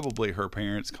 and probably her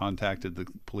parents contacted the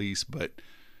police, but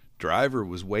Driver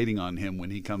was waiting on him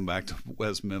when he come back to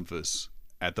West Memphis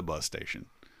at the bus station.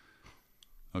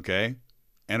 Okay?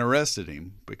 And arrested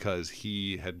him because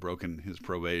he had broken his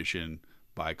probation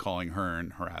by calling her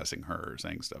and harassing her,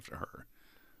 saying stuff to her,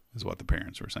 is what the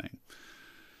parents were saying.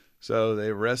 So they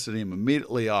arrested him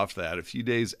immediately off that. A few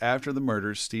days after the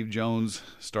murders, Steve Jones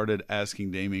started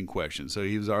asking Damien questions. So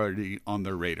he was already on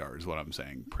their radar, is what I'm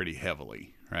saying, pretty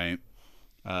heavily, right?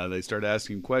 They started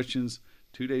asking questions.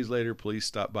 2 days later, police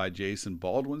stopped by Jason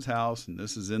Baldwin's house, and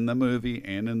this is in the movie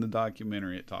and in the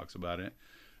documentary. It talks about it.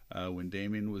 When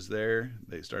Damien was there,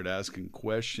 they started asking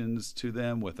questions to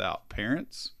them without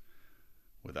parents,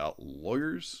 without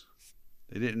lawyers.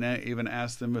 They didn't even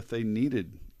ask them if they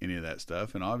needed any of that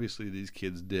stuff, and obviously these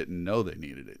kids didn't know they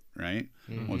needed it, right?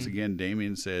 Mm-hmm. Once again,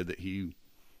 Damien said that he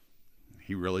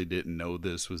really didn't know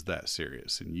this was that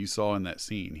serious, and you saw in that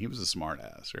scene, he was a smart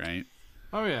ass, right?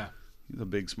 Oh, yeah. He was a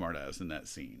big smart ass in that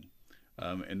scene.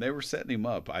 And they were setting him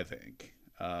up, I think.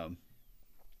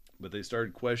 But they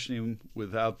started questioning him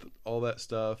without all that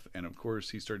stuff. And, of course,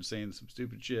 he started saying some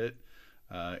stupid shit.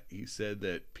 He said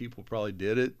that people probably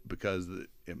did it because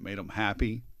it made them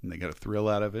happy and they got a thrill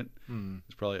out of it.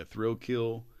 It's probably a thrill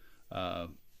kill.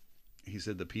 He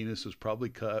said the penis was probably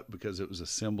cut because it was a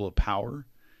symbol of power.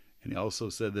 And he also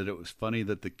said that it was funny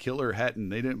that the killer hadn't,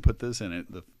 they didn't put this in it,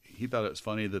 he thought it was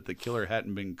funny that the killer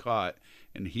hadn't been caught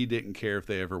and he didn't care if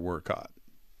they ever were caught.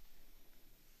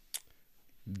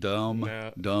 Dumb.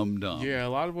 Yeah, a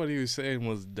lot of what he was saying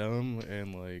was dumb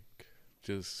and like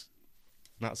just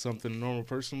not something a normal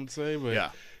person would say,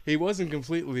 but he wasn't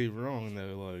completely wrong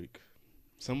though. Like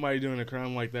somebody doing a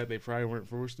crime like that, they probably weren't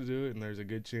forced to do it, and there's a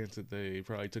good chance that they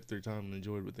probably took their time and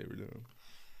enjoyed what they were doing.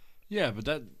 Yeah, but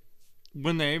that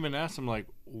when they even asked him like,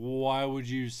 why would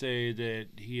you say that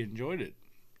he enjoyed it?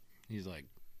 He's like,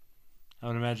 I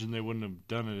would imagine they wouldn't have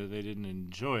done it if they didn't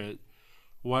enjoy it.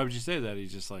 Why would you say that?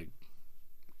 He's just like,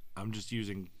 I'm just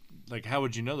using, like, how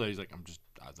would you know that? He's like,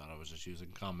 I thought I was just using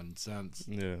common sense.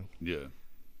 Yeah. Yeah.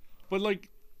 But, like,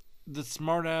 the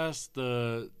smart ass,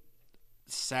 the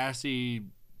sassy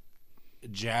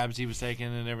jabs he was taking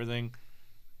and everything,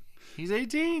 he's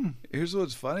 18. Here's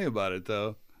what's funny about it,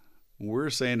 though. We're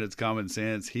saying it's common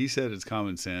sense. He said it's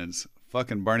common sense.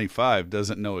 Fucking Barney Five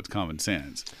doesn't know it's common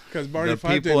sense. Because Barney people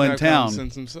Five didn't in have town, common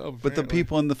sense himself. But the apparently.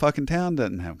 people in the fucking town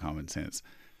didn't have common sense.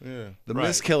 Yeah. The Right.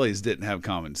 Miss Kellys didn't have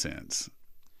common sense.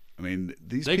 I mean,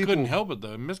 these They people couldn't help it,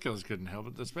 though. Miss Kelly's couldn't help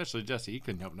it, especially Jesse. He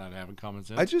couldn't help not having common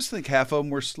sense. I just think half of them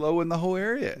were slow in the whole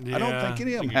area. I don't Yeah, think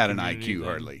any of like them a had an community IQ thing.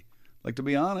 hardly. Like, to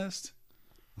be honest.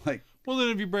 Like, well, then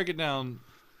if you break it down,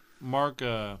 Mark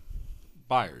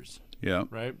Byers, yeah.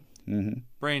 right? Mm-hmm.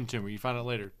 Brain tumor. You find out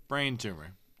later. Brain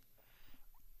tumor.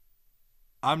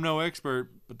 I'm no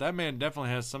expert, but that man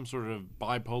definitely has some sort of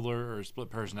bipolar or split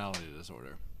personality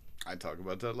disorder. I talk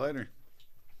about that later.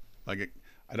 Like,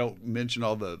 I don't mention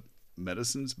all the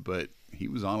medicines, but he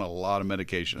was on a lot of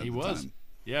medication at He the was. time.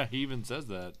 Yeah, he even says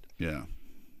that. Yeah.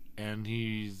 And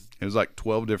It was like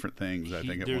 12 different things, I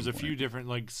think, at there's one a few point. different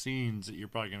like scenes that you're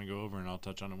probably going to go over, and I'll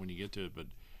touch on it when you get to it, but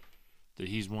that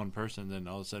he's one person, then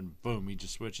all of a sudden, boom, he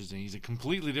just switches, and he's a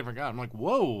completely different guy. I'm like,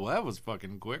 whoa, that was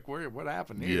fucking quick. What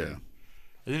happened here? Yeah.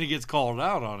 And then he gets called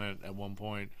out on it at one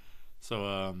point.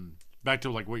 So back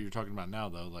to like what you're talking about now,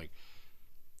 though, like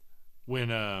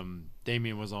when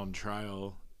Damien was on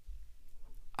trial,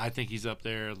 I think he's up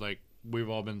there, like we've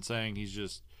all been saying, he's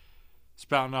just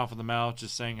spouting off of the mouth,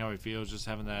 just saying how he feels, just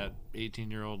having that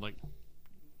 18-year-old like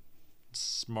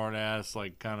smart ass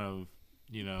like kind of,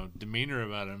 you know, demeanor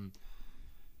about him,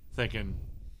 thinking,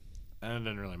 and it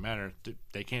doesn't really matter.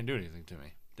 They can't do anything to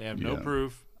me. They have no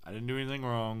proof. I didn't do anything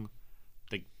wrong.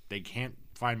 They can't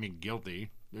find me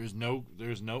guilty. There's no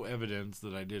evidence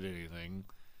that I did anything.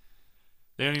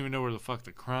 They don't even know where the fuck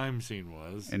the crime scene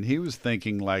was. And he was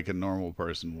thinking like a normal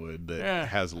person would that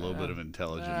has a little bit of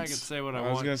intelligence. I can say what I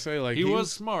was want. gonna say, like he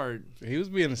was smart. He was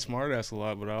being a smart ass a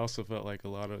lot, but I also felt like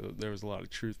there was a lot of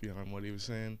truth behind what he was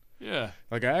saying. Yeah.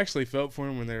 Like I actually felt for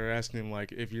him when they were asking him,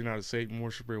 like, if you're not a Satan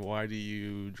worshiper, why do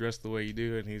you dress the way you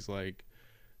do? And he's like,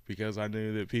 because I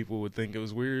knew that people would think it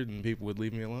was weird and people would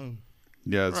leave me alone.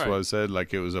 Yeah, that's Right. what I said.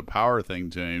 Like, it was a power thing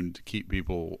to him to keep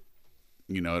people,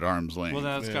 you know, at arm's length. Well,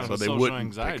 that's kind of So a they social wouldn't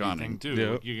anxiety pick on thing him. too.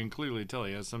 Yeah. You can clearly tell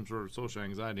he has some sort of social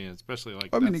anxiety, and especially like.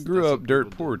 I mean, he that's grew up what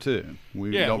dirt people poor do. too.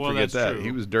 We Yeah, don't well, forget that's that. true.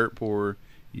 He was dirt poor.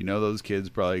 You know, those kids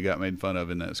probably got made fun of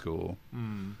in that school.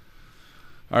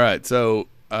 All right, so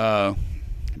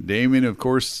Damien, of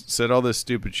course, said all this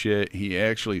stupid shit. He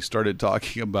actually started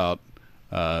talking about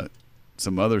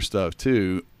some other stuff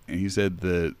too, and he said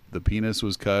that the penis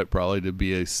was cut probably to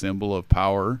be a symbol of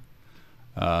power.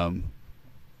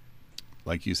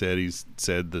 Like you said, he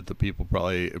said that the people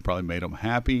it probably made them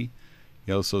happy.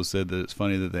 He also said that it's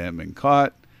funny that they haven't been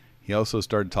caught. He also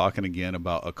started talking again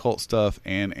about occult stuff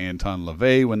and Anton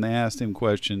LaVey when they asked him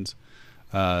questions.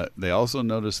 They also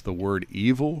noticed the word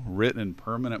evil written in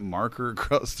permanent marker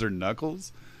across their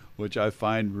knuckles, which I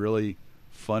find really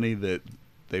funny that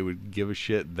they would give a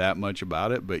shit that much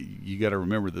about it. But you got to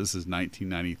remember, this is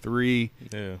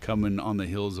 1993, coming on the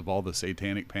heels of all the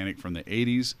satanic panic from the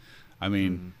 80s. I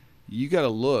mean, you got to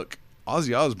look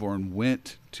Ozzy Osbourne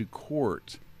went to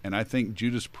court, and I think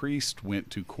Judas Priest went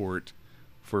to court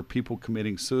for people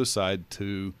committing suicide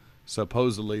to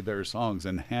supposedly their songs,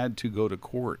 and had to go to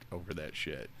court over that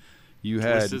shit. You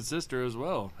had Twisted Sister as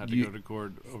well had to go to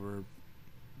court over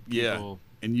people.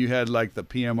 And you had like the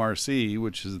PMRC,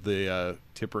 which is the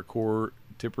Tipper Gore,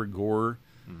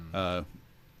 her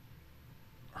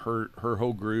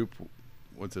whole group.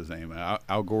 What's his name?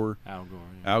 Al Gore. Al Gore.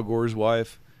 Yeah. Al Gore's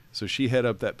wife. So she had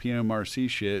up that PMRC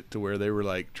shit to where they were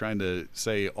like trying to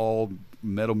say all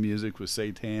metal music was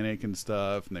satanic and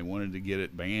stuff, and they wanted to get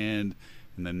it banned.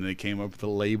 And then they came up with a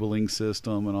labeling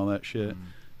system and all that shit.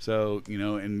 So, you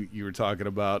know, and you were talking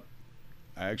about,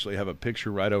 I actually have a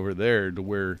picture right over there to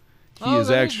where he is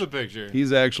actually the picture.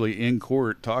 He's actually in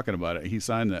court talking about it. He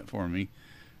signed that for me.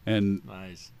 And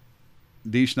nice.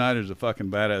 Dee Snider's a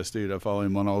fucking badass dude. I follow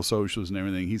him on all socials and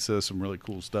everything. He says some really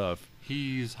cool stuff.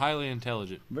 He's highly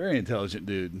intelligent. Very intelligent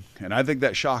dude. And I think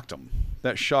that shocked him.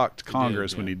 That shocked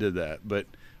Congress when he did that. But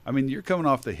I mean, you're coming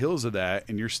off the hills of that,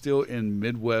 and you're still in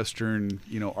Midwestern,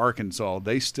 you know, Arkansas.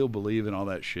 They still believe in all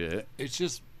that shit.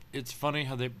 It's funny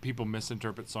how people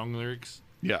misinterpret song lyrics.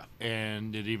 Yeah.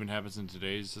 And it even happens in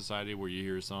today's society where you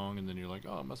hear a song and then you're like,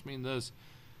 oh, it must mean this.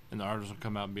 And the artist will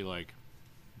come out and be like,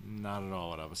 not at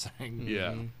all what I was saying.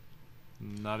 Yeah.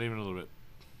 Not even a little bit.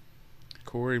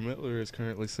 Corey Mittler is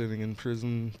currently sitting in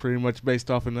prison pretty much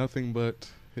based off of nothing but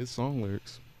his song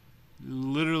lyrics.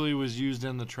 Literally was used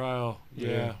in the trial,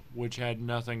 Yeah. which had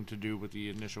nothing to do with the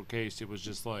initial case. It was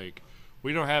just like,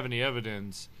 we don't have any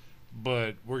evidence,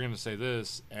 but we're going to say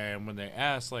this. And when they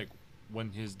asked, like,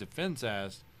 when his defense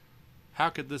asked, how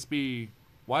could this be,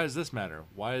 why does this matter?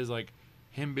 Why is, like,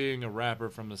 him being a rapper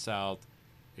from the South,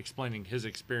 explaining his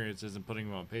experiences and putting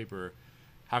them on paper,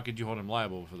 how could you hold him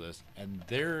liable for this? And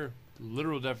their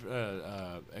literal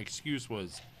excuse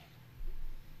was,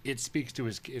 it speaks to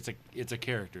his. It's a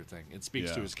character thing. It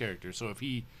speaks to his character. So if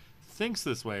he thinks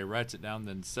this way, writes it down,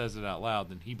 then says it out loud,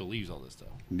 then he believes all this stuff.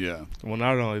 Yeah. Well,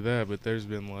 not only that, but there's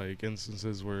been like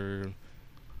instances where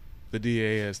the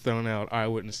DA has thrown out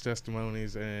eyewitness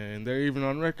testimonies, and they're even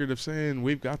on record of saying,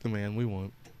 "We've got the man we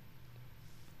want,"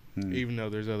 even though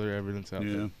there's other evidence out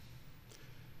there.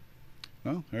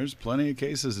 Well, there's plenty of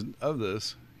cases of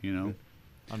this, you know.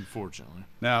 Unfortunately.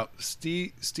 Now,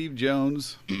 Steve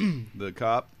Jones, the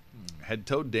cop, had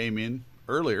told Damien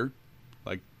earlier,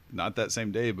 like not that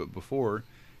same day, but before,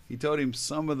 he told him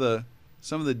some of the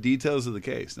details of the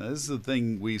case. Now, this is the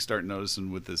thing we start noticing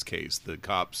with this case: the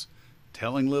cops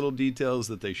telling little details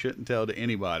that they shouldn't tell to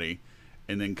anybody,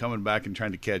 and then coming back and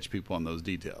trying to catch people on those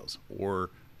details, or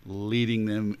leading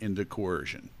them into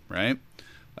coercion. Right?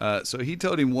 So he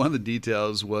told him one of the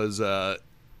details was.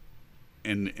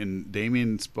 And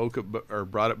Damien spoke up, or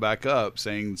brought it back up,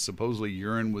 saying supposedly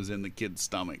urine was in the kids'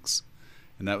 stomachs,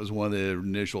 and that was one of the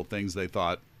initial things they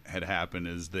thought had happened,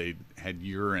 is they had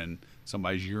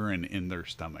somebody's urine in their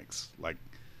stomachs, like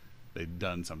they'd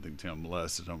done something to them,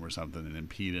 molested them or something, and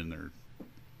impeded in their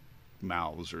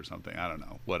mouths or something. I don't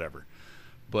know, whatever.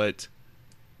 But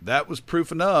that was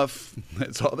proof enough.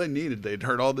 That's all they needed. They'd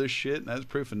heard all this shit, and that's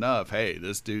proof enough. Hey,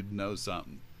 this dude knows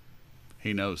something.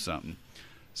 He knows something.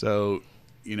 So,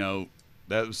 you know,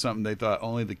 that was something they thought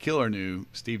only the killer knew.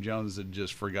 Steve Jones had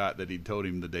just forgot that he'd told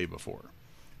him the day before.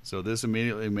 So this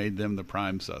immediately made them the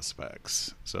prime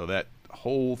suspects. So that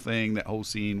whole thing, that whole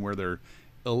scene where they're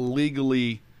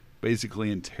illegally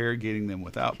basically interrogating them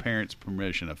without parents'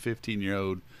 permission, a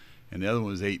 15-year-old, and the other one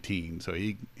was 18, so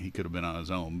he could have been on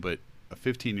his own. But a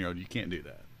 15-year-old, you can't do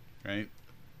that, right?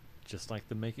 Just like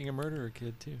the Making a Murderer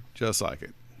kid, too. Just like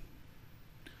it.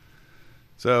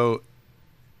 So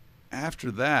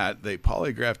after that, they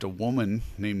polygraphed a woman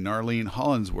named Narlene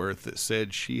Hollingsworth that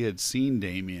said she had seen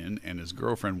Damien and his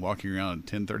girlfriend walking around at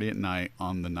 10:30 at night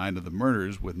on the night of the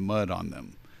murders with mud on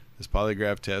them. This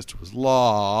polygraph test was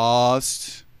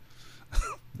lost.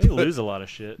 They lose a lot of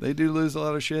shit. They do lose a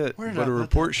lot of shit. But a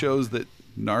report shows that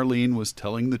Narlene was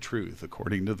telling the truth,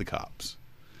 according to the cops.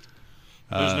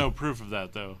 There's no proof of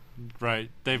that, though, right?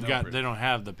 They proof. don't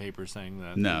have the paper saying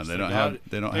that. No, they don't have.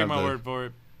 They don't take have my the, word for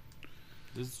it.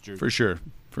 This is true.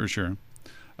 For sure.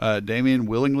 Damien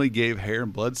willingly gave hair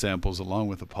and blood samples along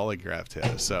with a polygraph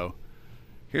test. So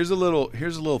here's a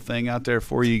little thing out there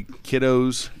for you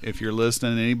kiddos. If you're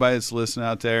listening, anybody that's listening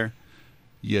out there,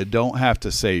 you don't have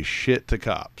to say shit to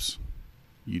cops.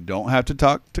 You don't have to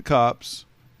talk to cops.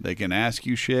 They can ask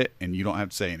you shit, and you don't have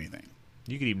to say anything.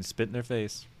 You could even spit in their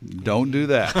face. Don't do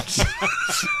that.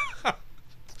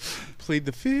 Plead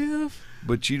the fifth.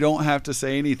 But you don't have to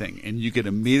say anything. And you could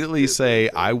immediately say,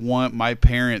 I want my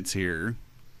parents here.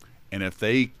 And if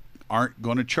they aren't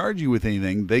going to charge you with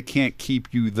anything. They can't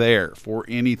keep you there for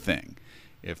anything.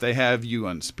 If they have you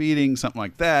on speeding, something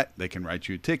like that, they can write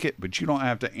you a ticket, but you don't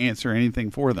have to answer anything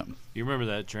for them. You remember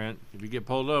that, Trent? If you get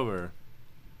pulled over,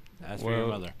 ask for your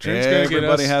mother. Trent's gonna get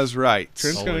Everybody us- has rights.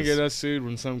 Trent's gonna Always. get us sued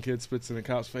when some kid spits in a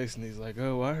cop's face and he's like,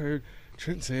 "Oh, I heard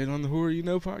Trent say it on the Horror You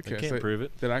Know I podcast can't that, prove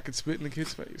it. that I could spit in the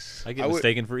kid's face." I get I would-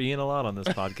 mistaken for Ian a lot on this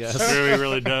podcast. True, he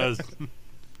really does.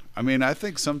 I mean, I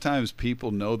think sometimes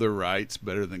people know their rights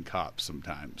better than cops.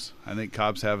 Sometimes I think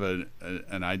cops have an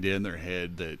idea in their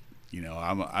head that, you know,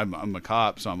 I'm a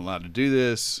cop, so I'm allowed to do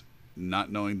this, not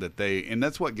knowing that and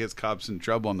that's what gets cops in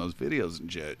trouble on those videos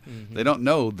and shit. Mm-hmm. They don't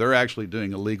know they're actually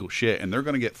doing illegal shit, and they're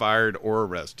going to get fired or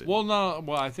arrested. Well, no.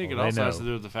 Well, I think Well, it they also has to know.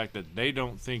 do with the fact that they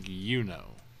don't think you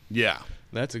know. yeah,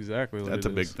 That's exactly what that's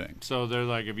it a big is. thing. So they're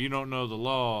like, if you don't know the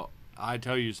law, I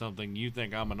tell you something, you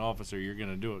think I'm an officer, you're going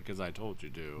to do it because I told you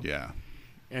to. Yeah,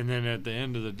 And then at the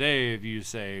end of the day, if you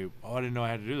say, "Oh, I didn't know I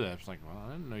had to do that," it's like, "Well,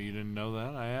 I didn't know you didn't know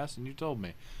that. I asked and you told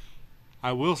me."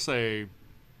 I will say,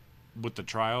 with the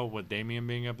trial, with Damien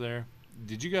being up there,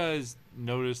 did you guys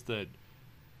notice that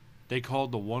they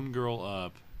called the one girl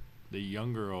up, the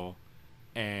young girl,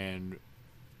 and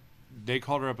they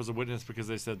called her up as a witness because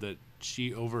they said that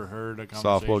she overheard a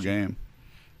conversation. softball game.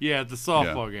 Yeah, at the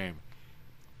softball game.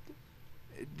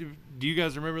 Do you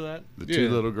guys remember that? The two Yeah.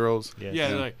 little girls. Yeah, Yeah,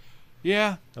 they're like,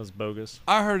 yeah, that was bogus.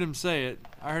 I heard him say it.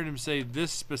 I heard him say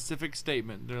this specific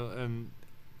statement, and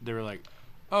they were like,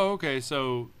 "Oh, okay,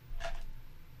 so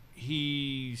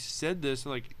he said this."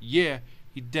 Like, yeah,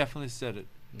 he definitely said it.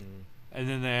 And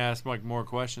then they asked like more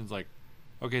questions, like,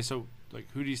 "Okay, so like,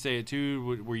 who did he say it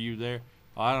to? Were you there?"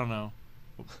 "Oh, I don't know."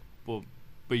 Well,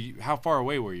 but how far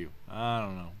away were you? "I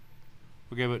don't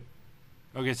know."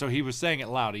 Okay, so he was saying it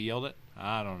loud. He yelled it.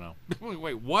 "I don't know."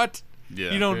 Wait, what?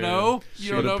 Yeah, You don't Yeah. know?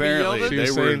 You don't But know if he yelled apparently it? She they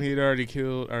was were- saying he'd already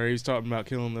killed, or he was talking about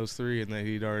killing those three, and that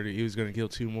he was going to kill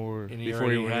two more And he before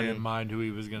already he went had in. in mind who he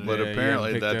was going to But do. Yeah,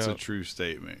 apparently picked that's a out. true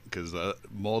statement because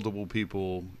multiple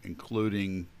people,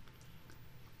 including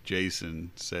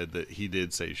Jason, said that he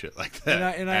did say shit like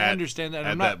that. And I understand that. And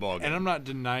at I'm that not, ball game. and I'm not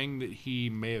denying that he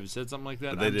may have said something like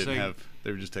that. But they I'm didn't saying have.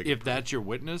 They were just taking. if that's your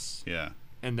witness Yeah.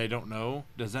 and they don't know,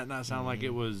 does that not sound like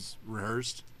it was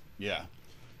rehearsed? Yeah.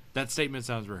 That statement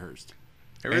sounds rehearsed.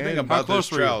 Everything And about how this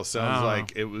close were you? trial I sounds don't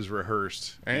like it was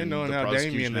rehearsed. And knowing the how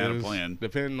prosecution Damien had a is, plan.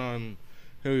 depending on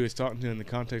who he was talking to in the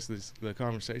context of the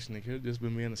conversation, he could have just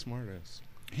been being a smartass.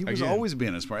 He was Again. always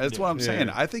being a smart. That's Yeah. what I'm saying.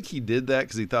 Yeah. I think he did that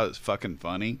because he thought it was fucking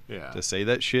funny Yeah. to say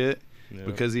that shit Yeah.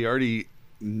 because he already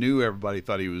knew everybody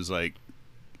thought he was like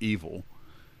evil.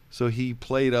 So he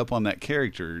played up on that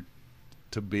character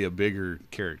to be a bigger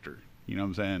character. You know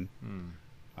what I'm saying?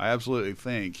 I absolutely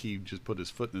think he just put his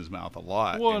foot in his mouth a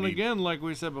lot. Well, and he- again, like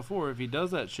we said before, if he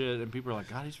does that shit and people are like,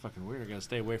 "God, he's fucking weird. I gotta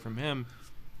stay away from him,"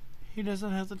 he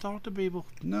doesn't have to talk to people.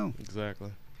 no.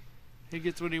 Exactly. He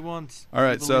gets what he wants. All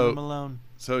right, People so- leave him alone.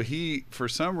 So he, for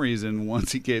some reason,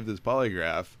 once he gave this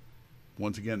polygraph,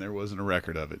 once again, there wasn't a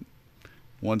record of it.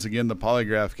 Once again, the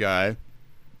polygraph guy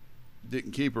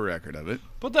didn't keep a record of it.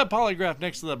 Put that polygraph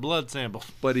next to that blood sample.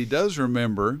 But he does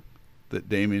remember that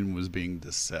Damien was being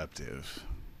deceptive.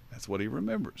 That's what he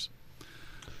remembers.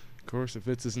 Of course, it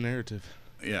fits his narrative.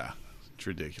 Yeah, it's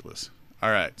ridiculous.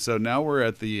 All right, so now we're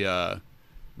at the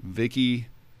Vicky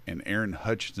and Aaron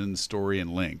Hutchinson story and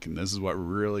link, and this is what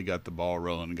really got the ball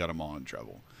rolling and got them all in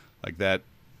trouble. Like that,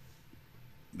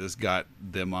 this got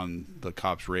them on the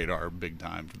cops' radar big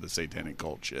time for the satanic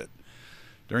cult shit.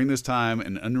 During this time,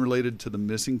 and unrelated to the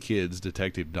missing kids,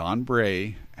 Detective Don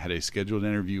Bray had a scheduled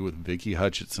interview with Vicky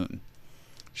Hutchinson.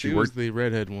 She was the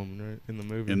redhead woman, right, in the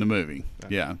movie. In the movie,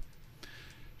 yeah.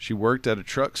 She worked at a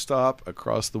truck stop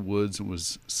across the woods and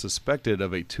was suspected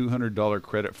of a $200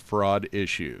 credit fraud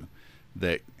issue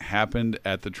that happened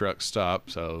at the truck stop.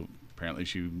 So apparently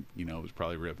she, was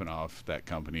probably ripping off that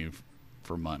company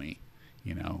for money.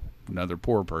 Another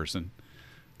poor person.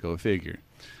 Go figure.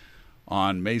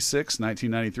 On May 6,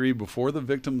 1993, before the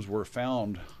victims were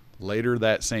found later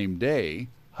that same day,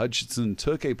 Hutchinson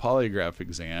took a polygraph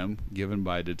exam given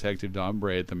by Detective Don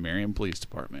Bray at the Marion Police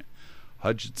Department.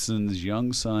 Hutchinson's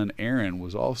young son, Aaron,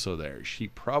 was also there. She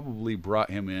probably brought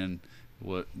him in,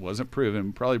 wasn't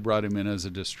proven, probably brought him in as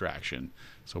a distraction.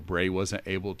 So Bray wasn't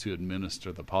able to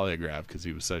administer the polygraph because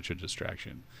he was such a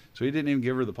distraction. So he didn't even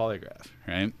give her the polygraph,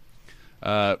 right?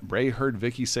 Bray heard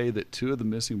Vicky say that two of the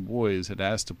missing boys had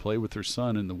asked to play with her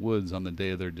son in the woods on the day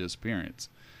of their disappearance.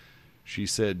 She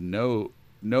said no,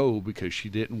 because she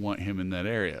didn't want him in that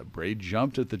area. Bray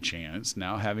jumped at the chance,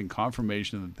 now having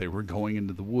confirmation that they were going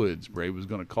into the woods. Bray was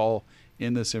going to call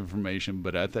in this information,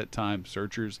 but at that time,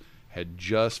 searchers had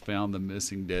just found the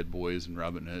missing dead boys in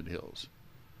Robin Hood Hills.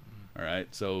 All right.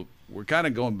 So we're kind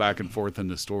of going back and forth in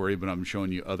the story, but I'm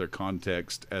showing you other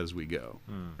context as we go.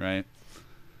 Right.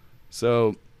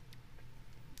 So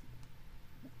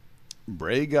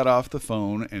Bray got off the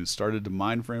phone and started to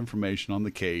mine for information on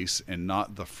the case and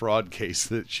not the fraud case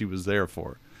that she was there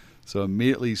for. So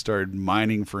immediately started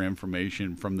mining for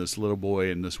information from this little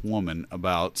boy and this woman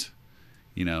about,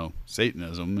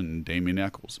 Satanism and Damien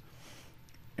Eccles.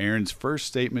 Aaron's first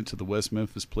statement to the West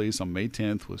Memphis police on May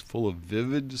 10th was full of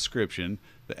vivid description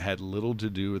that had little to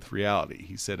do with reality.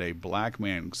 He said a black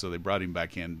man, so they brought him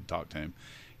back in to talk to him.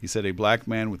 He said a black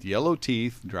man with yellow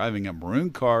teeth driving a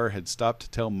maroon car had stopped to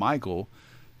tell Michael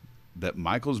that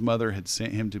Michael's mother had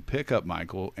sent him to pick up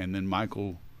Michael and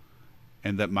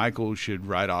that Michael should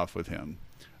ride off with him.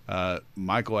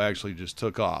 Michael actually just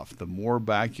took off. The Moore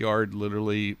backyard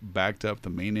literally backed up to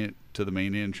the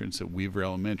main entrance at Weaver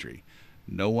Elementary.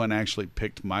 No one actually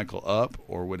picked Michael up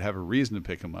or would have a reason to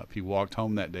pick him up. He walked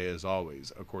home that day as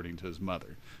always, according to his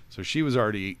mother. So she was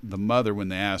already, the mother, when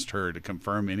they asked her to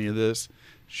confirm any of this,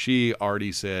 she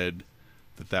already said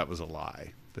that was a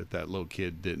lie, that little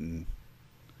kid didn't,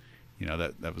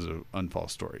 that was an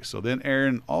unfalse story. So then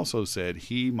Aaron also said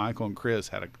Michael, and Chris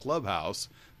had a clubhouse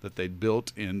that they'd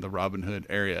built in the Robin Hood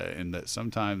area, and that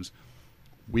sometimes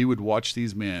we would watch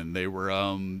these men. They were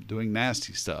doing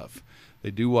nasty stuff. They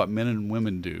do what men and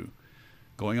women do.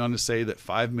 Going on to say that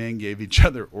 5 men gave each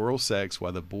other oral sex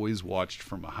while the boys watched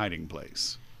from a hiding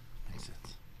place. Makes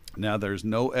sense. Now, there's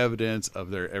no evidence of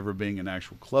there ever being an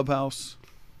actual clubhouse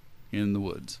in the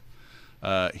woods.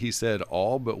 He said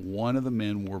all but one of the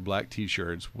men wore black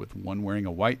T-shirts, with one wearing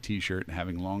a white T-shirt and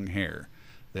having long hair.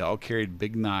 They all carried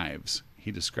big knives. He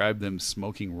described them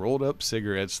smoking rolled-up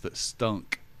cigarettes that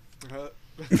stunk.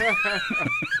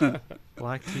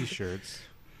 Black T-shirts,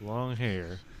 long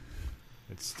hair.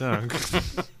 It stunk.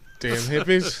 Damn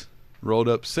hippies. Rolled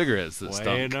up cigarettes that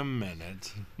stunk. Wait a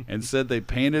minute. And said they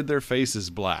painted their faces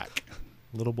black.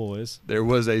 Little boys. There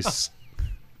was a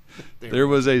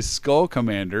skull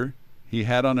commander. He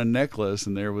had on a necklace,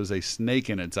 and there was a snake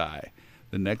in its eye.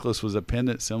 The necklace was a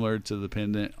pendant similar to the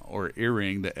pendant or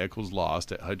earring that Eccles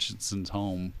lost at Hutchinson's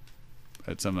home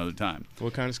at some other time.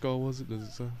 What kind of skull was it? Does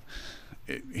it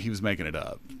say? He was making it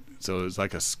up. So it was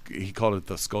like he called it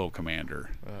the Skull Commander.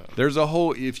 There's a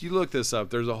whole, if you look this up,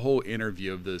 there's a whole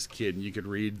interview of this kid, and you could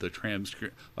read the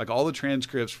transcript. Like all the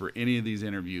transcripts for any of these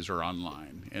interviews are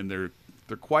online, and they're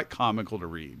quite comical to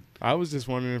read. I was just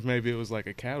wondering if maybe it was like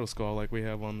a cattle skull like we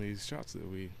have on these shots that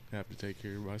we have to take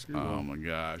here by Screwball. Oh my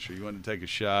gosh. Are you want to take a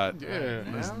shot? Yeah.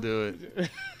 Let's do it.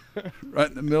 Right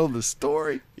in the middle of the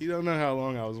story. You don't know how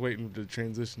long I was waiting to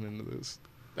transition into this.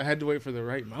 I had to wait for the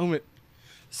right moment.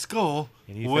 Skull.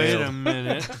 And he Wait failed. a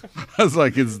minute. I was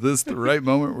like, is this the right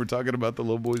moment? We're talking about the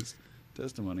little boy's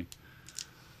testimony.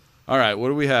 All right. What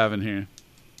do we have in here?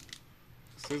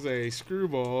 This is a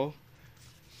Screwball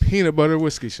peanut butter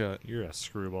whiskey shot. You're a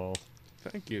screwball.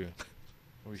 Thank you.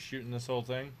 Are we shooting this whole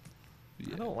thing?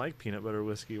 I don't like peanut butter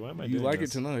whiskey. Why am I You doing like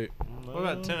this? it tonight. No. What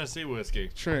about Tennessee whiskey?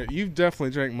 Trent, you've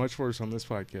definitely drank much worse on this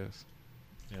podcast.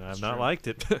 And I've not liked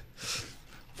it.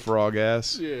 Frog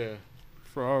ass. Yeah.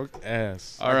 Frog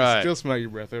ass. All I right. can still smell your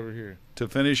breath over here. To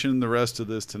finish in the rest of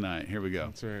this tonight. Here we go.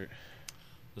 That's right.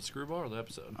 The Screwball or the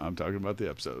episode? I'm talking about the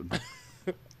episode.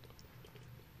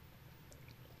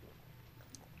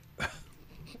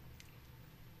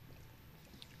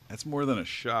 That's more than a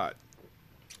shot.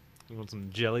 You want some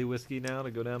jelly whiskey now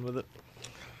to go down with it?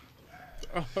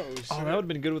 Oh, shit. Oh, that would have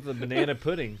been good with the banana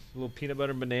pudding. A little peanut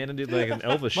butter and banana, dude, like an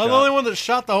Elvis Am I shot. the only one that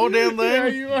shot the whole damn Yeah,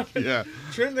 thing? you are. Yeah.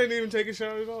 Trent didn't even take a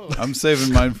shot at all. I'm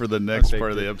saving mine for the next faked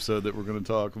part of the it. episode that we're going to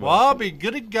talk about. Well, I'll be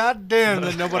good and goddamn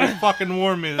that nobody fucking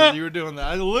warned me that you were doing that.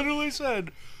 I literally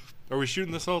said, "Are we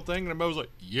shooting this whole thing?" And everybody was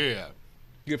like, "Yeah."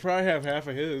 You could probably have half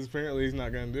of his. Apparently, he's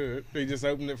not going to do it. He just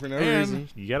opened it for no And- reason.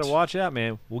 You got to watch out,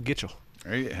 man. We'll get you.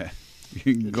 Yeah.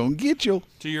 You're going to get you.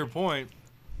 To your point,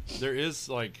 there is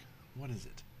like, what is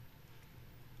it?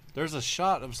 There's a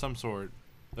shot of some sort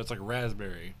that's like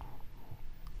raspberry,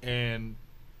 and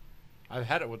I've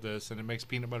had it with this, and it makes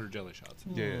peanut butter jelly shots,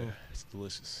 Yeah, it's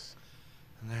delicious.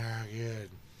 and they're good.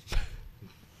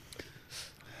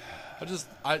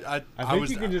 I think was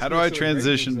you can just How do mix I it with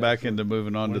transition grape back juice, into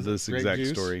moving on What to is it, this grape exact juice?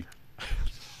 story?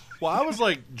 Well, I was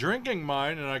like drinking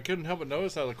mine, and I couldn't help but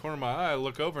notice out of the corner of my eye. I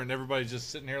look over, and everybody's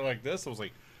just sitting here like this. I was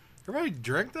like, "Everybody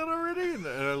drank that already?" And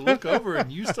I look over,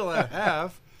 and you still have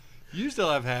half. You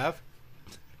still have half.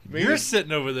 You're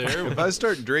sitting over there. If I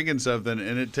start drinking something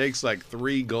and it takes like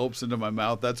 3 gulps into my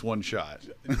mouth, that's one shot.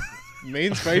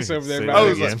 Main's face over there Say about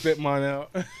that to again. spit mine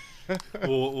out.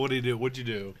 Well, what did he do? What'd you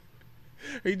do?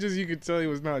 You could tell he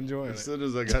was not enjoying As it. soon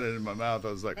as I got it in my mouth,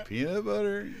 I was like, peanut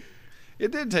butter?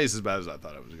 It didn't taste as bad as I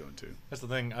thought it was going to. That's the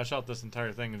thing. I shot this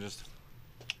entire thing and just.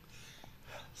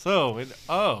 So,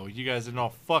 you guys didn't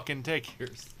all fucking take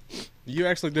yours. You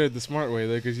actually did it the smart way,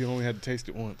 though, because you only had to taste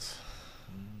it once.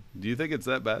 Do you think it's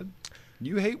that bad?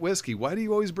 You hate whiskey. Why do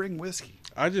you always bring whiskey?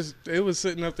 It was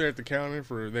sitting up there at the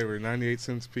counter they were 98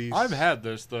 cents a piece. I've had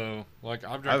this, though. Like,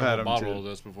 I've drank had a 'em bottle too. of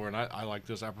this before, and I like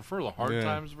this. I prefer the Hard Yeah.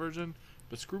 Times version,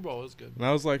 but Screwball is good. And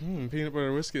I was like, peanut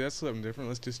butter whiskey, that's something different.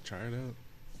 Let's just try it out.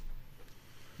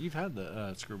 You've had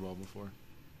the Screwball before.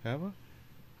 Have I?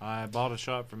 I bought a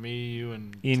shot for me, you,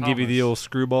 and Ian give you the Thomas. old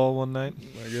screwball one night.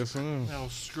 I guess so. No,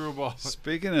 Screwball.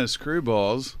 Speaking of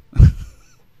screwballs,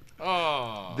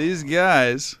 Oh. these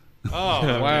guys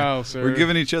Oh. Wow, sir. were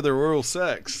giving each other oral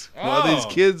sex while these Oh.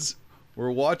 kids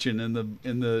were watching in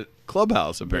the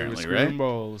clubhouse. They were Apparently, screwing right?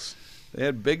 balls. They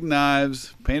had big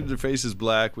knives, painted their faces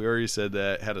black. We already said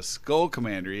that. Had a skull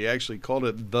commander. He actually called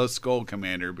it the Skull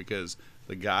Commander because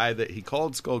the guy that he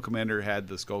called Skull Commander had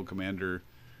the Skull Commander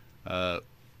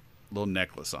little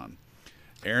necklace on.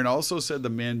 Aaron also said the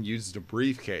men used a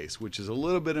briefcase, which is a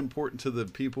little bit important to the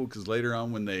people because later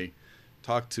on when they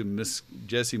talked to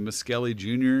Jesse Miskelly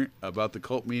Jr. about the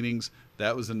cult meetings,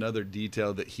 that was another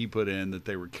detail that he put in, that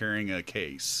they were carrying a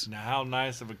case. Now, how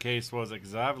nice of a case was it?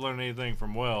 Because I've learned anything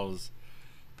from Wells.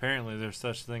 Apparently, there's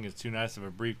such thing as too nice of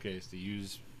a briefcase to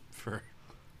use for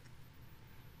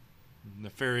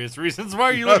nefarious reasons. Why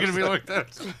are you looking at me like that?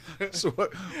 So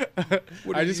what are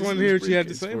I you just using wanted to hear this what you had to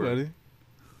briefcase say, for? buddy.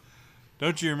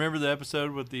 Don't you remember the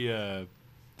episode with the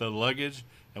luggage?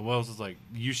 And Wells was like,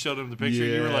 you showed him the picture,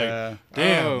 and you were Yeah. like,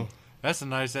 damn, Oh. that's a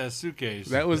nice ass suitcase.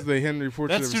 That was the Henry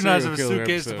Portrait That's of a too nice of Serial a Killer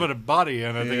suitcase to episode. put a body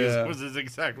in, I think Yeah. was his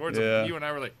exact words. Yeah. You and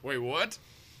I were like, wait, what?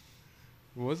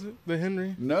 Was it the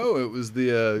Henry? No, it was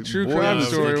the True boy crime in the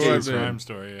story, suitcase. wasn't True it? crime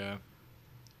story, yeah. It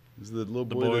was the little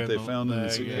The boy, boy that in they the found in the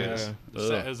bag, suitcase. yeah.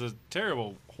 Ugh. It was a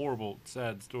terrible, horrible,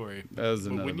 sad story. That was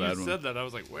But another when bad you one. said that, I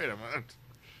was like, wait a minute.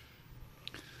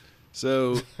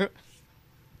 So, where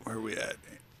are we at?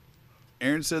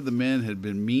 Aaron said the men had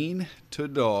been mean to a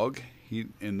dog.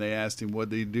 And they asked him what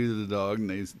did he do to the dog, and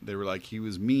they were like, he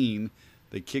was mean.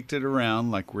 They kicked it around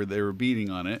like where they were beating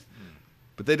on it,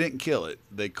 but they didn't kill it.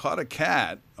 They caught a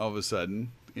cat all of a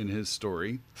sudden in his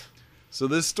story. So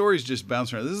this story's just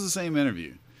bouncing around. This is the same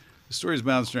interview. The story's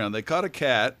bounced around. They caught a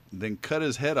cat, then cut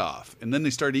his head off, and then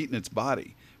they started eating its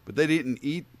body. But they didn't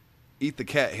eat the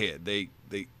cat head. They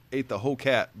ate the whole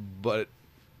cat, but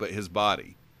his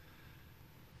body.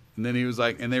 And then he was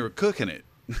like, and they were cooking it.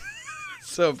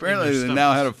 So apparently they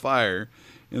now had a fire,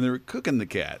 and they were cooking the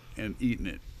cat and eating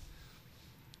it.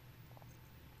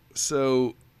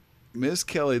 So Miss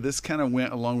Kelly, this kind of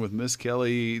went along with Miss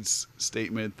Kelly's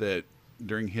statement that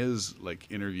during his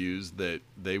interviews that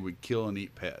they would kill and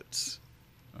eat pets.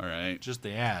 All right. Just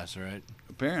the ass, right?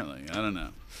 Apparently, I don't know.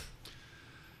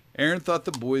 Aaron thought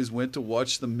the boys went to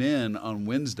watch the men on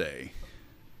Wednesday,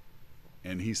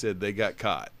 and he said they got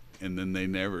caught, and then they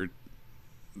never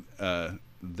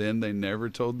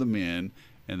told the men,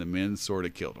 and the men sort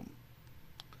of killed them.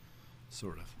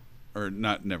 Sort of. Or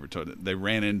not never told it. They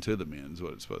ran into the men is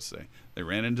what it's supposed to say. They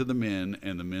ran into the men,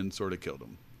 and the men sort of killed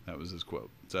them. That was his quote.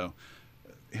 So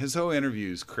his whole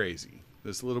interview is crazy.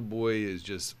 This little boy is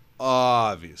just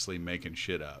obviously making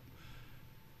shit up.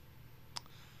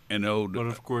 And But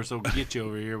of course, old Get You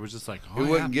over here was just like, it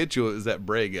wouldn't get you. It was that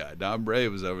Bray guy. Don Bray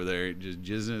was over there just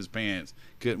jizzing his pants.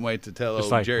 Couldn't wait to tell Just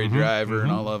old like, Jerry Driver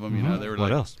and all of them. You know, they were What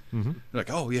like, else? Mm-hmm. they're like,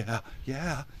 oh yeah.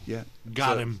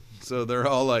 Got So- him. So they're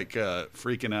all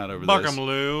freaking out over Buck this. 'em,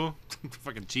 Lou.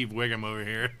 Fucking Chief Wiggum over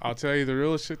here. I'll tell you, the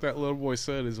realest shit that little boy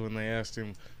said is when they asked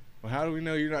him, well, how do we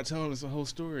know you're not telling us the whole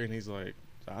story? And he's like,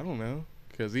 I don't know.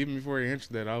 Because even before he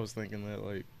answered that, I was thinking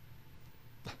that,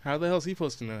 how the hell is he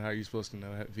supposed to know how you're supposed to know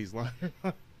if he's lying or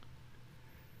not?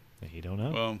 You don't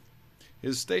know. Well,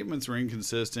 his statements were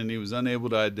inconsistent. He was unable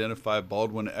to identify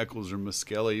Baldwin, Eccles, or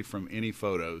Miskelly from any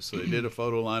photos. So they did a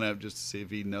photo lineup just to see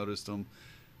if he noticed them.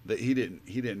 That he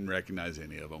didn't recognize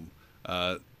any of them.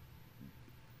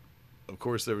 Of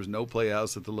course, there was no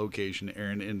playhouse at the location.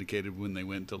 Aaron indicated when they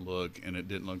went to look, and it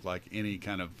didn't look like any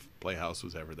kind of playhouse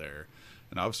was ever there.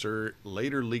 An officer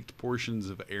later leaked portions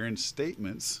of Aaron's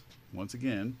statements, once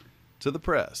again, to the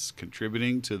press,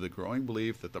 contributing to the growing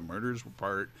belief that the murders were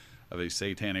part of a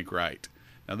satanic rite.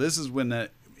 Now, this is when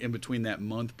that in between that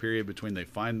month period between they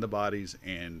find the bodies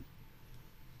and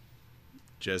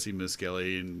Jesse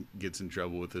Miskelly and gets in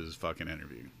trouble with his fucking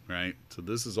interview, right? So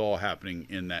this is all happening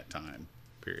in that time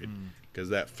period. Because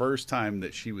that first time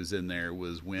that she was in there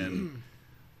was when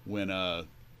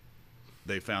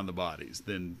they found the bodies.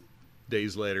 Then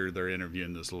days later they're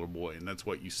interviewing this little boy, and that's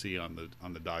what you see on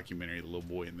the documentary, the little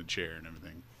boy in the chair and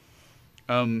everything.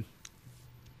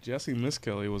 Jesse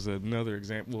Miskelly was another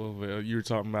example of you were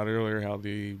talking about earlier how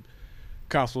the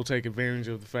cops will take advantage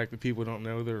of the fact that people don't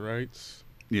know their rights.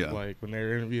 Yeah. Like when they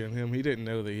were interviewing him, he didn't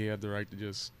know that he had the right to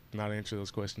just not answer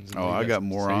those questions. And Oh, leave I that got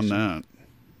more on station. that.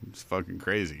 It's fucking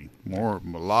crazy. A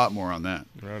lot more on that.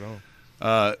 Right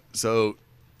on. So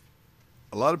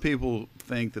a lot of people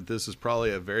think that this is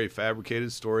probably a very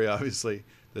fabricated story, obviously,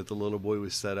 that the little boy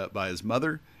was set up by his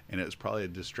mother, and it was probably a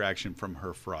distraction from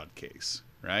her fraud case,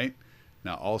 right?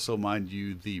 Now, also, mind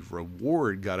you, the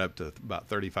reward got up to about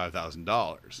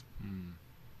 $35,000.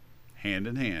 Hand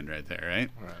in hand right there, right?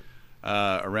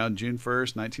 Right. Around June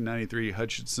 1st, 1993,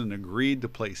 Hutchinson agreed to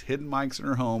place hidden mics in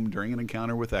her home during an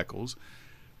encounter with Eccles.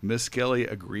 Miss Kelly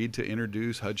agreed to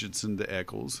introduce Hutchinson to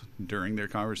Eccles. During their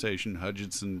conversation,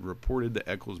 Hutchinson reported that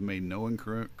Eccles made no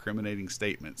incriminating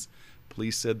statements.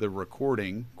 Police said the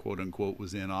recording, quote unquote,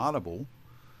 was inaudible,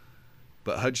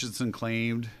 but Hutchinson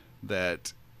claimed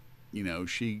that,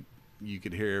 you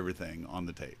could hear everything on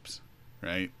the tapes,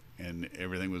 right? And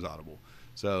everything was audible.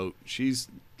 So she's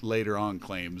later on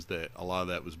claims that a lot of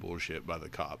that was bullshit by the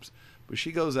cops. But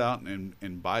she goes out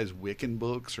and buys Wiccan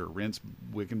books or rents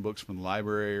Wiccan books from the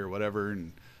library or whatever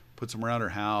and puts them around her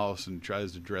house and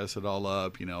tries to dress it all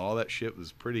up. All that shit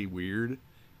was pretty weird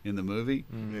in the movie.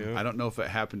 Yeah. I don't know if it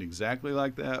happened exactly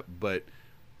like that, but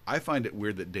I find it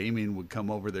weird that Damien would come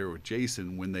over there with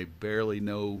Jason when they barely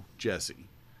know Jesse.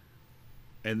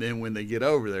 And then when they get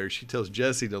over there, she tells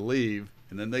Jesse to leave,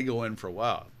 and then they go in for a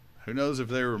while. Who knows if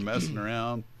they were messing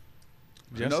around?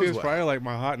 Jesse was probably like,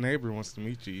 my hot neighbor wants to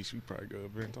meet you. You should probably go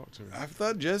over and talk to her. I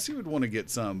thought Jesse would want to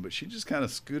get some, but she just kind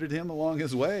of scooted him along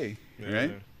his way,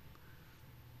 right?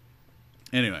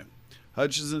 Anyway,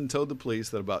 Hutchinson told the police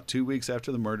that about 2 weeks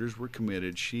after the murders were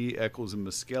committed, she, Eccles, and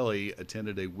Miskelly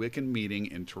attended a Wiccan meeting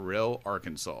in Terrell,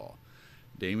 Arkansas.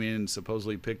 Damien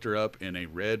supposedly picked her up in a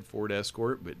red Ford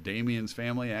Escort, but Damien's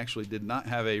family actually did not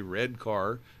have a red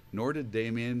car, nor did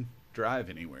Damien drive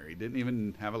anywhere. He didn't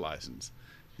even have a license.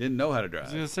 Didn't know how to I was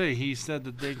drive. gonna say he said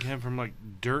that they came from like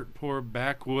dirt poor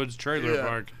backwoods trailer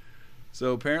park.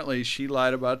 So apparently she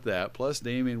lied about that. Plus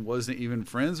Damien wasn't even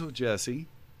friends with Jesse.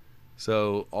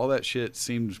 So all that shit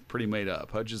seems pretty made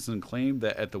up. Hutchinson claimed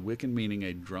that at the Wiccan meeting,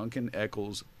 a drunken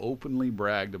Eccles openly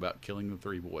bragged about killing the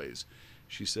three boys.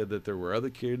 She said that there were other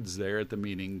kids there at the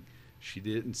meeting. She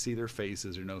didn't see their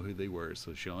faces or know who they were,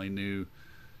 so she only knew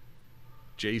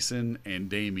Jason and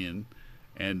Damien.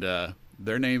 And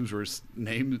their names were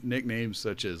nicknames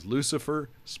such as Lucifer,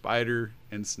 Spider,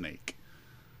 and Snake.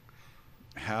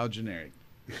 How generic.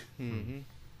 Mm-hmm.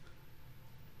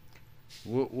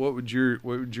 What would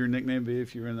your nickname be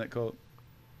if you were in that cult?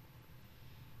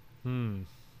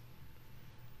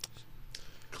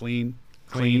 Clean.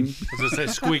 I was gonna say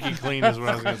squeaky clean is what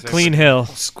I was gonna say. Clean hell.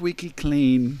 Squeaky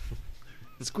clean.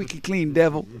 Squeaky clean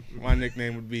devil. My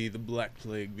nickname would be the Black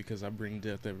Plague because I bring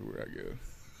death everywhere I go.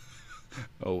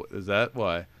 Oh, is that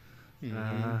why?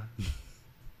 Mm-hmm.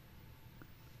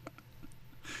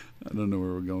 I don't know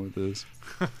where we're going with this.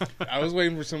 I was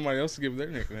waiting for somebody else to give their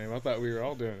nickname. I thought we were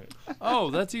all doing it.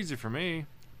 Oh, that's easy for me.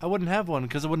 I wouldn't have one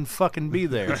because I wouldn't fucking be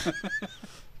there.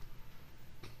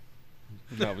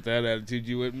 Not with that attitude,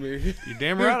 you wouldn't be. You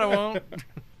damn right I won't.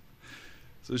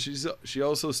 So she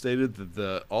also stated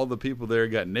that all the people there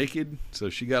got naked, so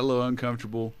she got a little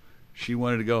uncomfortable. She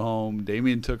wanted to go home.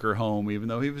 Damien took her home, even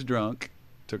though he was drunk.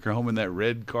 Took her home in that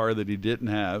red car that he didn't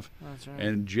have. That's right.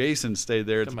 And Jason stayed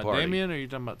there at the talking party. about Damien or are you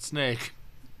talking about Snake?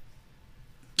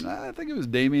 I think it was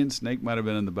Damien. Snake might have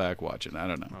been in the back watching. I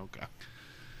don't know. Okay.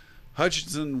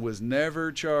 Hutchinson was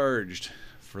never charged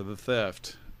for the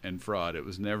theft and fraud. It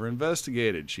was never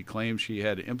investigated. She claimed she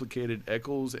had implicated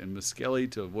Eccles and Miskelly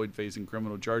to avoid facing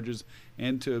criminal charges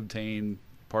and to obtain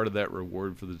part of that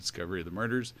reward for the discovery of the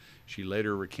murders. She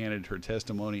later recanted her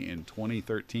testimony in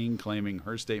 2013, claiming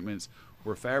her statements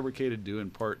were fabricated due in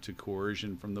part to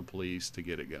coercion from the police to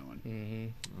get it going.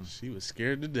 Mm-hmm. She was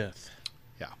scared to death.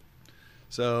 Yeah.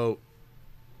 So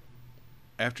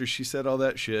after she said all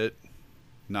that shit,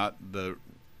 not the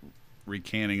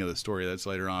recanting of the story, that's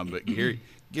later on, but Gary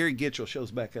Gitchell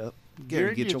shows back up.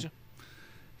 Gary Gitchell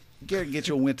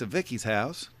went to Vicky's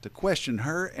house to question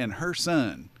her and her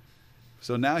son.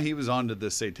 So now he was on to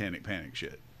this satanic panic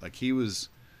shit. Like he was,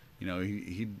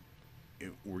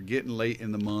 we're getting late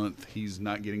in the month. He's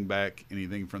not getting back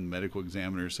anything from the medical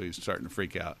examiner, so he's starting to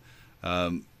freak out.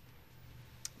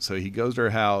 So he goes to her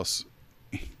house.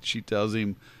 She tells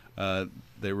him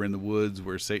they were in the woods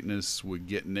where Satanists would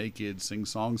get naked, sing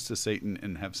songs to Satan,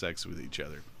 and have sex with each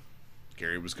other.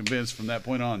 Gary was convinced from that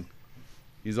point on.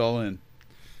 He's all in.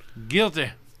 Guilty.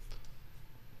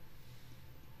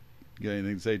 You got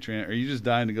anything to say, Trent? Are you just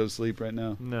dying to go to sleep right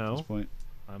now? No. At this point?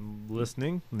 I'm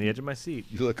listening on the edge of my seat.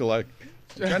 You look like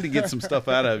trying to get some stuff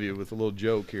out of you with a little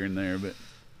joke here and there, but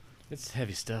It's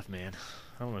heavy stuff, man.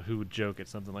 I don't know who would joke at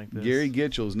something like this. Gary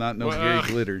Gitchell's not no Well, Gary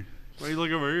Glitter. Why you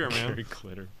look over here, man? Gary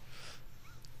Glitter.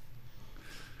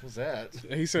 What's that?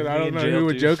 He said, Me I don't in know jail, who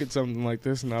would dude. joke at something like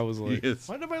this, and I was like, Yes.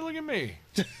 Why nobody look at me?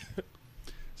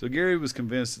 So Gary was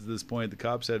convinced at this point the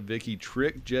cops had Vicky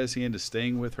trick Jesse into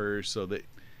staying with her so that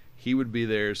he would be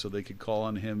there so they could call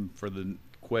on him for the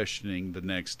questioning the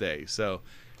next day. So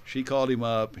she called him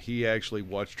up. He actually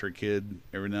watched her kid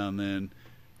every now and then,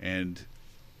 and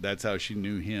that's how she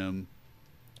knew him.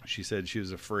 She said she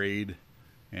was afraid,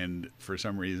 and for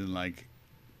some reason,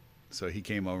 so he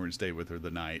came over and stayed with her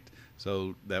the night.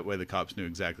 So that way the cops knew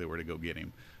exactly where to go get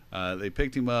him. They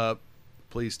picked him up.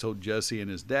 Police told Jesse and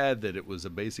his dad that it was a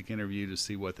basic interview to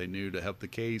see what they knew to help the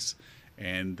case,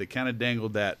 and they kind of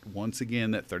dangled that once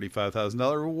again, that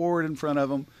 $35,000 reward in front of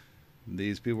them.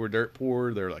 These people were dirt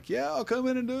poor. They're like, yeah, I'll come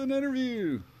in and do an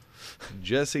interview.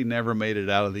 Jesse never made it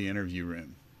out of the interview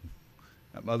room.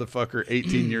 That motherfucker,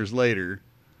 18 years later,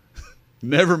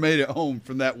 never made it home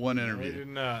from that one I interview. did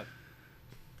not.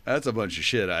 That's a bunch of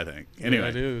shit, I think. Anyway, yeah,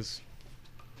 it is.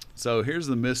 so here's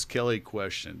the Miss Kelly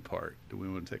question part. Do we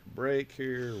want to take a break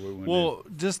here? Or what do we want Well,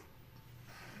 just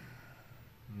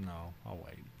no. I'll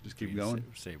wait. Just keep You going?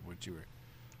 Say what you were.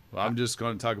 Well, I'm just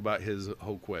going to talk about his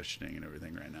whole questioning and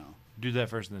everything right now. Do that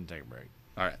first and then take a break.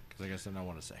 All right. Because I guess then I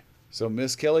want to say. So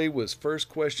Miss Kelly was first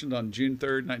questioned on June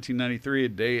 3rd, 1993, a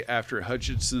day after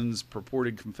Hutchinson's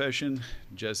purported confession.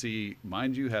 Jesse,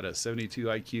 mind you, had a 72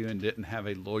 IQ and didn't have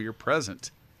a lawyer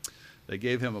present. They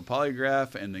gave him a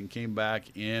polygraph and then came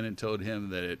back in and told him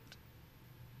that it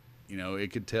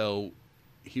could tell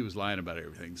he was lying about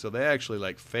everything. So they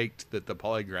actually faked that the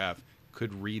polygraph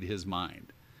could read his mind.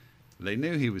 They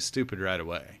knew he was stupid right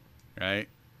away, right?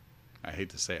 I hate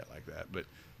to say it like that, but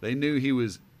they knew he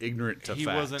was ignorant to He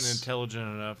facts. wasn't intelligent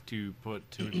enough to put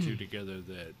two and two together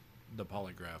that the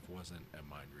polygraph wasn't a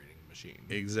mind-reading machine.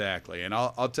 Exactly. And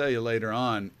I'll tell you later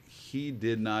on, he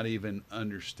did not even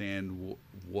understand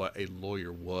what a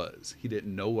lawyer was. He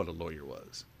didn't know what a lawyer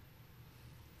was.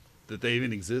 That they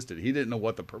even existed. He didn't know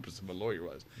what the purpose of a lawyer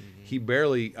was.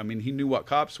 Mm-hmm. He knew what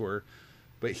cops were,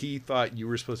 but he thought you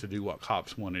were supposed to do what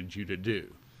cops wanted you to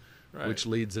do, Right. which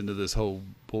leads into this whole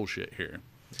bullshit here.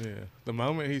 Yeah. The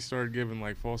moment he started giving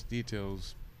false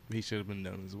details, he should have been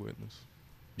known as a witness.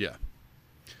 Yeah.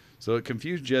 So it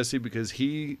confused Jesse because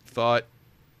he thought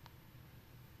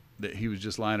that he was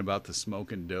just lying about the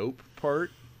smoking dope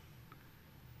part.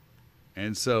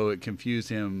 And so it confused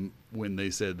him when they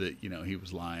said that, he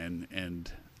was lying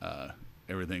and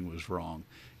everything was wrong.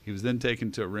 He was then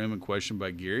taken to a room and questioned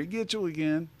by Gary Gitchell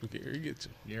again. Gary gets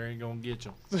you. Gary ain't gonna get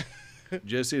you.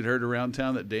 Jesse had heard around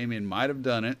town that Damien might have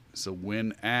done it. So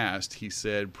when asked, he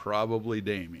said probably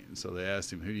Damien. So they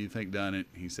asked him, who do you think done it?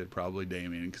 He said probably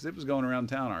Damien because it was going around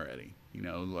town already,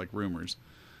 like rumors.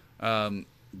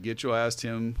 Gitchell asked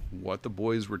him what the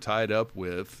boys were tied up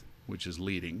with, which is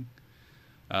leading.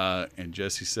 And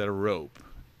Jesse said a rope,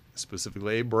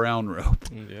 specifically a brown rope.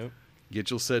 Yep.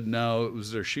 Gitchell said no, it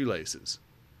was their shoelaces.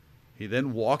 He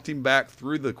then walked him back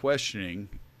through the questioning,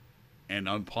 and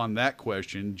upon that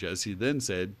question, Jesse then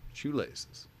said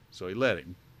shoelaces. So he let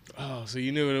him. Oh, so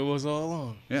you knew what it was all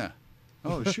along. Yeah.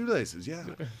 Oh, shoelaces. Yeah.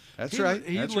 That's He- right.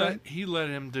 He That's let, right. He let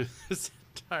him do this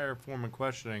entire form of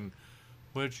questioning,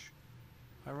 which,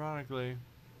 ironically,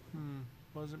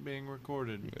 wasn't being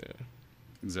recorded. Yeah.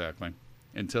 Exactly.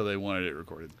 Until they wanted it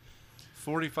recorded.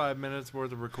 45 minutes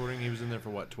worth of recording. He was in there for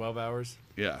what, 12 hours?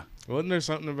 Yeah. Wasn't there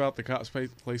something about the cops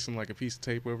placing a piece of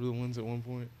tape over the lens at one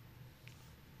point?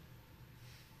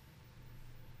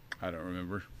 I don't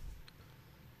remember.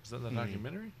 Is that in the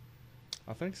documentary?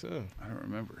 I think so. I don't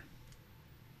remember.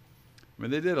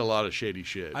 They did a lot of shady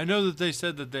shit. I know that they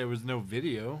said that there was no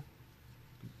video.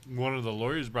 One of the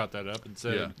lawyers brought that up and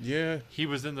said Yeah. he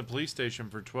was in the police station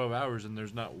for 12 hours and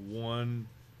there's not one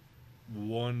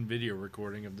video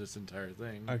recording of this entire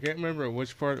thing. I can't remember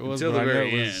which part it was, Until but the I know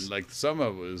very it was, end. Some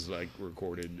of it was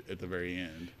recorded at the very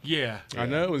end. Yeah. I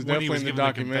know it was When he definitely was in the giving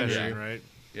documentary. confession, right?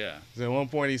 Yeah. 'Cause at one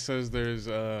point he says there's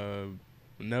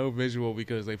no visual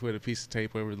because they put a piece of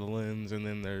tape over the lens, and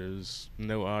then there's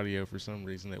no audio for some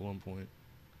reason at one point.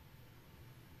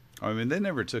 They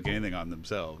never took anything on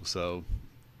themselves, so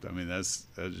that's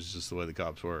just the way the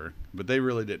cops were. But they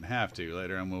really didn't have to.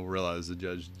 Later on, we'll realize the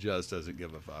judge just doesn't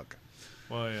give a fuck.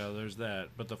 Well, yeah, there's that.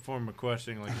 But the form of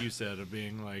questioning, like you said, of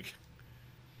being like,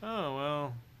 oh,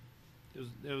 well,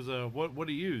 it was a, what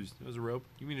he used? It was a rope.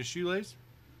 You mean a shoelace?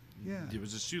 Yeah. It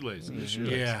was a shoelace. It was a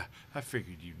shoelace. Yeah, I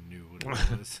figured you knew what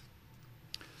it was.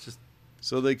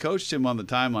 So they coached him on the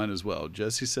timeline as well.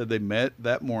 Jesse said they met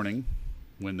that morning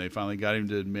when they finally got him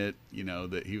to admit,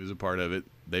 that he was a part of it.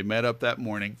 They met up that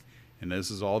morning, and this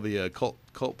is all the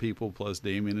cult people plus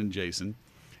Damien and Jason,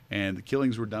 and the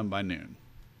killings were done by noon.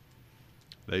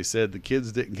 They said the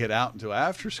kids didn't get out until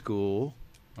after school.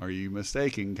 Are you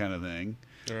mistaken, kind of thing?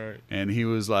 All right. And he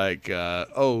was like,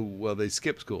 they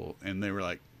skipped school. And they were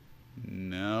like,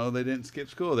 no, they didn't skip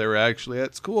school. They were actually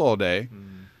at school all day.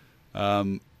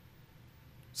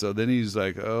 So then he's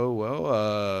like, it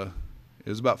was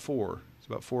about 4. It's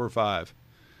about 4 or 5.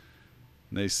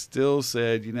 And they still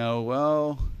said,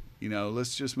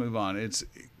 let's just move on. It's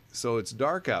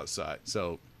dark outside.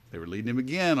 So they were leading him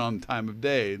again on time of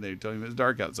day. They told him it was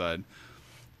dark outside.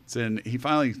 So he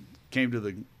finally came to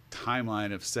the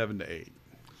timeline of 7 to 8.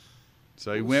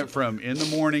 So he went from in the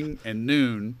morning and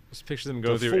noon. Just picture them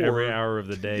go to through 4. every hour of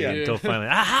the day Yeah. until finally,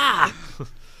 aha!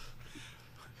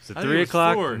 Is it I think 3 it was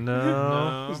o'clock? 4.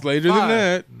 No. It's later than 5.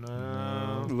 that.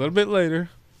 No. A little bit later.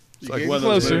 It's You're like getting one of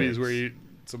those closer. movies where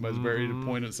somebody's buried to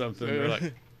point at something. They're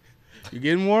like, You're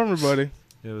getting warmer, buddy.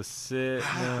 It was 6.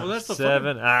 Well, that's the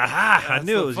 7. Aha! I That's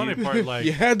knew the it was funny you. part. Like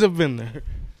You had to have been there.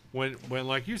 when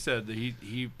like you said, that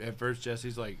he at first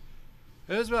Jesse's like,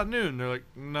 it was about noon. They're like,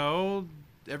 no,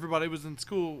 everybody was in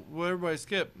school. Well, everybody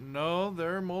skipped. No,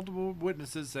 there are multiple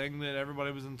witnesses saying that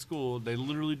everybody was in school. They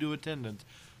literally do attendance.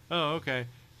 Oh, okay.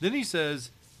 Then he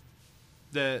says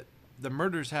that the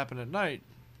murders happened at night.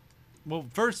 Well,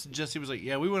 first Jesse was like,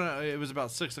 yeah, we went out, it was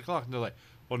about 6 o'clock. And they're like,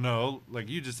 well, no, like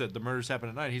you just said, the murders happened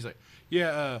at night. He's like,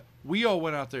 yeah, we all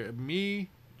went out there. Me,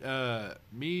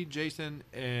 Jason,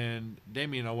 and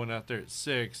Damien all went out there at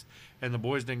 6, and the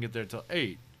boys didn't get there till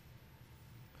 8.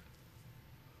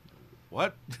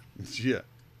 What? yeah.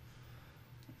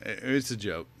 It's a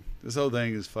joke. This whole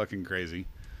thing is fucking crazy.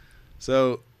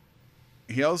 So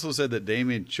he also said that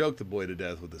Damien choked the boy to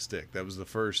death with a stick. That was the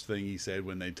first thing he said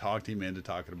when they talked him into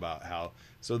talking about how.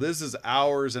 So this is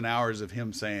hours and hours of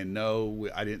him saying, no,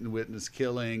 I didn't witness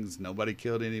killings. Nobody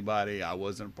killed anybody. I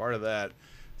wasn't a part of that.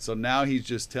 So now he's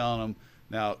just telling them.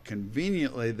 Now,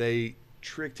 conveniently, they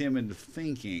tricked him into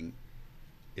thinking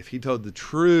if he told the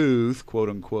truth, quote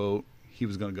unquote, he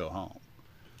was going to go home.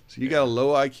 So you got a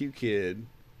low IQ kid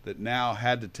that now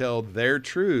had to tell their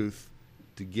truth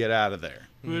to get out of there.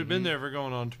 Who had been there for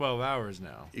going on 12 hours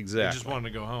now. Exactly. They just wanted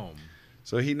to go home.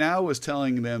 So he now was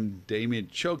telling them Damien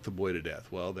choked the boy to death.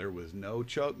 Well, there was no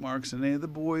choke marks in any of the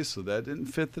boys, so that didn't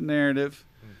fit the narrative.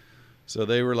 So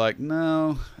they were like,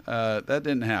 no, that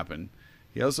didn't happen.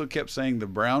 He also kept saying the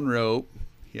brown rope.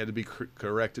 He had to be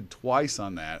corrected twice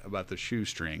on that about the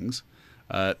shoestrings.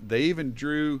 They even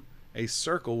drew a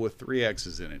circle with 3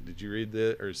 X's in it. Did you read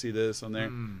this or see this on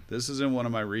there? This is in one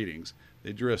of my readings.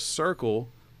 They drew a circle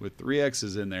with 3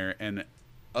 X's in there and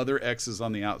other X's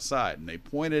on the outside. And they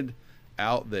pointed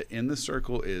out that in the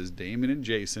circle is Damon and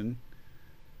Jason,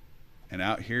 and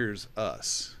out here's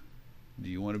us. Do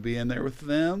you want to be in there with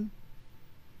them?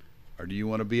 Or do you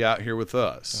want to be out here with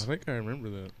us? I think I remember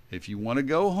that. If you want to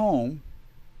go home,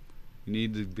 you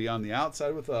need to be on the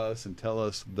outside with us and tell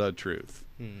us the truth.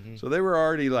 Mm-hmm. So they were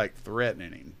already like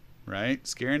threatening him, right?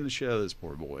 Scaring the shit out of this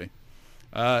poor boy.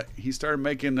 He started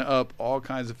making up all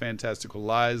kinds of fantastical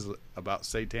lies about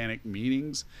satanic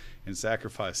meetings and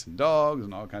sacrificing dogs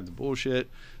and all kinds of bullshit.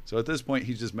 So at this point,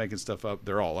 he's just making stuff up.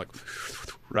 They're all like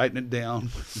writing it down,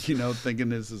 thinking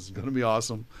this is going to be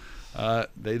awesome.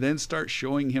 They then start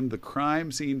showing him the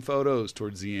crime scene photos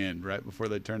towards the end, right before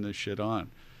they turn this shit on.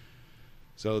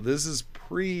 So this is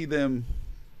pre them,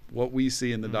 what we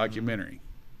see in the documentary.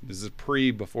 This is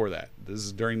before that. This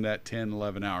is during that 10,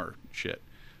 11 hour shit.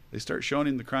 They start showing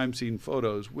him the crime scene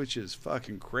photos, which is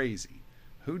fucking crazy.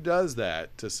 Who does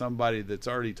that to somebody that's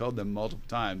already told them multiple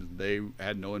times they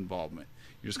had no involvement?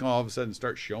 You're just going to all of a sudden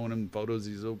start showing them photos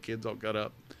of these little kids all cut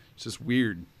up. It's just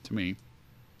weird to me.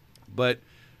 But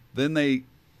then they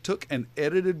took an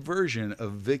edited version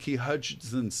of Vicky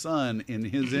Hutchinson's son in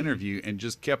his interview and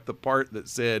just kept the part that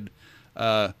said,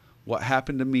 what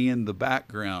happened to me in the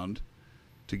background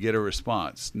to get a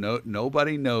response.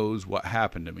 Nobody knows what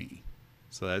happened to me.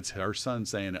 So that's her son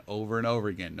saying it over and over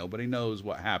again. Nobody knows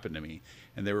what happened to me.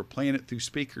 And they were playing it through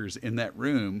speakers in that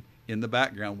room in the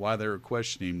background while they were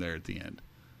questioning him there at the end.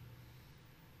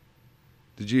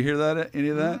 Did you hear that? Any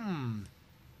of that?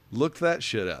 Look that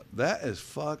shit up. That is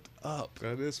fucked up.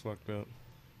 That is fucked up.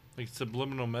 Like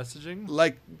subliminal messaging?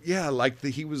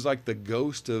 He was like the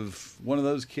ghost of one of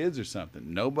those kids or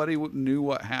something. Nobody knew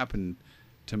what happened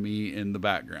to me in the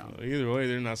background. Well, either way,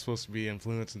 they're not supposed to be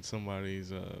influencing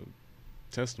somebody's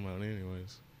testimony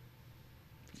anyways.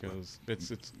 Because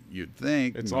it's You'd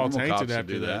think it's all normal tainted cops would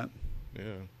after do that. Yeah.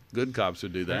 Good cops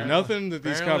would do that. Nothing that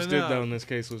these Apparently cops did, not. though, in this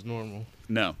case was normal.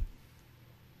 No.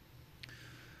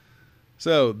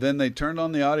 So then they turned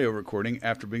on the audio recording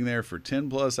after being there for 10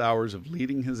 plus hours of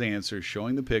leading his answers,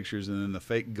 showing the pictures, and then the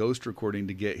fake ghost recording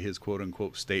to get his quote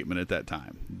unquote statement at that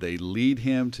time. They lead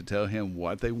him to tell him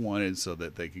what they wanted so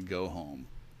that they could go home.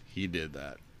 He did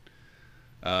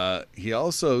that. He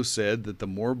also said that the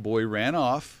Moore boy ran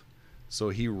off, so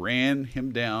he ran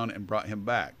him down and brought him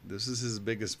back. This is his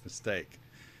biggest mistake.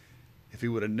 If he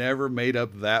would have never made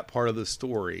up that part of the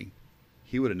story,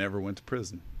 he would have never went to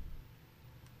prison.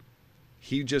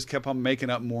 He just kept on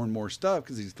making up more and more stuff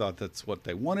because he thought that's what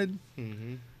they wanted.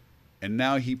 Mm-hmm. And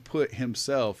now he put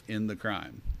himself in the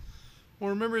crime. Well,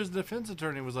 remember his defense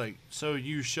attorney was like, so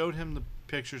you showed him the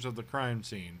pictures of the crime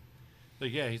scene.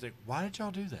 Like, yeah, he's like, why did y'all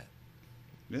do that?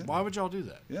 Yeah. Why would y'all do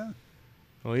that? Yeah.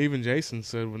 Well, even Jason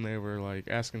said when they were like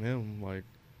asking him, like,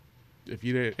 if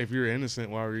you're innocent,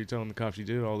 why were you telling the cops you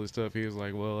did all this stuff? He was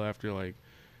like, well, after like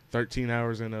 13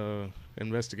 hours in a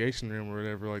investigation room or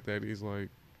whatever like that, he's like,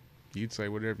 you'd say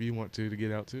whatever you want to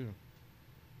get out too.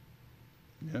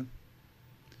 Yeah.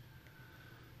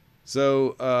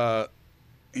 So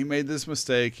he made this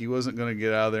mistake. He wasn't going to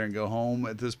get out of there and go home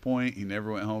at this point. He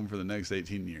never went home for the next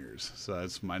 18 years. So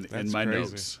that's in my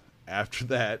crazy. notes. After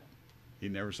that, he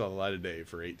never saw the light of day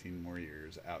for 18 more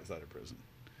years outside of prison.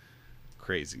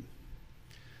 Crazy.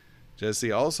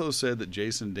 Jesse also said that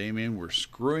Jason and Damien were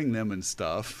screwing them and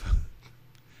stuff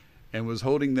and was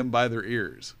holding them by their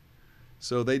ears.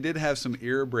 So they did have some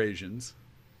ear abrasions.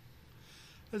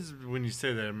 This is, when you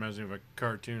say that, it reminds me of a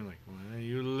cartoon. Like, well,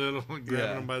 you little grabbing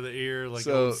Yeah. them by the ear, like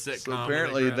So, old sitcom. so when they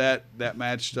apparently grab- that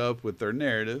matched up with their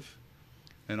narrative.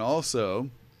 And also,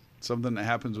 something that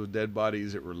happens with dead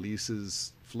bodies, it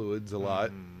releases fluids a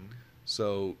lot. Mhm.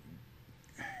 So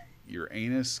your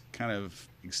anus kind of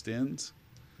extends.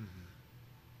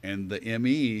 And the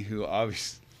ME, who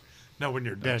obviously... No, when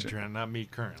you're dead, Gotcha. Trent, not me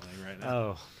currently right now.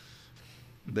 Oh,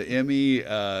 The ME,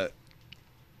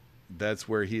 that's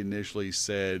where he initially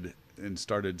said and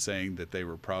started saying that they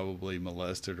were probably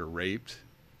molested or raped,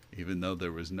 even though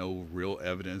there was no real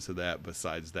evidence of that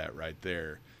besides that right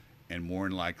there. And more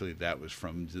than likely, that was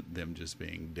from them just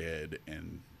being dead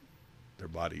and their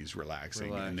bodies relaxing.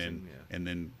 Relaxing, and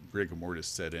then rigor mortis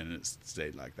set in and it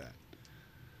stayed like that.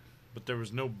 But there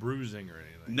was no bruising or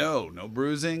anything. No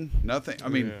bruising, nothing. I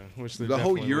mean, Yeah, which there the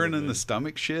whole definitely urine would've in the been.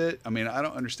 stomach shit. I mean, I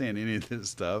don't understand any of this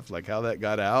stuff, like how that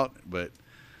got out. But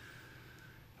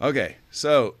okay,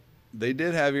 so they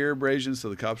did have ear abrasions, so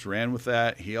the cops ran with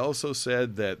that. He also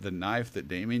said that the knife that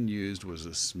Damien used was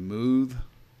a smooth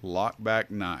lockback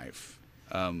knife,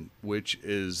 which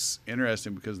is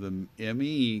interesting because the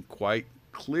ME quite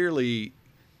clearly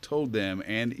told them,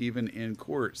 and even in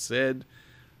court said,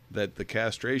 that the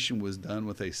castration was done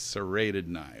with a serrated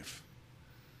knife.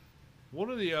 What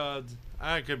are the odds?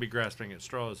 I could be grasping at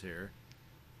straws here.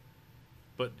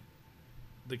 But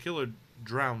the killer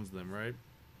drowns them, right?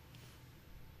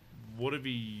 What if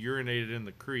he urinated in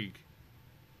the creek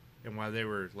and while they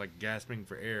were like gasping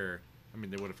for air, I mean,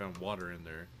 they would have found water in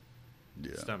their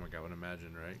stomach, I would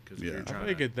imagine, right? Because Yeah. I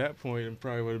think at that point it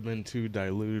probably would have been too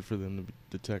diluted for them to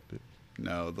detect it.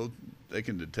 No, they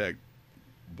can detect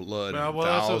blood Well, in well,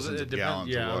 that's what thousands it of depends. gallons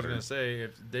Yeah, of I was water. gonna say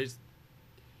if they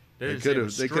They didn't say it could've-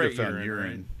 was they could've straight found urine.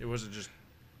 right? It wasn't just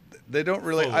They don't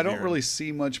really. full I of don't urine. really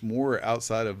see much more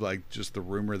outside of like just the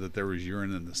rumor that there was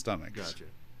urine in the stomachs. gotcha.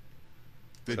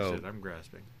 So- Shit, I'm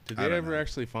grasping. Did I they don't ever know.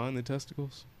 actually find the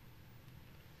testicles?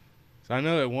 So I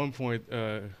know at one point,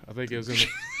 I think it was in the...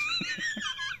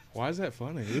 Why is that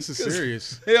funny? This is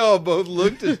serious. They all both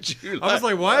looked at you. I was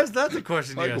like, why is that the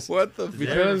question? like, Yes. what the? Did they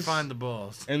fuck? ever Because- find the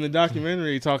balls? In the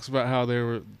documentary, he talks about how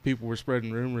people were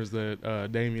spreading rumors that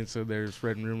Damien said they were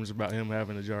spreading rumors about him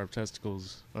having a jar of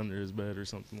testicles under his bed or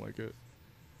something like that.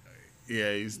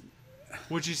 Yeah, he's.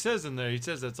 Which he says in there, he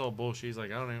says that's all bullshit. He's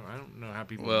like, I don't know how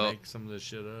people Well- make some of this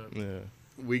shit up. Yeah.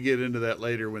 We get into that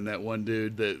later when that one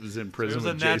dude that was in It prison was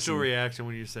a with natural Jason. reaction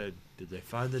when you said, "Did they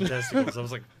find the testicles?" I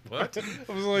was like, "What?"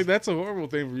 I was like, that's a horrible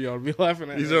thing for y'all to be laughing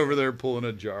at. He's over there pulling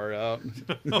a jar out.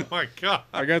 Oh my god!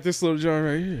 I got this little jar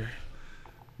right here.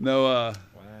 No, Wow.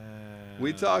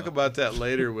 we talk about that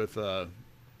later with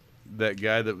that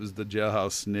guy that was the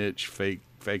jailhouse snitch, fake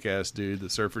ass dude, the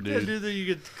surfer Yeah, dude. dude that you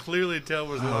could clearly tell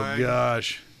was Oh lying.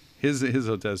 gosh, his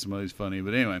whole testimony is funny.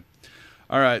 But anyway,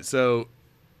 all right. So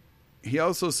he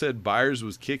also said Byers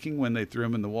was kicking when they threw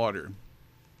him in the water.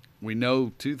 We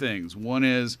know two things. One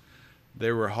is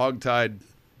they were hogtied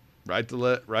right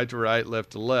to right,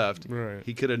 left to left. Right.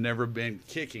 He could have never been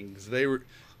kicking because they were.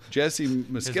 Jesse His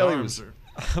Miskelly arms was.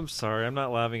 I'm sorry, I'm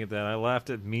not laughing at that. I laughed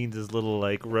at Means' little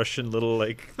like Russian little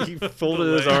like he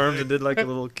folded his arms and did like a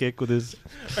little kick with his.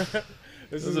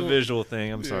 This is a visual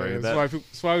thing. I'm sorry.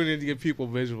 That's why we need to give people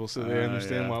visuals so they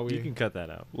understand why we You can cut that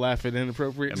out. laugh at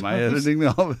inappropriate. Am I editing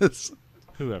all this?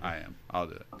 Whoever. I am. I'll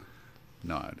do it.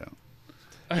 No, I don't.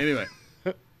 Anyway,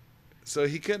 so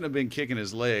he couldn't have been kicking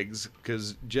his legs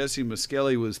because Jesse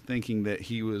Muskelly was thinking that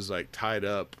he was like tied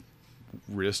up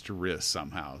wrist to wrist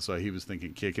somehow. So he was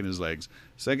thinking kicking his legs.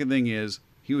 Second thing is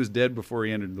he was dead before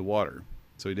he entered the water,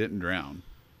 so he didn't drown.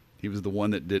 He was the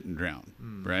one that didn't drown,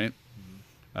 right?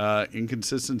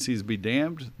 Inconsistencies be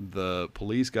damned. The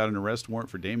police got an arrest warrant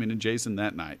for Damien and Jason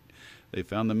that night. They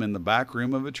found them in the back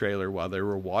room of a trailer while they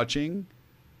were watching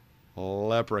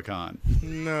Leprechaun.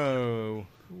 No.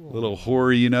 Little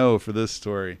horror for this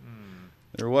story.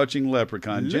 They were watching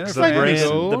Leprechaun. Looks Jennifer like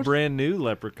Aniston. The brand new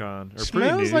Leprechaun. Or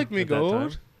Smells pretty new like me at that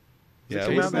gold. time. Yeah, It it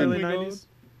came was, out in the early Me 90s.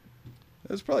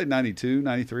 it was probably 92,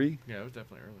 93. Yeah, it was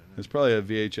definitely early. It was probably a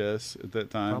VHS at that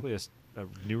time. Probably a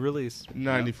new release.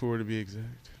 94 to be exact.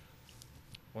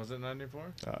 Was it 94?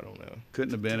 I don't know.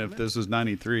 Couldn't have been if this was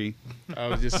 93. I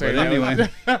was just But saying. anyway,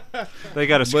 They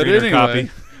got a But screener anyway. copy.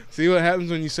 See what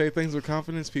happens when you say things with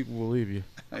confidence? People believe you.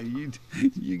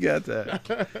 you got that.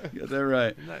 You got that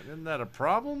right. Isn't that a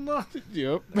problem, though?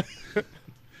 Yep.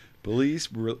 Police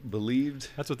believed.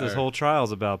 That's what this whole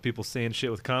trial's about. People saying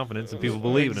shit with confidence and people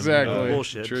believing Exactly. them.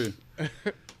 Bullshit. True.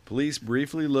 Police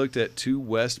briefly looked at two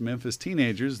West Memphis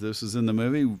teenagers. This was in the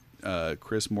movie.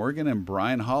 Chris Morgan and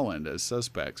Brian Holland as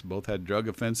suspects. Both had drug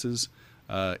offenses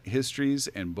histories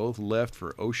and both left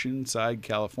for Oceanside,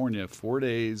 California 4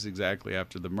 days exactly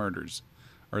after the murders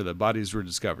or the bodies were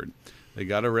discovered. They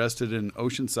got arrested in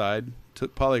Oceanside,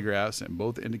 took polygraphs, and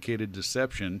both indicated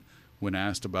deception when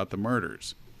asked about the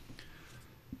murders.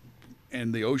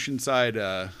 And the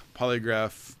Oceanside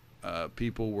polygraph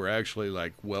people were actually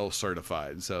like well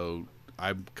certified, so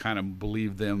I kind of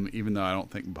believe them, even though I don't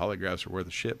think polygraphs are worth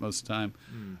a shit most of the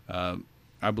time.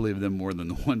 I believe them more than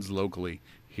the ones locally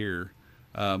here.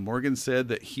 Morgan said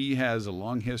that he has a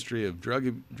long history of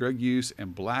drug use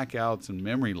and blackouts and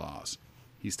memory loss.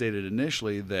 He stated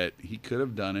initially that he could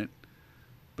have done it,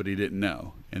 but he didn't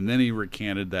know. And then he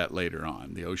recanted that later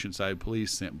on. The Oceanside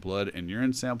police sent blood and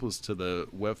urine samples to the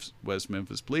West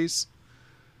Memphis police.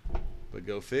 But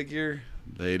go figure,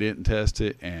 they didn't test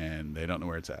it, and they don't know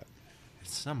where it's at.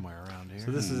 It's somewhere around here. So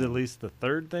this is at least the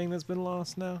third thing that's been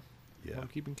lost now? Yeah. I'm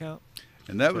keeping count.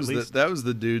 And that At was least- that was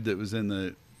the dude that was in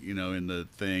the in the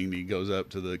thing. He goes up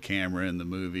to the camera in the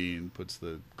movie and puts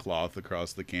the cloth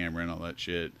across the camera and all that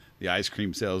shit. The ice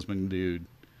cream salesman dude.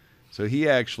 So he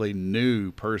actually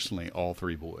knew personally all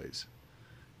three boys,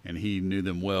 and he knew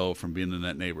them well from being in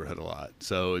that neighborhood a lot.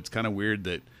 So it's kind of weird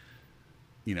that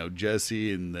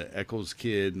Jesse and the Eccles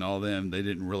kid and all them, they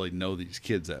didn't really know these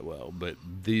kids that well, but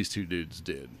these two dudes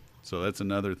did. So that's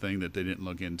another thing that they didn't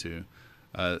look into.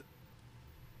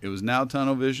 It was now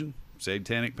tunnel vision,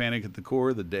 satanic panic at the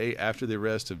core. The day after the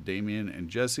arrest of Damien and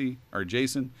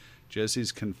Jason,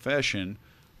 Jesse's confession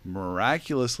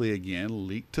miraculously again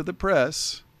leaked to the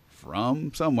press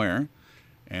from somewhere,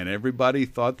 and everybody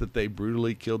thought that they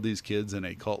brutally killed these kids in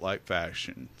a cult-like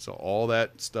fashion. So all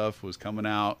that stuff was coming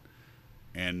out,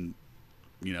 and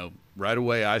right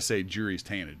away I say jury's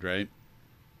tainted, right?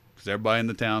 Because everybody in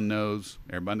the town knows,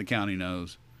 everybody in the county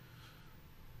knows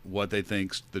what they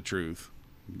think's the truth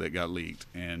that got leaked,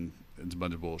 and it's a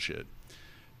bunch of bullshit.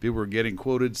 People were getting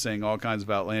quoted saying all kinds of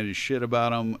outlandish shit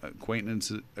about them.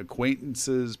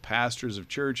 Acquaintances, pastors of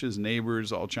churches,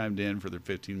 neighbors all chimed in for their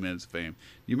 15 minutes of fame.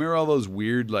 You remember all those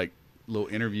weird little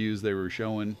interviews they were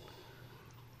showing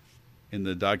in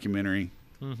the documentary?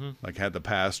 Mm-hmm. Like had the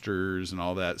pastors and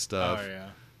all that stuff. Oh, yeah.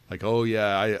 Like, oh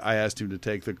yeah, I asked him to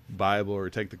take the Bible or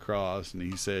take the cross, and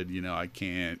he said, I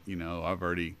can't.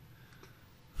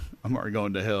 I'm already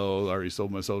going to hell. I already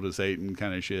sold my soul to Satan,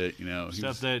 kind of shit.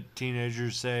 Stuff that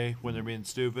teenagers say when they're being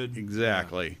stupid.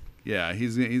 Exactly. Yeah,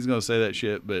 he's gonna say that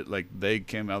shit, but they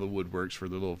came out of the woodworks for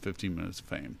the little 15 minutes of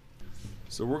fame.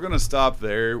 So we're gonna stop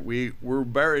there. We're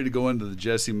about ready to go into the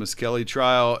Jesse Muskelly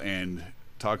trial and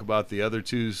talk about the other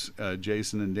two's,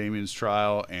 Jason and Damien's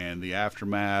trial, and the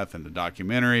aftermath, and the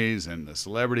documentaries, and the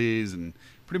celebrities, and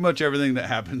pretty much everything that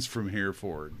happens from here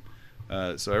forward.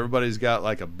 So everybody's got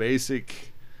a basic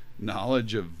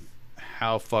knowledge of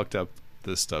how fucked up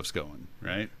this stuff's going,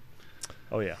 right?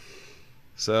 Oh, yeah.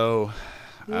 So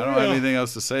I don't have anything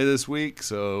else to say this week,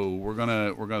 so we're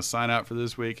gonna sign out for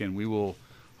this week, and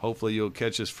hopefully you'll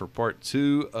catch us for part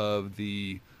 2 of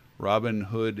the Robin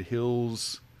Hood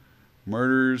Hills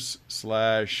murders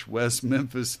 / West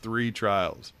Memphis 3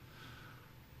 trials.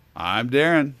 I'm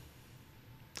Darren.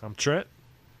 I'm Trent.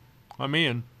 I'm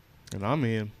Ian. And I'm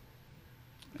Ian.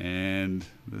 And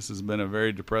this has been a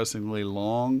very depressingly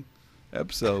long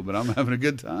episode, but I'm having a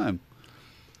good time.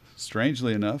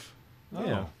 Strangely enough,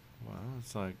 Yeah. Well,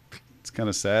 it's like it's kind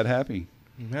of sad, happy.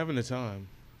 I'm having a time.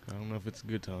 I don't know if it's a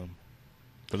good time,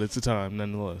 but it's a time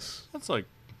nonetheless. that's like,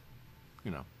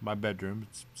 my bedroom.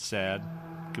 It's sad.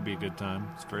 Could be a good time.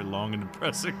 It's very long and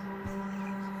depressing.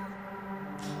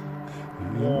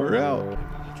 We're out.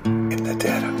 In the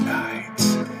dead of night,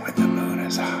 when the moon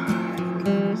is high,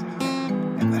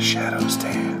 and the shadows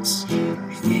dance,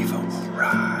 the evil will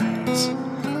rise.